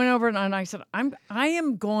 And I went over and I said, I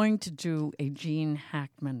am going to do a Gene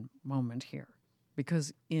Hackman moment here.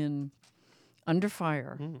 Because in Under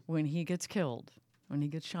Fire, when he gets killed, when he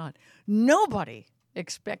gets shot, nobody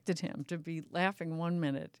expected him to be laughing 1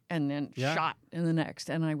 minute and then shot in the next.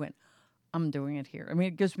 And I went, I'm doing it here. I mean,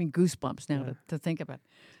 it gives me goosebumps now to think about it.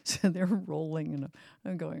 So they're rolling, and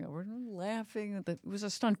I'm going over and laughing. It was a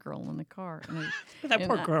stunt girl in the car. And That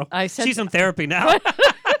poor girl. I said, She's in therapy now.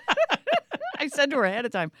 I said to her ahead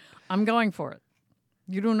of time, I'm going for it.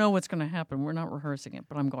 You don't know what's going to happen. We're not rehearsing it,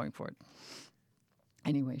 but I'm going for it.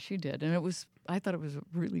 Anyway, she did. And I thought it was a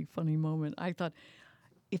really funny moment. I thought,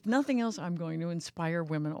 if nothing else, I'm going to inspire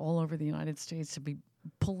women all over the United States to be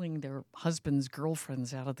pulling their husbands'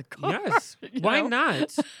 girlfriends out of the car. Yes. Why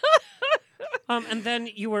not? And then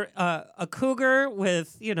you were a cougar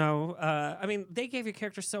with, I mean, they gave your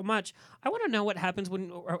character so much. I want to know what happened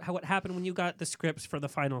when you got the scripts for the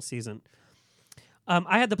final season.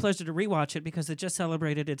 I had the pleasure to rewatch it because it just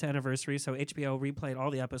celebrated its anniversary. So HBO replayed all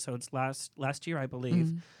the episodes last year, I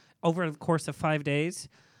believe, over the course of 5 days.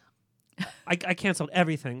 I canceled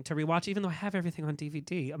everything to rewatch, even though I have everything on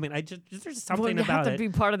DVD. I mean, there's something about it. You have to be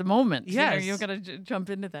part of the moment. Yes. You've got to jump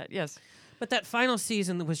into that. Yes. But that final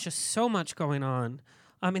season, there was just so much going on.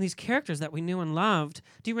 And these characters that we knew and loved.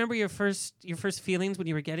 Do you remember your first feelings when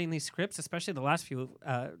you were getting these scripts, especially the last few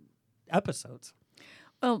episodes?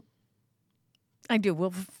 Well, I do.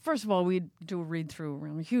 Well, first of all, we'd do a read-through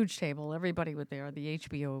around a huge table. Everybody was there, the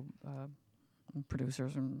HBO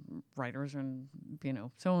producers and writers and,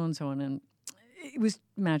 so on and so on. And it was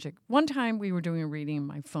magic. One time we were doing a reading and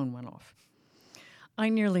my phone went off. I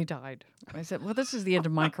nearly died. I said, well, this is the end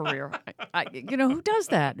of my career. Who does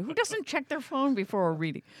that? Who doesn't check their phone before a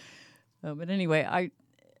reading? But anyway, I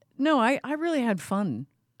really had fun.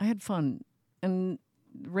 I had fun. And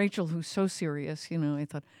Rachel, who's so serious, I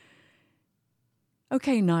thought,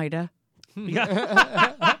 okay, Nida.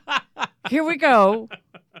 Here we go.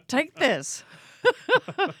 Take this.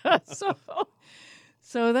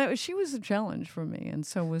 So she was a challenge for me, and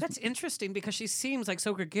so was. That's interesting because she seems like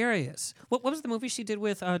so gregarious. What was the movie she did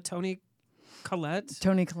with Toni Collette?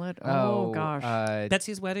 Toni Collette. Oh gosh.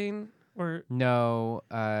 Betsy's Wedding, or no?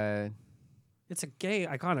 It's a gay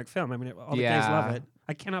iconic film. I mean, all the gays love it.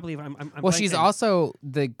 I cannot believe I'm well, she's blanking. also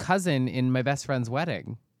the cousin in My Best Friend's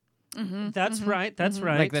Wedding. That's right. That's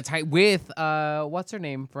right. Like the type with what's her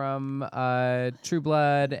name from True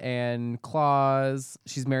Blood and Claws.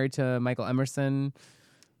 She's married to Michael Emerson.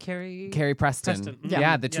 Carrie Preston.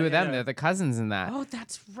 Yeah, the two of them. They're the cousins in that. Oh,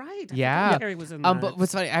 that's right. I Yeah. forgot Carrie was in that. But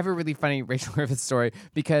what's funny, I have a really funny Rachel Griffith story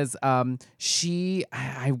because I don't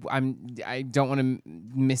want to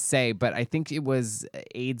missay, but I think it was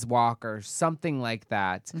AIDS Walk or something like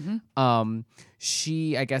that.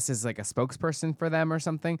 She, I guess, is like a spokesperson for them or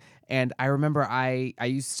something. And I remember I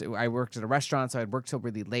worked at a restaurant, so I'd worked till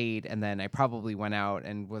really late, and then I probably went out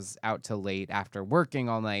and was out till late after working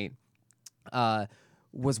all night.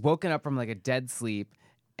 Was woken up from like a dead sleep,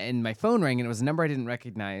 and my phone rang, and it was a number I didn't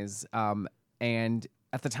recognize. And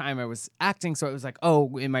at the time I was acting, so it was like,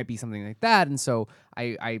 oh, it might be something like that. And so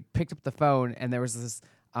I picked up the phone, and there was this.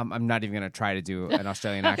 I'm not even gonna try to do an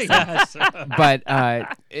Australian accent, but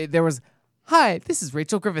there was. Hi, this is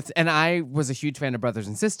Rachel Griffiths, and I was a huge fan of Brothers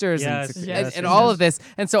and Sisters and all of this.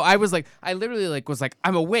 And so I was like, I literally was like,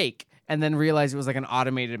 I'm awake. And then realized it was like an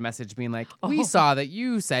automated message being like, we saw that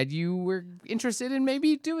you said you were interested in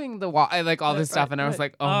maybe doing the walk, like all this stuff. And I was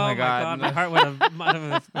like, oh my God. My heart would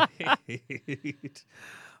have beat.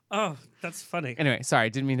 Oh, that's funny. Anyway, sorry,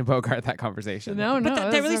 didn't mean to bogart that conversation. No, But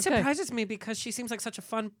that really okay. surprises me because she seems like such a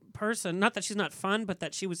fun person. Not that she's not fun, but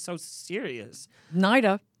that she was so serious.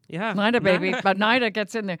 Nida. Yeah. Nida, baby. But Nida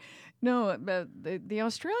gets in there. No, but the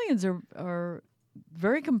Australians are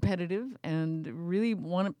very competitive and really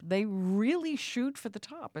they really shoot for the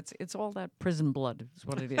top. It's all that prison blood is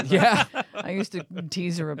what it is. Yeah. I used to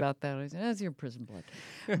tease her about that. I said, that's your prison blood.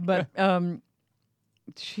 But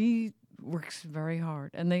she works very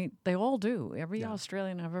hard, and they all do. Every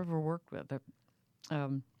Australian I've ever worked with,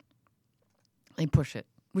 they push it,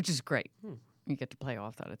 which is great. You get to play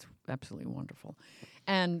off that. It's absolutely wonderful.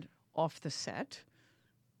 And off the set,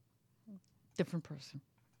 different person.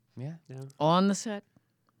 Yeah. On the set,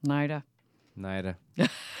 Nida. Hashtag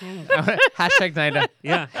Nida.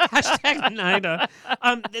 Yeah. Hashtag Nida.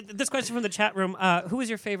 This question from the chat room. Who is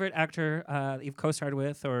your favorite actor that you've co-starred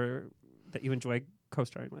with or that you enjoy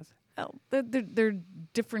co-starring with? Well, they're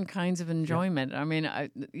different kinds of enjoyment. I mean,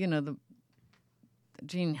 the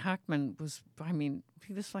Gene Hackman was,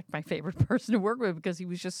 he was like my favorite person to work with because he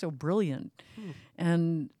was just so brilliant.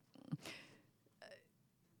 And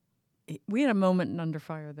we had a moment in Under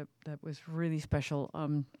Fire that was really special.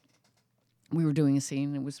 We were doing a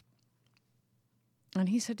scene, and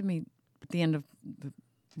he said to me at the end of the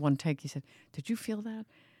one take, he said, "Did you feel that?"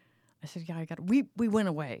 I said, "Yeah, I got it." We went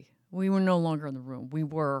away. We were no longer in the room. We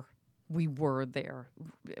were there.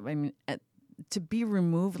 I mean, to be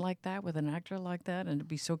removed like that with an actor like that and to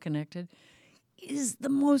be so connected is the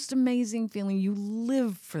most amazing feeling. You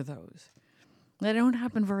live for those. They don't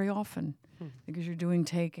happen very often because you're doing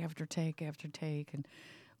take after take after take. And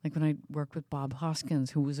like when I worked with Bob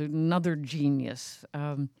Hoskins, who was another genius,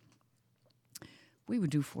 we would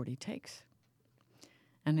do 40 takes.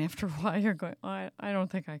 And after a while, you're going, I don't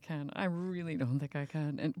think I can. I really don't think I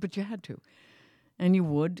can. But you had to. And you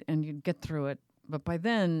would, and you'd get through it. But by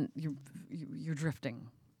then, you're drifting.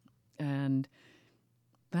 And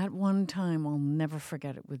that one time, I'll never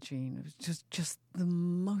forget it with Gene. It was just the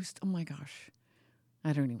most, oh my gosh.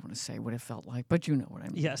 I don't even want to say what it felt like, but you know what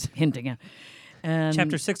I'm hinting at. And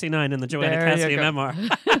Chapter 69 in the Joanna Cassidy memoir.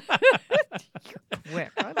 You're quick.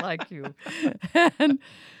 I like you. And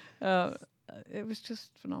it was just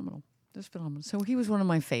phenomenal. Just phenomenal. So he was one of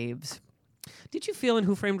my faves. Did you feel in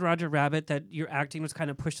Who Framed Roger Rabbit that your acting was kind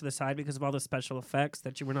of pushed to the side because of all the special effects,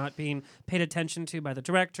 that you were not being paid attention to by the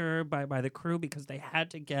director, by the crew, because they had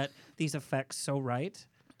to get these effects so right?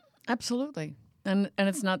 Absolutely. And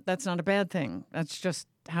that's not a bad thing. That's just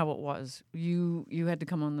how it was. You had to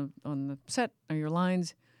come on the set or your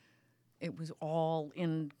lines. It was all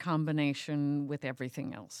in combination with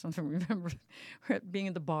everything else. I remember being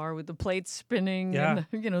at the bar with the plates spinning and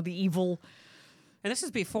the evil. And this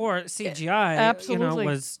is before CGI. Absolutely.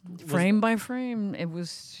 Was frame by frame. It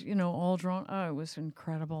was all drawn. Oh, it was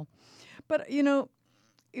incredible. But it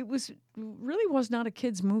really was not a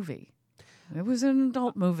kids' movie. It was an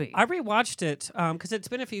adult movie. I rewatched it because it's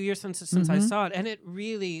been a few years since I saw it, and it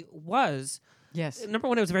really was. Yes. Number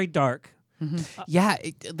one, it was very dark. Yeah,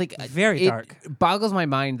 very dark. It boggles my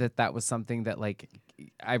mind that was something that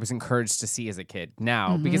I was encouraged to see as a kid.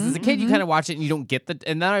 Now, because as a kid, you kind of watch it and you don't get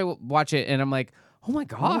and then I watch it and I'm like, oh my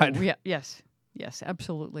god. Oh, yeah. Yes,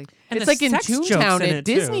 absolutely. And it's like in Toontown at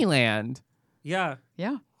Disneyland. Too. Yeah.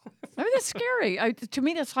 I mean, that's scary. To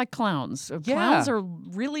me, that's like clowns. Clowns are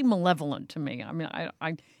really malevolent to me. I mean,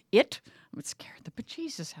 it scared the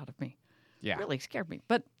bejesus out of me. Yeah. It really scared me.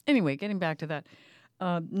 But anyway, getting back to that,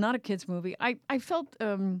 not a kid's movie. I felt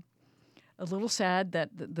a little sad that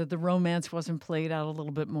the romance wasn't played out a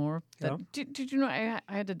little bit more. Yeah. Did you know I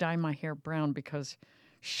had to dye my hair brown because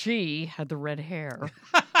she had the red hair.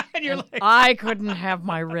 And you're like, I couldn't have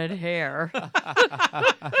my red hair.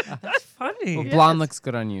 That's funny. Well, blonde looks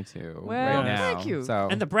good on you too. Well, right now, thank you. So.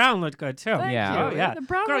 And the brown looked good too. Thank Yeah. you. Oh, yeah. The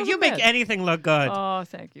brown Girl, you make anything look good. Oh,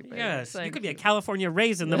 thank you, baby. Yes. Thank you could be a California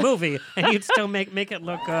raisin in the movie and you'd still make it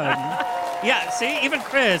look good. Yeah, see? Even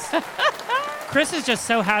Chris. Chris is just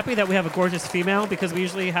so happy that we have a gorgeous female because we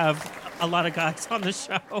usually have a lot of guys on the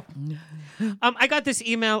show. I got this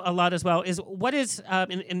email a lot as well. What is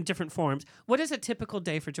in different forms? What is a typical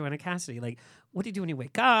day for Joanna Cassidy? Like, what do you do when you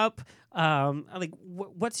wake up?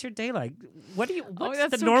 What's your day like? What's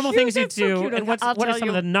the so normal cute. things you That's so do, cute. and what I'll are tell some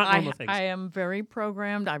you, of the not normal things? I am very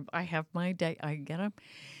programmed. I have my day. I get up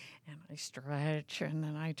and I stretch, and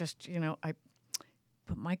then I just I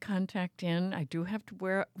put my contact in. I do have to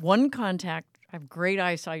wear one contact. I have great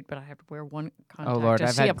eyesight, but I have to wear one contact. Oh Lord, to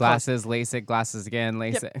I've see had up close. glasses, LASIK, glasses again,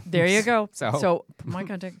 LASIK. Yep, there you go. So put my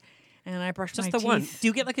contact, and I brush Just my the one. teeth. Do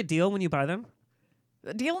you get like a deal when you buy them?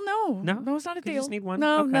 A deal? No, it's not a deal. You just need one?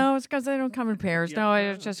 No, Okay. no, it's because they don't come in pairs. No,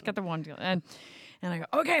 I just get the one deal, and I go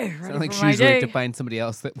okay. Ready sound like for my shoes day. rate to find somebody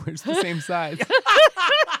else that wears the same size.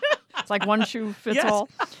 It's like one shoe fits Yes. all.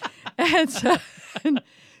 And so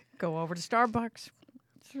go over to Starbucks.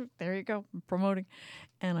 There you go. I'm promoting.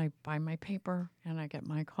 And I buy my paper and I get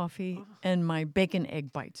my coffee and my bacon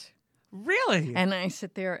egg bites. Really? And I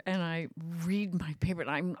sit there and I read my paper.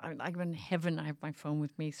 And I'm in heaven. I have my phone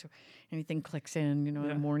with me, so anything clicks in.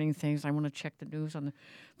 The morning things. I want to check the news on the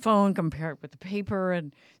phone, compare it with the paper,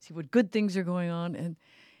 and see what good things are going on. And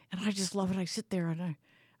I just love it. I sit there and I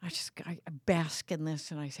bask in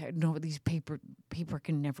this, and I say, no, these paper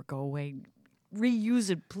can never go away. Reuse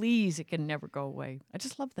it, please. It can never go away. I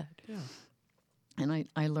just love that. Yeah. And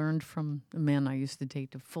I learned from the man I used to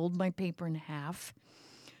date to fold my paper in half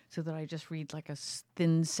so that I just read like a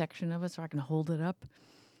thin section of it so I can hold it up.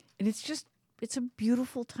 And it's a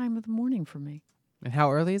beautiful time of the morning for me. And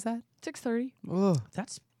how early is that? 6:30. Oh,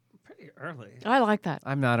 That's pretty early. I like that.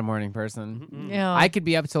 I'm not a morning person. Yeah. I could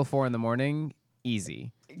be up till 4 a.m.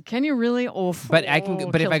 easy. Can you really? But I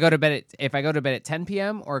can. But if I go to bed at 10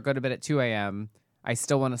 p.m. or go to bed at 2 a.m., I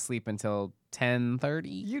still want to sleep until 10:30.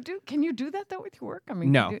 You do? Can you do that though with your work? I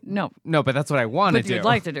mean, No. no. But that's what I want to But do. you'd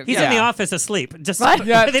like to do. He's Yeah. in the office asleep. Just Right?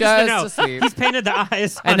 Yeah, they just know. asleep. He's painted the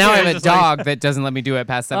eyes. And on now I here, have a just like- dog that doesn't let me do it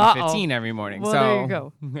past 7:15 every morning. Well, so there you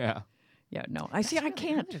go. Yeah. Yeah, no. I see. I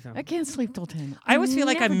can't sleep till 10. I always feel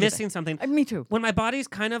like Never I'm do missing that. something. Me too. When my body's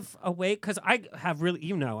kind of awake, because I have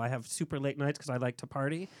I have super late nights because I like to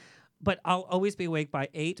party. But I'll always be awake by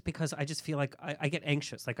 8 because I just feel like I get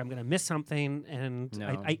anxious, like I'm going to miss something, and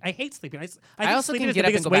No. I hate sleeping. I think also sleeping can is get the up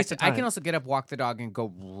and biggest go back waste to. of time. I can also get up, walk the dog, and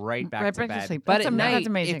go right back to bed. sleep. But That's at that's night,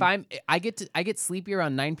 amazing. if I get sleepy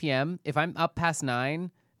around 9 p.m. If I'm up past 9,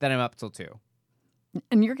 then I'm up till 2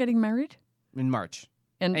 And you're getting married? in March.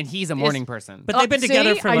 And he's a morning person. But they've been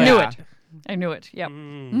together for. I knew like- it. I knew it. Yep.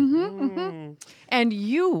 Mm. And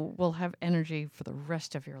you will have energy for the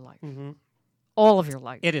rest of your life. Mm-hmm. All of your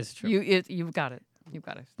life. It is true. You've got it. You've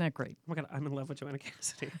got it. Isn't that great? Oh my God, I'm in love with Joanna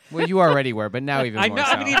Cassidy. Well, you already were, but now even I more know.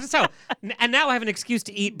 so. I mean, even so, and now I have an excuse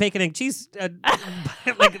to eat bacon and cheese.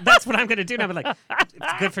 Like that's what I'm going to do now. But like,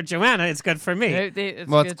 it's good for Joanna. It's good for me.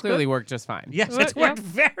 It's clearly worked just fine. Yes, it's worked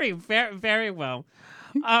very, very, very well.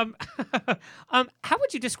 How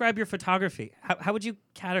would you describe your photography? How would you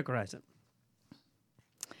categorize it?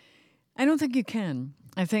 I don't think you can.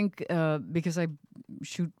 I think because I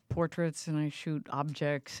shoot portraits and I shoot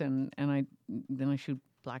objects and then I shoot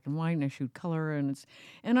black and white and I shoot color and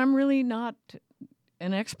I'm really not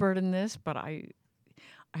an expert in this, but I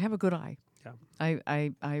have a good eye. Yeah.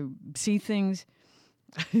 I see things.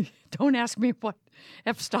 Don't ask me what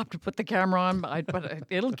f-stop to put the camera on, but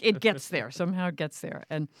it gets there. Somehow it gets there.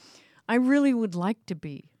 And I really would like to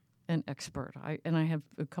be an expert. I have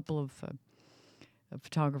a couple of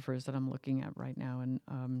photographers that I'm looking at right now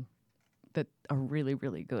and that are really,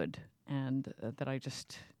 really good and that I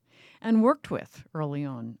just worked with early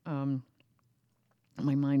on.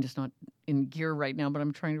 My mind is not in gear right now, but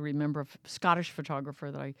I'm trying to remember a Scottish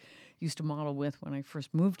photographer that I used to model with when I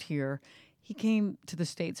first moved here. He came to the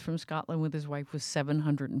States from Scotland with his wife with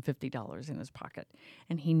 $750 in his pocket,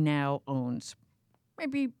 and he now owns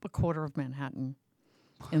maybe a quarter of Manhattan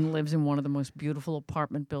and lives in one of the most beautiful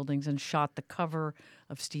apartment buildings and shot the cover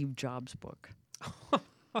of Steve Jobs' book.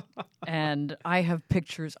 And I have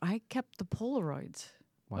pictures. I kept the Polaroids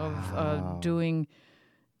of doing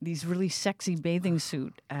these really sexy bathing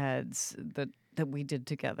suit ads that we did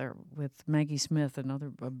together with Maggie Smith, another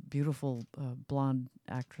beautiful blonde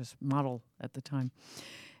actress model at the time.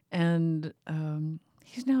 And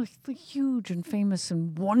he's now huge and famous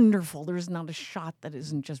and wonderful. There's not a shot that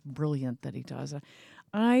isn't just brilliant that he does.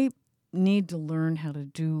 I need to learn how to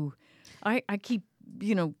do. I keep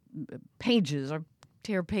pages. I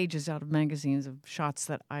tear pages out of magazines of shots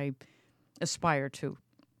that I aspire to.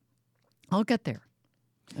 I'll get there.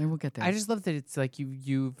 I will get there. I just love that it's like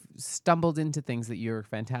you've stumbled into things that you're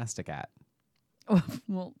fantastic at.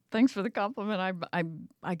 Well, thanks for the compliment.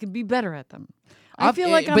 I can be better at them. I feel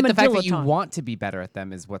like I'm but a the fact that you dilettante. want to be better at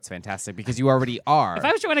them is what's fantastic because you already are. If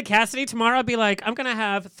I was Joanna Cassidy tomorrow, I'd be like, I'm going to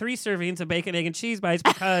have 3 servings of bacon, egg, and cheese bites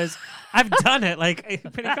because I've done it. Like,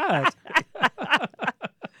 pretty good.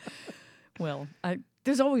 Well,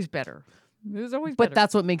 there's always better. There's always But better.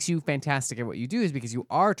 that's what makes you fantastic at what you do is because you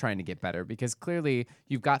are trying to get better because clearly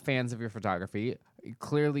you've got fans of your photography.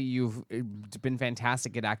 Clearly you've been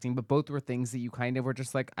fantastic at acting, but both were things that you kind of were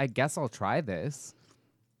just like, I guess I'll try this.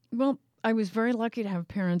 Well, I was very lucky to have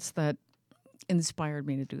parents that inspired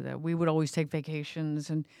me to do that. We would always take vacations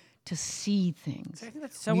and to see things. I think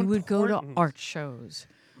that's so we would go to important. art shows.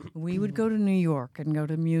 We would go to New York and go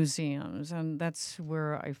to museums, and that's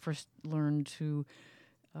where I first learned to.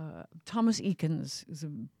 Thomas Eakins was a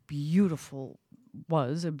beautiful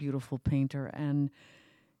painter, and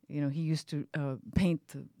he used to paint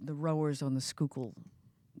the rowers on the Schuylkill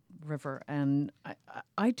River, and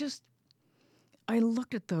I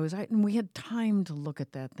looked at those, and we had time to look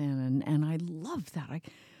at that then, and I loved that.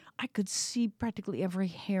 I could see practically every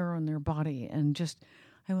hair on their body, and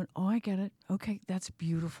I went, oh, I get it. Okay, that's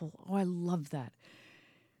beautiful. Oh, I love that.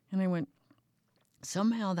 And I went,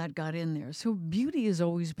 somehow that got in there. So beauty has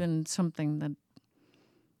always been something that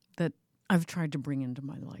I've tried to bring into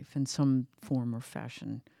my life in some form or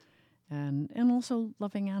fashion. And also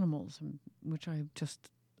loving animals, which I just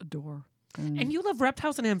adore. And you love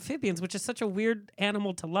reptiles and amphibians, which is such a weird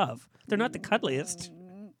animal to love. They're not the cuddliest.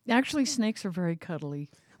 Actually, snakes are very cuddly.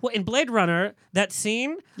 Well, in Blade Runner, that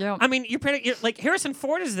scene, yeah. I mean, you're like, Harrison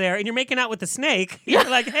Ford is there, and you're making out with the snake. You're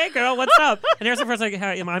like, hey, girl, what's up? And Harrison Ford's like,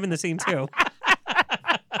 hey, I'm in the scene, too.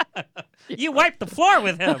 You wiped the floor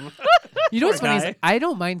with him. You know what's Poor funny guy. is I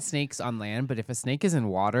don't mind snakes on land, but if a snake is in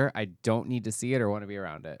water, I don't need to see it or want to be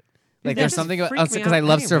around it. Like That there's just something about freaked me because I out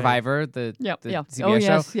love anyway. Survivor, the CBS Oh,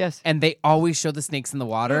 show, yes. and they always show the snakes in the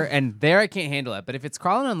water, and there I can't handle it. But if it's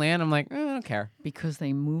crawling on land, I'm like, I don't care Because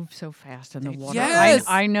they move so fast in the water. Yes!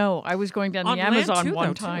 I know. I was going down On the land Amazon too, one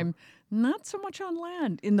though, too. time. Not so much on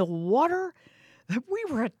land. In the water, that we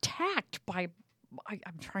were attacked by,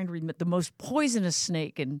 I'm trying to remember, the most poisonous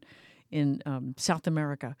snake in South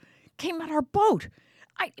America came at our boat.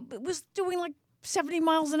 It was doing like 70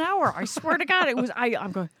 miles an hour. I swear to God, it was.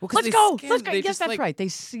 I'm going. Let's go. Let's go. Yes, that's right. They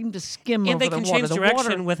seem to skim over the water. And they can change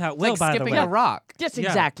direction without will. Like by the skipping way, a rock. Yes,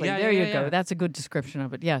 exactly. There you go. That's a good description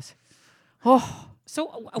of it. Yes. Oh. So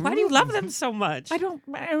why do you love them so much? I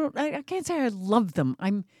can't say I love them.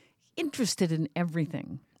 I'm interested in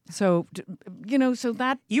everything. So, so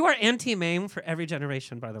that... You are anti-MAME for every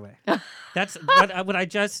generation, by the way. That's what I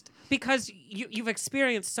just... Because you've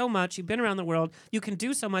experienced so much, you've been around the world, you can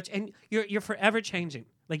do so much, and you're forever changing.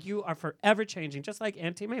 Like, you are forever changing, just like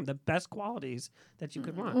anti-MAME, the best qualities that you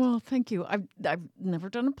could want. Well, thank you. I've never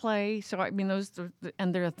done a play, so I mean,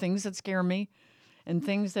 and there are things that scare me, and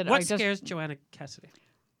things that What scares Joanna Cassidy?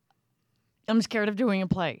 I'm scared of doing a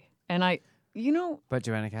play, and But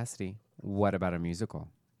Joanna Cassidy, what about a musical?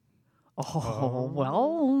 Oh,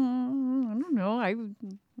 well, I don't know. I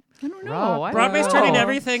don't know. Broadway's turning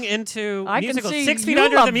everything into musicals. 6 Feet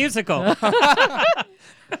Under the musical.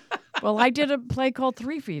 Well, I did a play called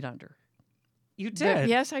 3 Feet Under. You did?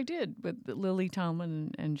 Yes, I did. With Lily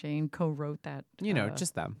Tomlin and Jane co-wrote that.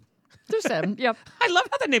 Just them. Just them, yep. I love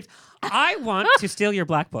how the names... I want to steal your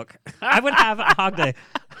black book. I would have a hog day.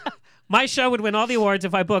 My show would win all the awards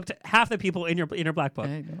if I booked half the people in your black book.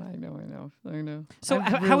 I know. So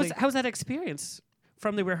how was that experience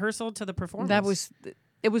from the rehearsal to the performance?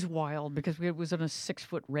 It was wild because it was on a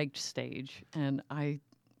 6-foot raked stage, and I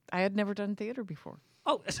had never done theater before.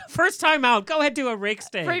 Oh, first time out. Go ahead, do a rake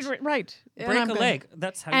stage. Right. Break a leg.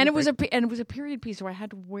 That's how. And it was a period piece, so I had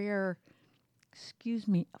to wear. Excuse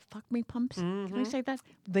me, fuck me pumps. Can I say that?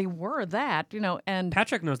 They were that, and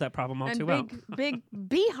Patrick knows that problem all too well. Big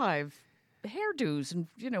beehive hairdos and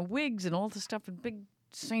wigs and all the stuff and big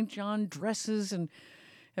St. John dresses, and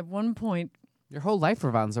at one point your whole life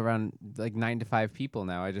revolves around like 9 to 5 people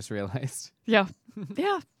now. I just realized. Yeah.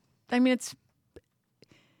 I mean, it's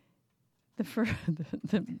the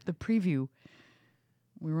preview.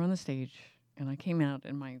 We were on the stage, and I came out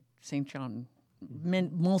in my St. John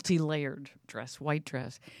multi-layered dress, white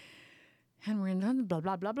dress, and we're in blah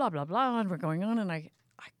blah blah blah blah blah, and we're going on, and I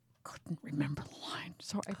couldn't remember the line,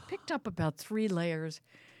 so I picked up about 3 layers,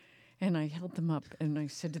 and I held them up, and I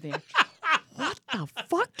said to the actor, "What the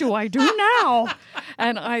fuck do I do now?"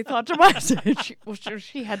 And I thought to myself,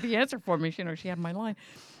 she had the answer for me. She had my line,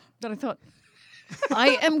 but I thought,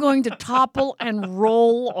 I am going to topple and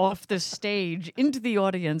roll off the stage into the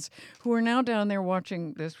audience, who are now down there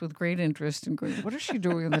watching this with great interest and going, what is she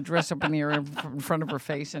doing with the dress up in the air in front of her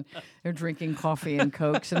face? And they're drinking coffee and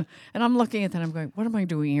Cokes. And I'm looking at them, I'm going, what am I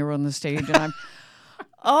doing here on the stage? And I'm,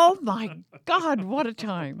 oh my God, what a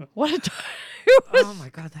time. What a time. Oh my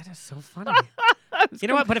God, that is so funny. You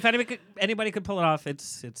know what? But if anybody could pull it off,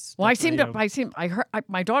 it's. Well, I heard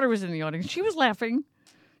my daughter was in the audience. She was laughing.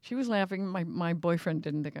 My boyfriend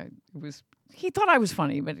didn't think he thought I was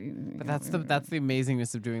funny, but that's the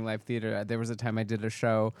amazingness of doing live theater. There was a time I did a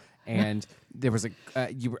show, and there was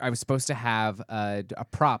I was supposed to have a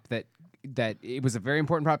prop that it was a very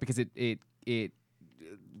important prop because it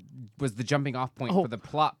was the jumping off point for the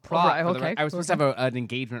plot. Right, okay. I was supposed to have an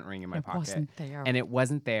engagement ring in my pocket. Wasn't there. And it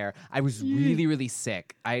wasn't there. I was really, really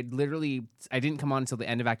sick. I didn't come on until the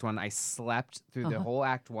end of Act 1. I slept through the whole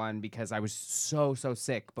Act 1 because I was so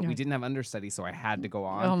sick, but we didn't have understudy, so I had to go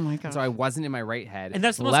on. Oh my God. So I wasn't in my right head. And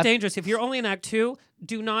that's the most dangerous. If you're only in Act 2,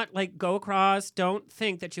 do not go across. Don't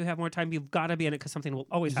think that you have more time. You've got to be in it because something will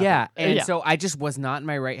always happen. Yeah, and so I just was not in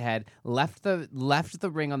my right head. Left the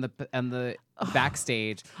ring on the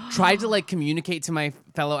backstage. Tried to communicate to my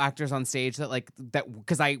fellow actors on stage that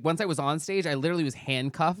because once I was on stage, I literally was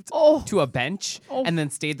handcuffed to a bench and then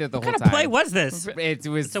stayed there the whole time. What kind of play was this?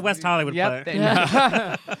 It's a West Hollywood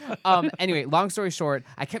play. Anyway, long story short,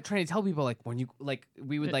 I kept trying to tell people when you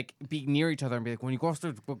we would be near each other and be like, when you go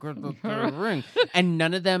upstairs, go to the ring, and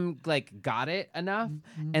none of them got it enough,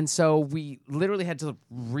 and so we literally had to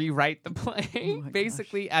rewrite the play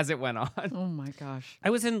basically as it went on. Oh my gosh! I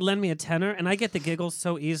was in Lend Me a Tenor, and I get the giggles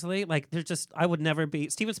so easily. There's just I would never be.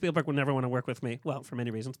 Steven Spielberg would never want to work with me. Well, for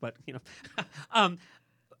many reasons, but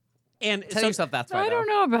And tell yourself that's why. I don't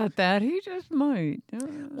know about that. He just might.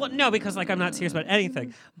 Well, no, because I'm not serious about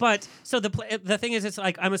anything. But so the thing is, it's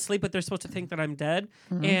I'm asleep, but they're supposed to think that I'm dead.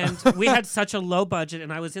 And we had such a low budget,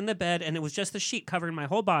 and I was in the bed, and it was just the sheet covering my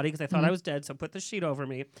whole body because I thought I was dead. So put the sheet over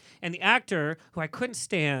me. And the actor, who I couldn't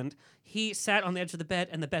stand, he sat on the edge of the bed,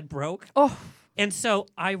 and the bed broke. Oh. And so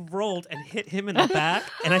I rolled and hit him in the back,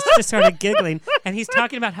 and I just started giggling. And he's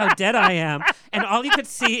talking about how dead I am, and all you could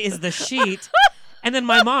see is the sheet. And then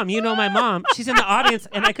my mom, my mom, she's in the audience,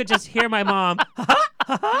 and I could just hear my mom.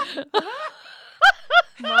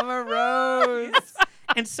 Mama Rose.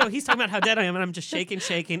 And so he's talking about how dead I am, and I'm just shaking.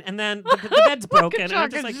 And then the bed's broken, and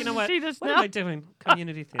I'm just like, you know what? What am I doing?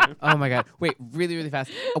 Community theater. Oh my God. Wait, really, really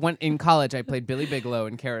fast. In college, I played Billy Bigelow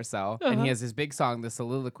in Carousel, and he has his big song, The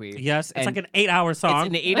Soliloquy. Yes, it's like an 8-hour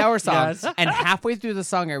song. It's an 8-hour song. Yes. And halfway through the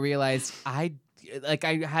song, I realized I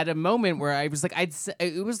had a moment where I was like,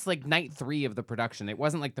 it was like night 3 of the production. It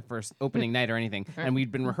wasn't like the first opening night or anything. And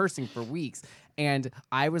we'd been rehearsing for weeks. And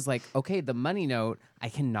I was like, okay, the money note, I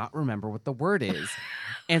cannot remember what the word is.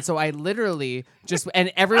 And so I literally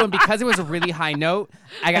and everyone, because it was a really high note,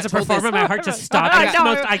 I got As a told performer, my heart just stopped. It's the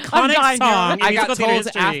most iconic song in I musical got theater told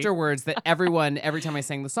history. afterwards that everyone, every time I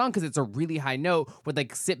sang the song, because it's a really high note, would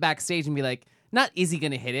like sit backstage and be like, not is he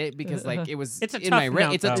gonna hit it, because like it was It's a in tough my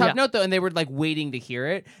note, it's a though. tough Yeah. note though, and they were like waiting to hear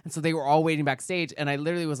it, and so they were all waiting backstage, and I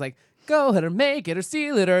literally was like, go ahead or make it or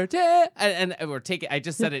steal it or or take it. I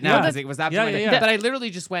just said it now because it was absolutely Yeah. but I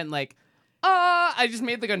literally just went like, I just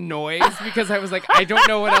made like a noise because I was like, I don't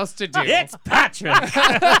know what else to do. It's Patrick.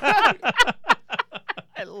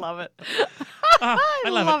 I love it. I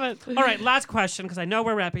love it. All right, last question, because I know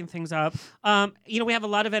we're wrapping things up. We have a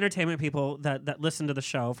lot of entertainment people that listen to the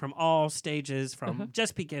show from all stages, from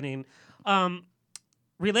just beginning.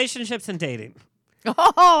 Relationships and dating.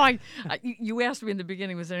 Oh, you asked me in the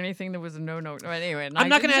beginning, was there anything that was a no? Anyway, I'm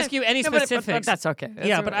not going to ask you any specifics. But that's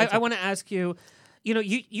okay. I want to ask you,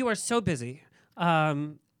 you are so busy,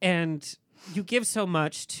 and you give so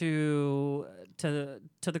much to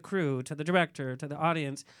the crew, to the director, to the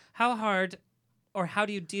audience. How hard, or how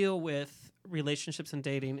do you deal with relationships and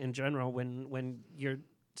dating in general when you're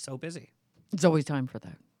so busy? It's always time for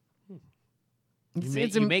that.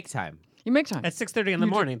 You make time. You make time at 6:30 in the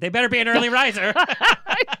morning. They better be an early riser.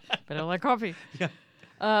 Better like coffee. Yeah.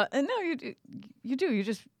 And no, you do.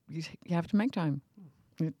 You have to make time.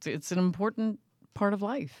 It's an important part of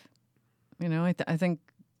life. I think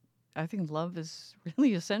love is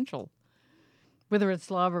really essential. Whether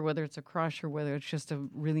it's love or whether it's a crush or whether it's just a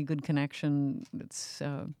really good connection, it's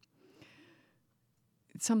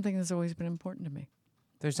something that's always been important to me.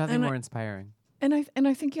 There's nothing more inspiring. And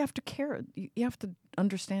I think you have to care. You have to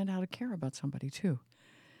understand how to care about somebody too.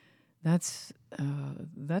 That's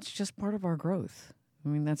just part of our growth. I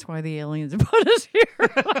mean, that's why the aliens put us here.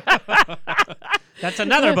 That's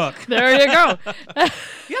another book. There you go.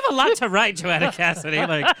 You have a lot to write, Joanna Cassidy.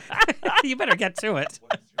 Like, you better get to it.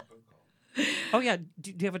 Oh yeah,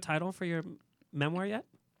 do you have a title for your memoir yet?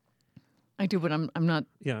 I do, but I'm not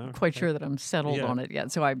quite sure that I'm settled on it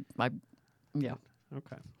yet. So I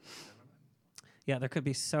Okay. Yeah, there could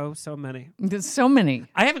be so many. There's so many.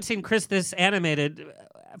 I haven't seen Chris this animated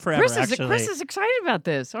forever. Chris is excited about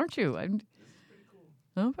this, aren't you?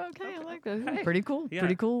 Oh, okay, I like that. Hey. Pretty cool. Yeah.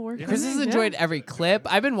 Pretty cool work. Chris has enjoyed every clip.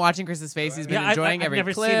 I've been watching Chris's face. He's been enjoying I've every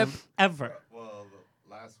never clip. Seen him, ever. Well,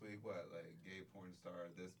 last week, gay porn star,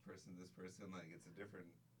 this person, like it's a different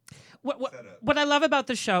setup. What I love about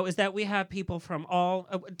the show is that we have people from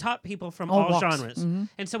top people from all walks. genres. Mm-hmm.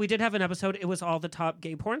 And so we did have an episode, it was all the top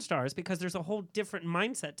gay porn stars, because there's a whole different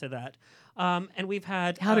mindset to that. And we've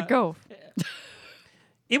had... How'd it go?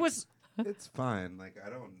 It was... It's fine. Like, I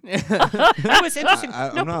don't... It was interesting.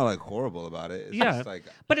 I'm not, like, horrible about it. It's just, like...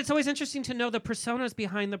 But it's always interesting to know the personas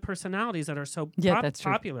behind the personalities that are so that's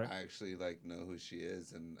popular. I actually, know who she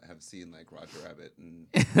is and have seen, Roger Rabbit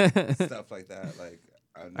and stuff like that. Like,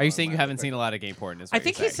 Are you saying you haven't seen a lot of gay porn? I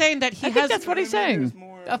think he's saying that he has... I think that's what he's saying.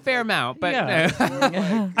 A fair amount, but...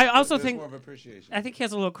 Yeah. I also think... more of appreciation. I think he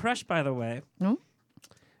has a little crush, by the way. No?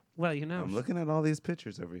 Well, you know. I'm looking at all these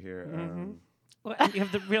pictures over here. Mm-hmm. Well, you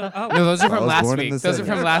have the real... Oh. No, those are from last born in week. the Those are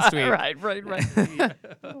from last week. Right.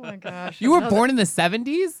 Oh, my gosh. You were born in the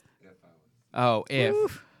 70s? Oh, if.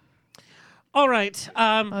 Oof. All right.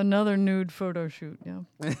 Another nude photo shoot,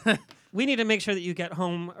 yeah. We need to make sure that you get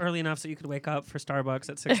home early enough so you could wake up for Starbucks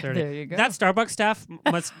at 6:30. There you go. That Starbucks staff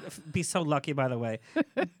must be so lucky, by the way.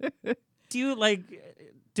 Do you,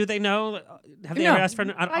 do they know? Have they ever asked for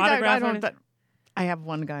an autograph? I have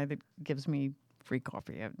one guy that gives me free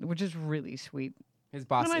coffee, which is really sweet. His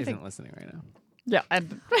boss isn't listening right now. Yeah.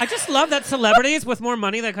 I just love that celebrities with more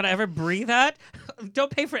money than could ever breathe at don't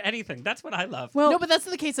pay for anything. That's what I love. Well, no, but that's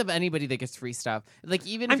the case of anybody that gets free stuff. Like,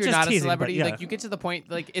 even if you're not a celebrity, you get to the point,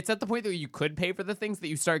 it's at the point that you could pay for the things that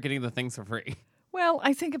you start getting the things for free. Well,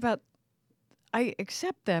 I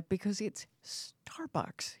accept that because it's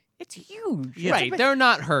Starbucks. It's huge. Yeah. Right. They're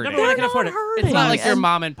not hurting. Nobody can afford it. Hurting. It's not like your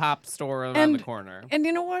mom and pop store around the corner. And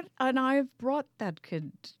you know what? And I've brought that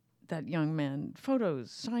that young man.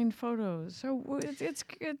 Photos, signed photos. So it's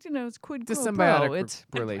quid pro It's a quo. symbiotic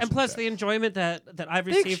relationship. And plus, the enjoyment that I've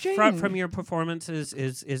The received exchange. from your performance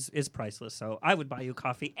is priceless. So I would buy you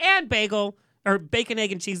coffee and bagel or bacon,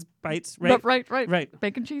 egg, and cheese bites. Right, right.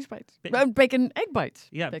 Bacon cheese bites. Bacon egg bites.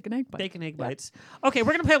 Yeah, bacon egg bites. Bacon egg bites. Okay,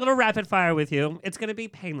 we're gonna play a little rapid fire with you. It's gonna be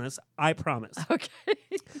painless, I promise. Okay.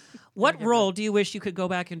 What role do you wish you could go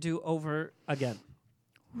back and do over again?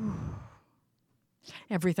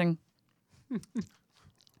 Everything.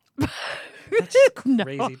 That's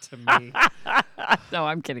crazy to me. No,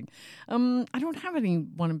 I'm kidding. I don't have any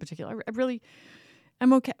one in particular.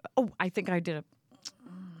 I'm okay. Oh, I think I did I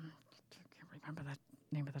can't remember that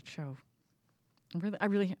name of that show. I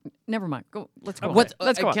really. Never mind. Let's go. Let's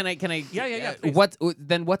go. Can I? Yeah.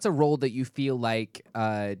 What's a role that you feel like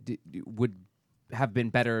would have been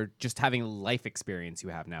better just having life experience you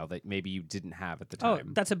have now that maybe you didn't have at the time?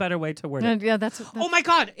 Oh, that's a better way to word it. Yeah, that's. Oh my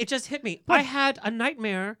God! It just hit me. I had a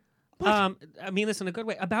nightmare. I mean this in a good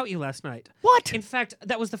way about you last night. What? In fact,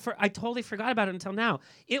 that was the first. I totally forgot about it until now.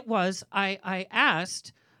 It was I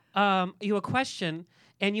asked you a question.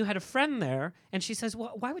 And you had a friend there, and she says,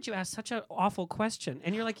 "Well, why would you ask such an awful question?"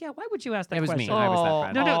 And you're like, "Yeah, why would you ask that It was question?" me. I was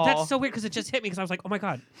that friend. No, that's so weird because it just hit me because I was like, "Oh my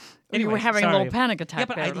God!" You were Anyway, having a sorry. little panic attack Yeah,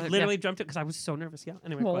 but I there. literally dreamt it because I was so nervous. Yeah.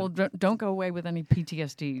 Anyway, go Well, on. don't go away with any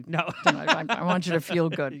PTSD. No. tonight. I want you to feel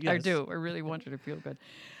good. I Yes. do. I really want you to feel good.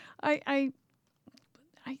 I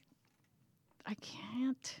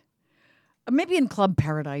can't. Maybe in Club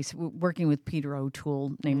Paradise, working with Peter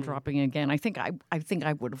O'Toole, name dropping again. I think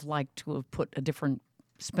I would have liked to have put a different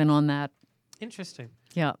spin on that. Interesting.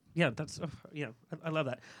 Yeah. Yeah, that's I love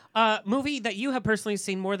that. Movie that you have personally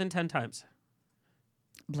seen more than 10 times.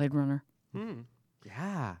 Blade Runner.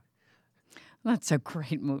 Yeah. That's a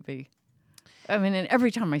great movie. I mean, and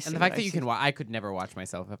every time I see And it, the fact I that you see- can I could never watch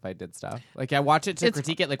myself if I did stuff. Like I watch it to It's-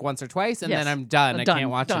 critique it like once or twice, and Yes. then I'm done. I Done, can't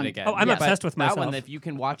watch done. it again. Oh, I'm But obsessed with that one. myself. If you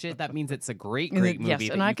can watch it, that means it's a great And movie. yes,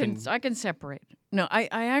 that and you I can separate. No, I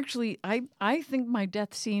actually I think my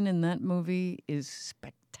death scene in that movie is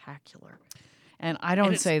spectacular, and I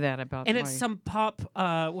don't say that about. And it's some pop.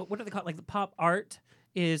 What do they call it? Like the pop art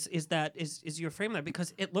is your frame there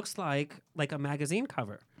because it looks like a magazine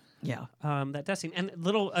cover. Yeah. That death scene. And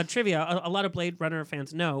little trivia, a lot of Blade Runner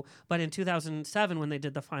fans know, but in 2007 when they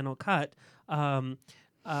did the final cut,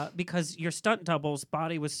 because your stunt double's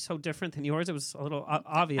body was so different than yours, it was a little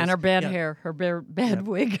obvious. And her bad hair, her bad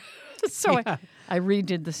wig. So Yeah. I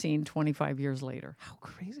redid the scene 25 years later. How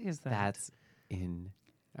crazy is that? That's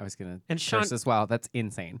I was gonna And curse Sean- as well. That's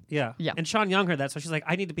insane. Yeah. Yeah. And Sean Young heard that, so she's like,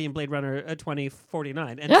 I need to be in Blade Runner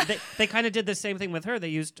 2049. And they kind of did the same thing with her. They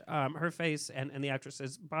used her face and the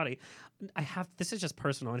actress's body. This is just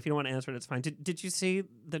personal, and if you don't want to answer it, it's fine. Did you see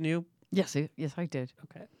the new? Yes, I did.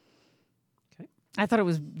 Okay. I thought it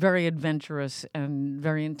was very adventurous and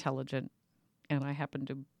very intelligent, and I happen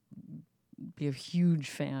to be a huge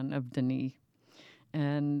fan of Denis.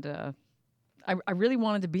 And I really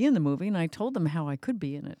wanted to be in the movie, and I told them how I could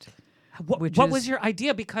be in it. What was your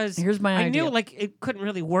idea? Because here's my I idea. knew it couldn't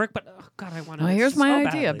really work, but oh God, I wanted. Well, it here's so my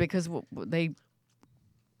idea badly. because when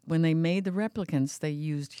they made the replicants, they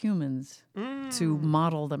used humans to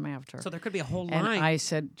model them after. So there could be a whole and line. I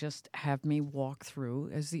said, just have me walk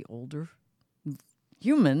through as the older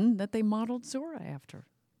human that they modeled Zora after.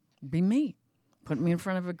 Be me. Put me in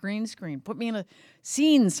front of a green screen. Put me in a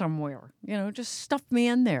scene somewhere. Just stuff me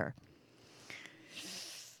in there.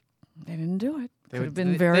 They didn't do it. Could have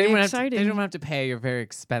been very exciting. They don't have to pay a very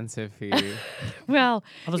expensive fee. Well,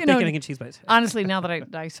 All those bacon, egg, and cheese bites. Honestly, now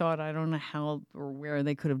that I saw it, I don't know how or where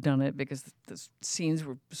they could have done it because the scenes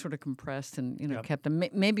were sort of compressed and kept them.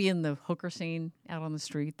 Maybe in the hooker scene out on the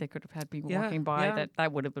street, they could have had people walking by. Yeah.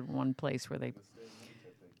 That would have been one place where they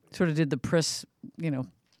sort of did the press, a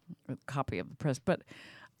copy of the press. But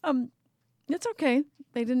it's okay.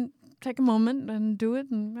 They didn't take a moment and do it,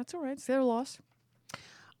 and that's all right. It's their loss.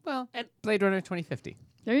 Well, and Blade Runner 2050.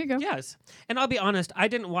 There you go. Yes. And I'll be honest, I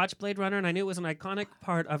didn't watch Blade Runner, and I knew it was an iconic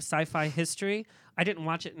part of sci-fi history. I didn't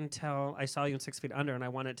watch it until I saw you in 6 Feet Under, and I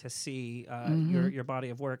wanted to see your body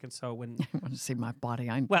of work. And so when I want to see my body,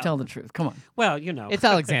 Well- tell the truth. Come on. well, It's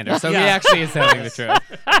Alexander, so he Yeah. actually is telling the truth.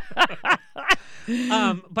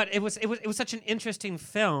 But it was such an interesting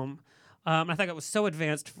film. I think it was so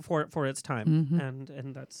advanced for its time,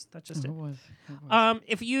 and that's just it. It was.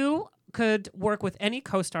 If you could work with any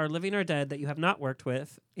co-star, living or dead, that you have not worked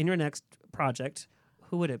with in your next project,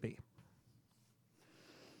 who would it be?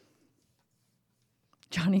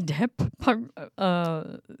 Johnny Depp.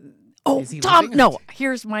 Is he Tom. living? No,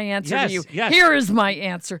 here's my answer Yes, to you. yes. Here is my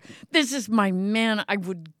answer. This is my man. I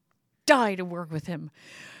would die to work with him.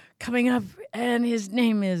 coming up, and his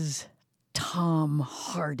name is Tom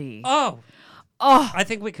Hardy. Oh. Oh. I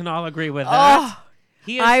think we can all agree with that.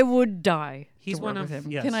 He is, I would die. He's to one work of with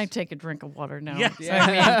him. yes. Can I take a drink of water now? Yes.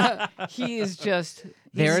 I mean, he is just.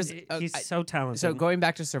 He's so talented. So going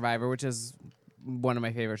back to Survivor, which is one of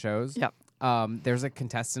my favorite shows. Yep. There's a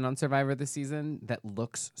contestant on Survivor this season that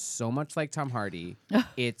looks so much like Tom Hardy.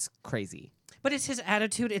 It's crazy. But it's his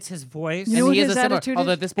attitude, it's his voice. You know what he his is a similar, attitude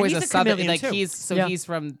although is? this And boy's he's a a southern, chameleon, like too. he's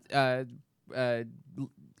from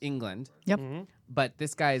England. Yep. But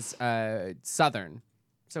this guy's southern.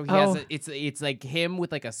 So he has it's like him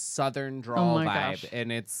with like a southern drawl my vibe, gosh.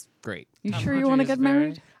 and it's great. You Tom sure you Hardy want to is get very-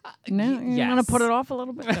 married? No, you yes. want to put it off a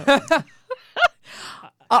little bit. No.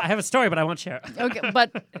 I have a story, but I won't share it. Okay,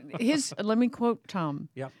 but let me quote Tom.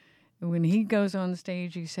 Yep. When he goes on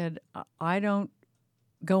stage, he said, "I don't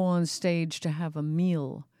go on stage to have a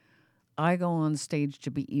meal. I go on stage to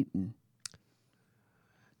be eaten."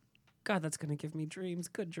 God, that's going to give me dreams,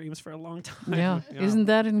 good dreams for a long time. Yeah. Isn't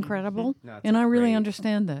that incredible? No, it's And I really great.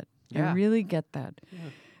 understand that. Yeah. I really get that. Yeah.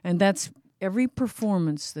 And that's every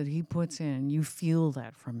performance that he puts in, you feel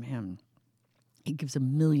that from him. He gives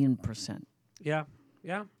 1,000,000%. Yeah,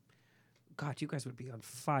 yeah. God, you guys would be on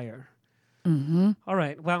fire. Mm-hmm. All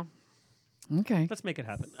right, well, Okay. let's make it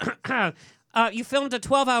happen. You filmed a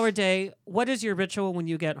 12-hour day. What is your ritual when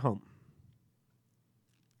you get home?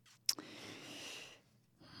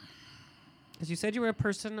 Because you said you were a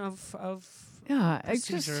person of Yeah, I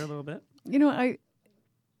procedure just, a little bit. you know, I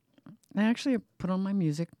actually put on my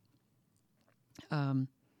music,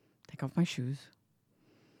 take off my shoes,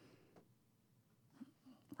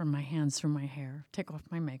 run my hands through my hair, take off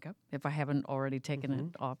my makeup if I haven't already taken it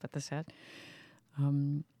off at the set,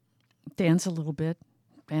 dance a little bit,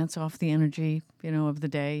 dance off the energy, of the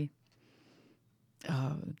day,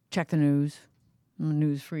 check the news. I'm a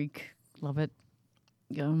news freak, love it.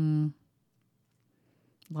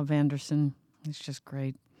 Love Anderson. It's just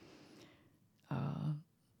great.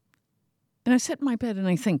 And I sit in my bed and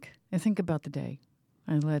I think about the day.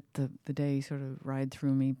 I let the day sort of ride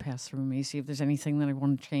through me, pass through me, see if there's anything that I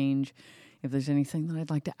want to change, if there's anything that I'd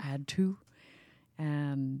like to add to,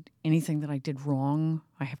 and anything that I did wrong,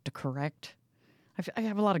 I have to correct. I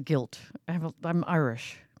have a lot of guilt. I'm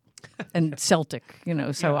Irish and Celtic,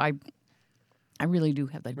 so Yeah. I really do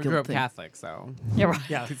have that We guilt grew up thing. Catholic, so Yeah, right.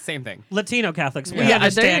 Yeah. same thing. Latino Catholics, we Yeah, there you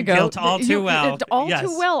understand go. guilt all too well. All Yes.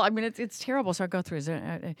 too well. I mean, it's terrible. So I go through. Is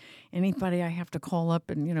there anybody I have to call up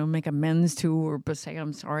and make amends to, or say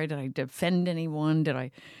I'm sorry? Did I offend anyone? Did I?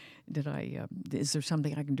 Is there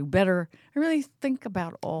something I can do better? I really think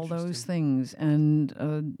about all those things, and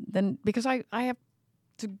then because I have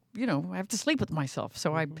to, I have to sleep with myself,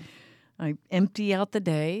 so I empty out the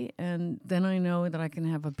day, and then I know that I can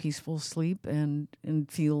have a peaceful sleep and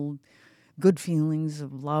feel good feelings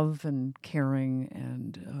of love and caring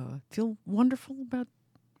and feel wonderful about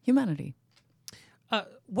humanity.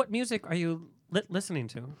 What music are you listening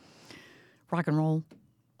to? Rock and roll.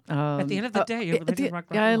 At the end of the day, you're listening to rock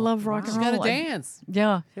and yeah, I roll. love rock and You roll. gotta dance.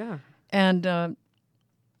 Yeah. Yeah. And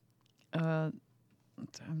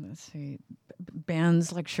let's see,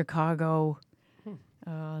 bands like Chicago,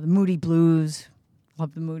 the Moody Blues,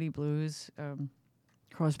 love the Moody Blues,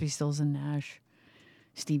 Crosby, Stills and Nash,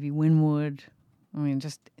 Stevie Winwood. I mean,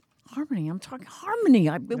 just harmony. I'm talking harmony.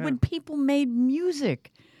 When people made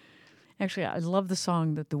music. Actually, I love the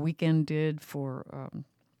song that The Weeknd did for,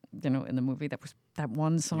 in the movie. That was that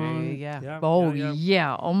one song. Yeah. Oh, yeah.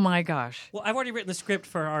 yeah. Oh, my gosh. Well, I've already written the script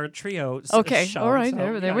for our trio Okay, show. all right,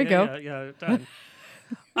 so there we go. Yeah, done.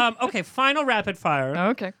 Okay, final rapid fire.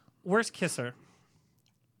 Okay. Worst kisser.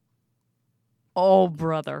 Oh,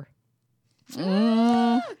 brother.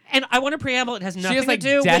 And I want to preamble. It has nothing has, like,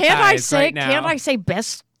 to do. death with eyes right now. Can't I say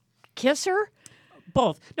best kisser?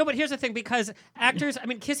 Both. No, but here's the thing, because actors, I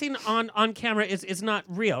mean, kissing on camera is not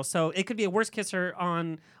real. So it could be a worst kisser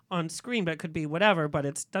on screen, but it could be whatever, but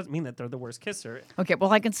it doesn't mean that they're the worst kisser. Okay,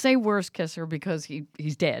 well, I can say worst kisser because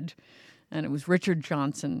he's dead. And it was Richard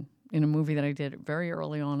Johnson in a movie that I did very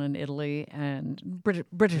early on in Italy. And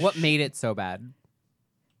British. What made it so bad?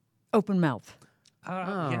 Open mouth.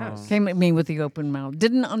 Yes. Came at me with the open mouth.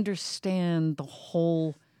 Didn't understand the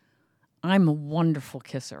whole, I'm a wonderful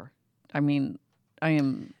kisser. I mean, I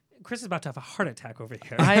am. Chris is about to have a heart attack over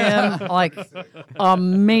here. I am like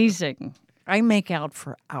amazing. I make out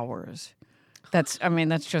for hours. It's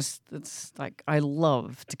like, I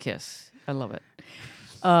love to kiss. I love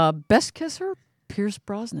it. Best kisser, Pierce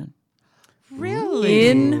Brosnan. Really?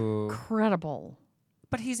 Incredible.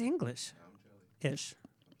 But he's English-ish.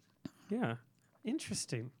 Yeah.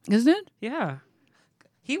 Interesting. Isn't it? Yeah.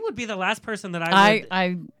 He would be the last person that I would...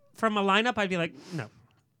 I from a lineup, I'd be like, no.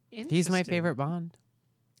 He's my favorite Bond.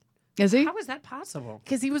 Is he? How is that possible?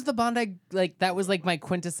 Because he was the Bond that was like my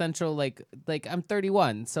quintessential like I'm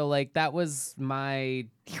 31, so like that was my.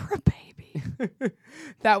 You're a baby.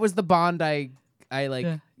 That was the Bond I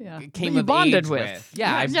came of bonded age with.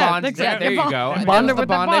 Yeah, I bonded. Exactly. Yeah, there you go. You That was bonded the with the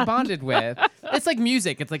Bond I Bond. bonded with. It's like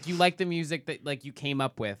music. It's like you like the music that like you came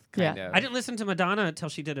up with. Kind of. I didn't listen to Madonna until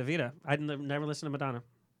she did Evita. I'd never listened to Madonna.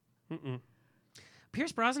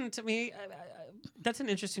 Pierce Brosnan, to me, that's an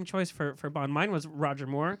interesting choice for Bond. Mine was Roger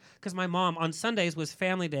Moore, because my mom on Sundays was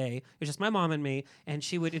family day. It was just my mom and me, and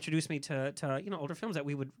she would introduce me to older films that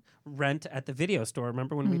we would rent at the video store.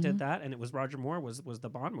 Remember when we did that? And it was Roger Moore was the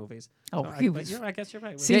Bond movies. Oh, so he was. I guess you're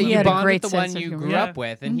right. See, he had a great the sense one of you humor. grew up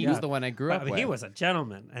with, and he was the one I grew up with. He was a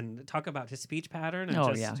gentleman, and talk about his speech pattern. And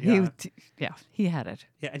Oh just, he had it.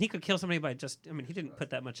 Yeah, and he could kill somebody by just. I mean, he didn't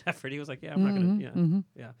put that much effort. He was like, yeah, I'm not gonna.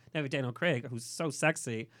 Yeah. Now we have Daniel Craig, who's so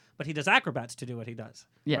sexy, but he does acrobats to do what he does.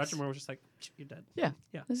 Yes. Roger Moore was just like, you're dead. Yeah.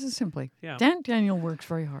 Yeah. This is simply. Yeah. Daniel works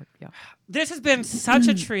very hard. Yeah. This has been such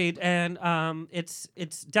a treat, and it's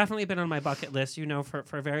definitely been on my bucket list,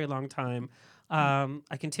 for a very long time.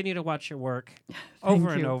 I continue to watch your work over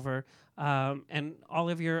and over, and all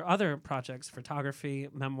of your other projects, photography,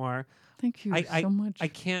 memoir. Thank you so much. I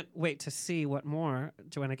can't wait to see what more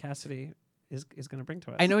Joanna Cassidy is going to bring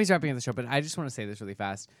to us. I know he's wrapping up the show, but I just want to say this really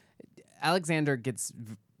fast. Alexander gets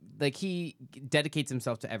he dedicates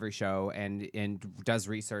himself to every show and does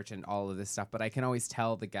research and all of this stuff, but I can always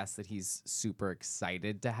tell the guests that he's super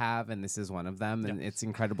excited to have, and this is one of them. And it's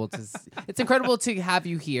incredible to have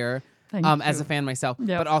you here. As a fan myself,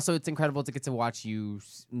 but also it's incredible to get to watch you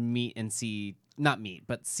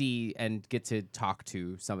see and get to talk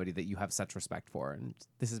to somebody that you have such respect for. And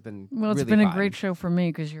this has been Well, it's really been fun. a great show for me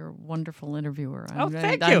because you're a wonderful interviewer.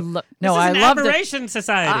 Thank you. I This is an admiration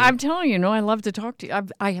society. I'm telling you, I love to talk to you.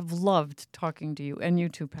 I have loved talking to you, and you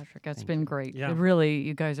too, Patrick. It's been great. Yeah. It really,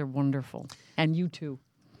 you guys are wonderful, and you too.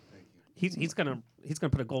 He's gonna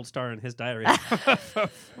put a gold star in his diary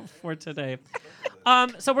for today.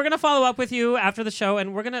 So we're gonna follow up with you after the show,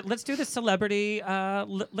 and let's do the celebrity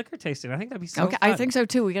liquor tasting. I think that'd be so Okay, fun. I think so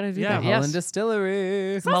too. We got to do that. Mulholland Yes.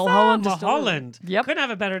 Distillery. Mulholland Distillery. Mulholland. Yep. Couldn't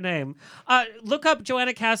have a better name. Look up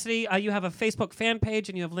Joanna Cassidy. You have a Facebook fan page,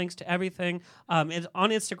 and you have links to everything. It's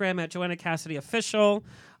on Instagram at Joanna Cassidy Official.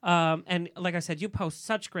 And like I said, you post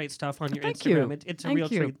such great stuff on your Thank Instagram. you. It's a Thank real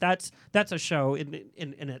you. treat. That's a show in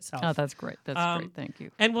itself. Oh, that's great. That's great. Thank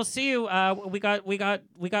you. And we'll see you. We got more fun.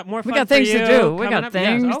 We got things for to you do. We coming got up.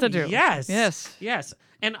 things Yes. to do. Yes. Yes. Yes.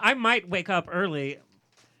 And I might wake up early.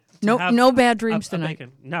 No bad dreams a tonight.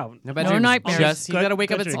 bacon. No bad No dreams. nightmares. Just you got to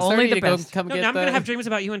wake up at dreams. 6:30 Only the to go best. come No, get now I'm the. going to have dreams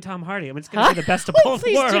about you and Tom Hardy. I mean, it's going to be the best of both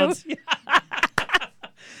Please do. worlds.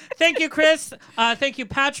 Thank you, Chris. Thank you,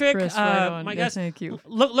 Patrick. Chris, right on. My Yes, guest. thank you.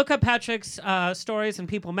 Look up Patrick's stories in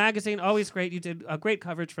People Magazine. Always great. You did great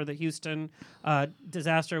coverage for the Houston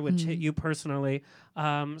disaster, which hit you personally.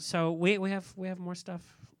 So we have more stuff.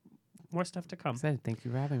 More stuff to come. Said, thank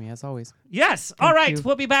you for having me, as always. Yes. Thank All right. you.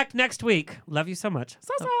 We'll be back next week. Love you so much.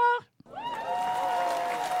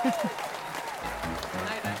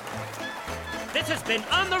 This has been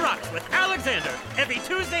On the Rocks with Alexander, every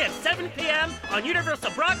Tuesday at 7 p.m. on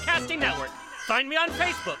Universal Broadcasting Network. Find me on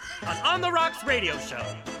Facebook on the Rocks Radio Show.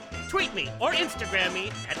 Tweet me or Instagram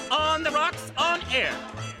me at On the Rocks On Air.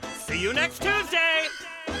 See you next Tuesday.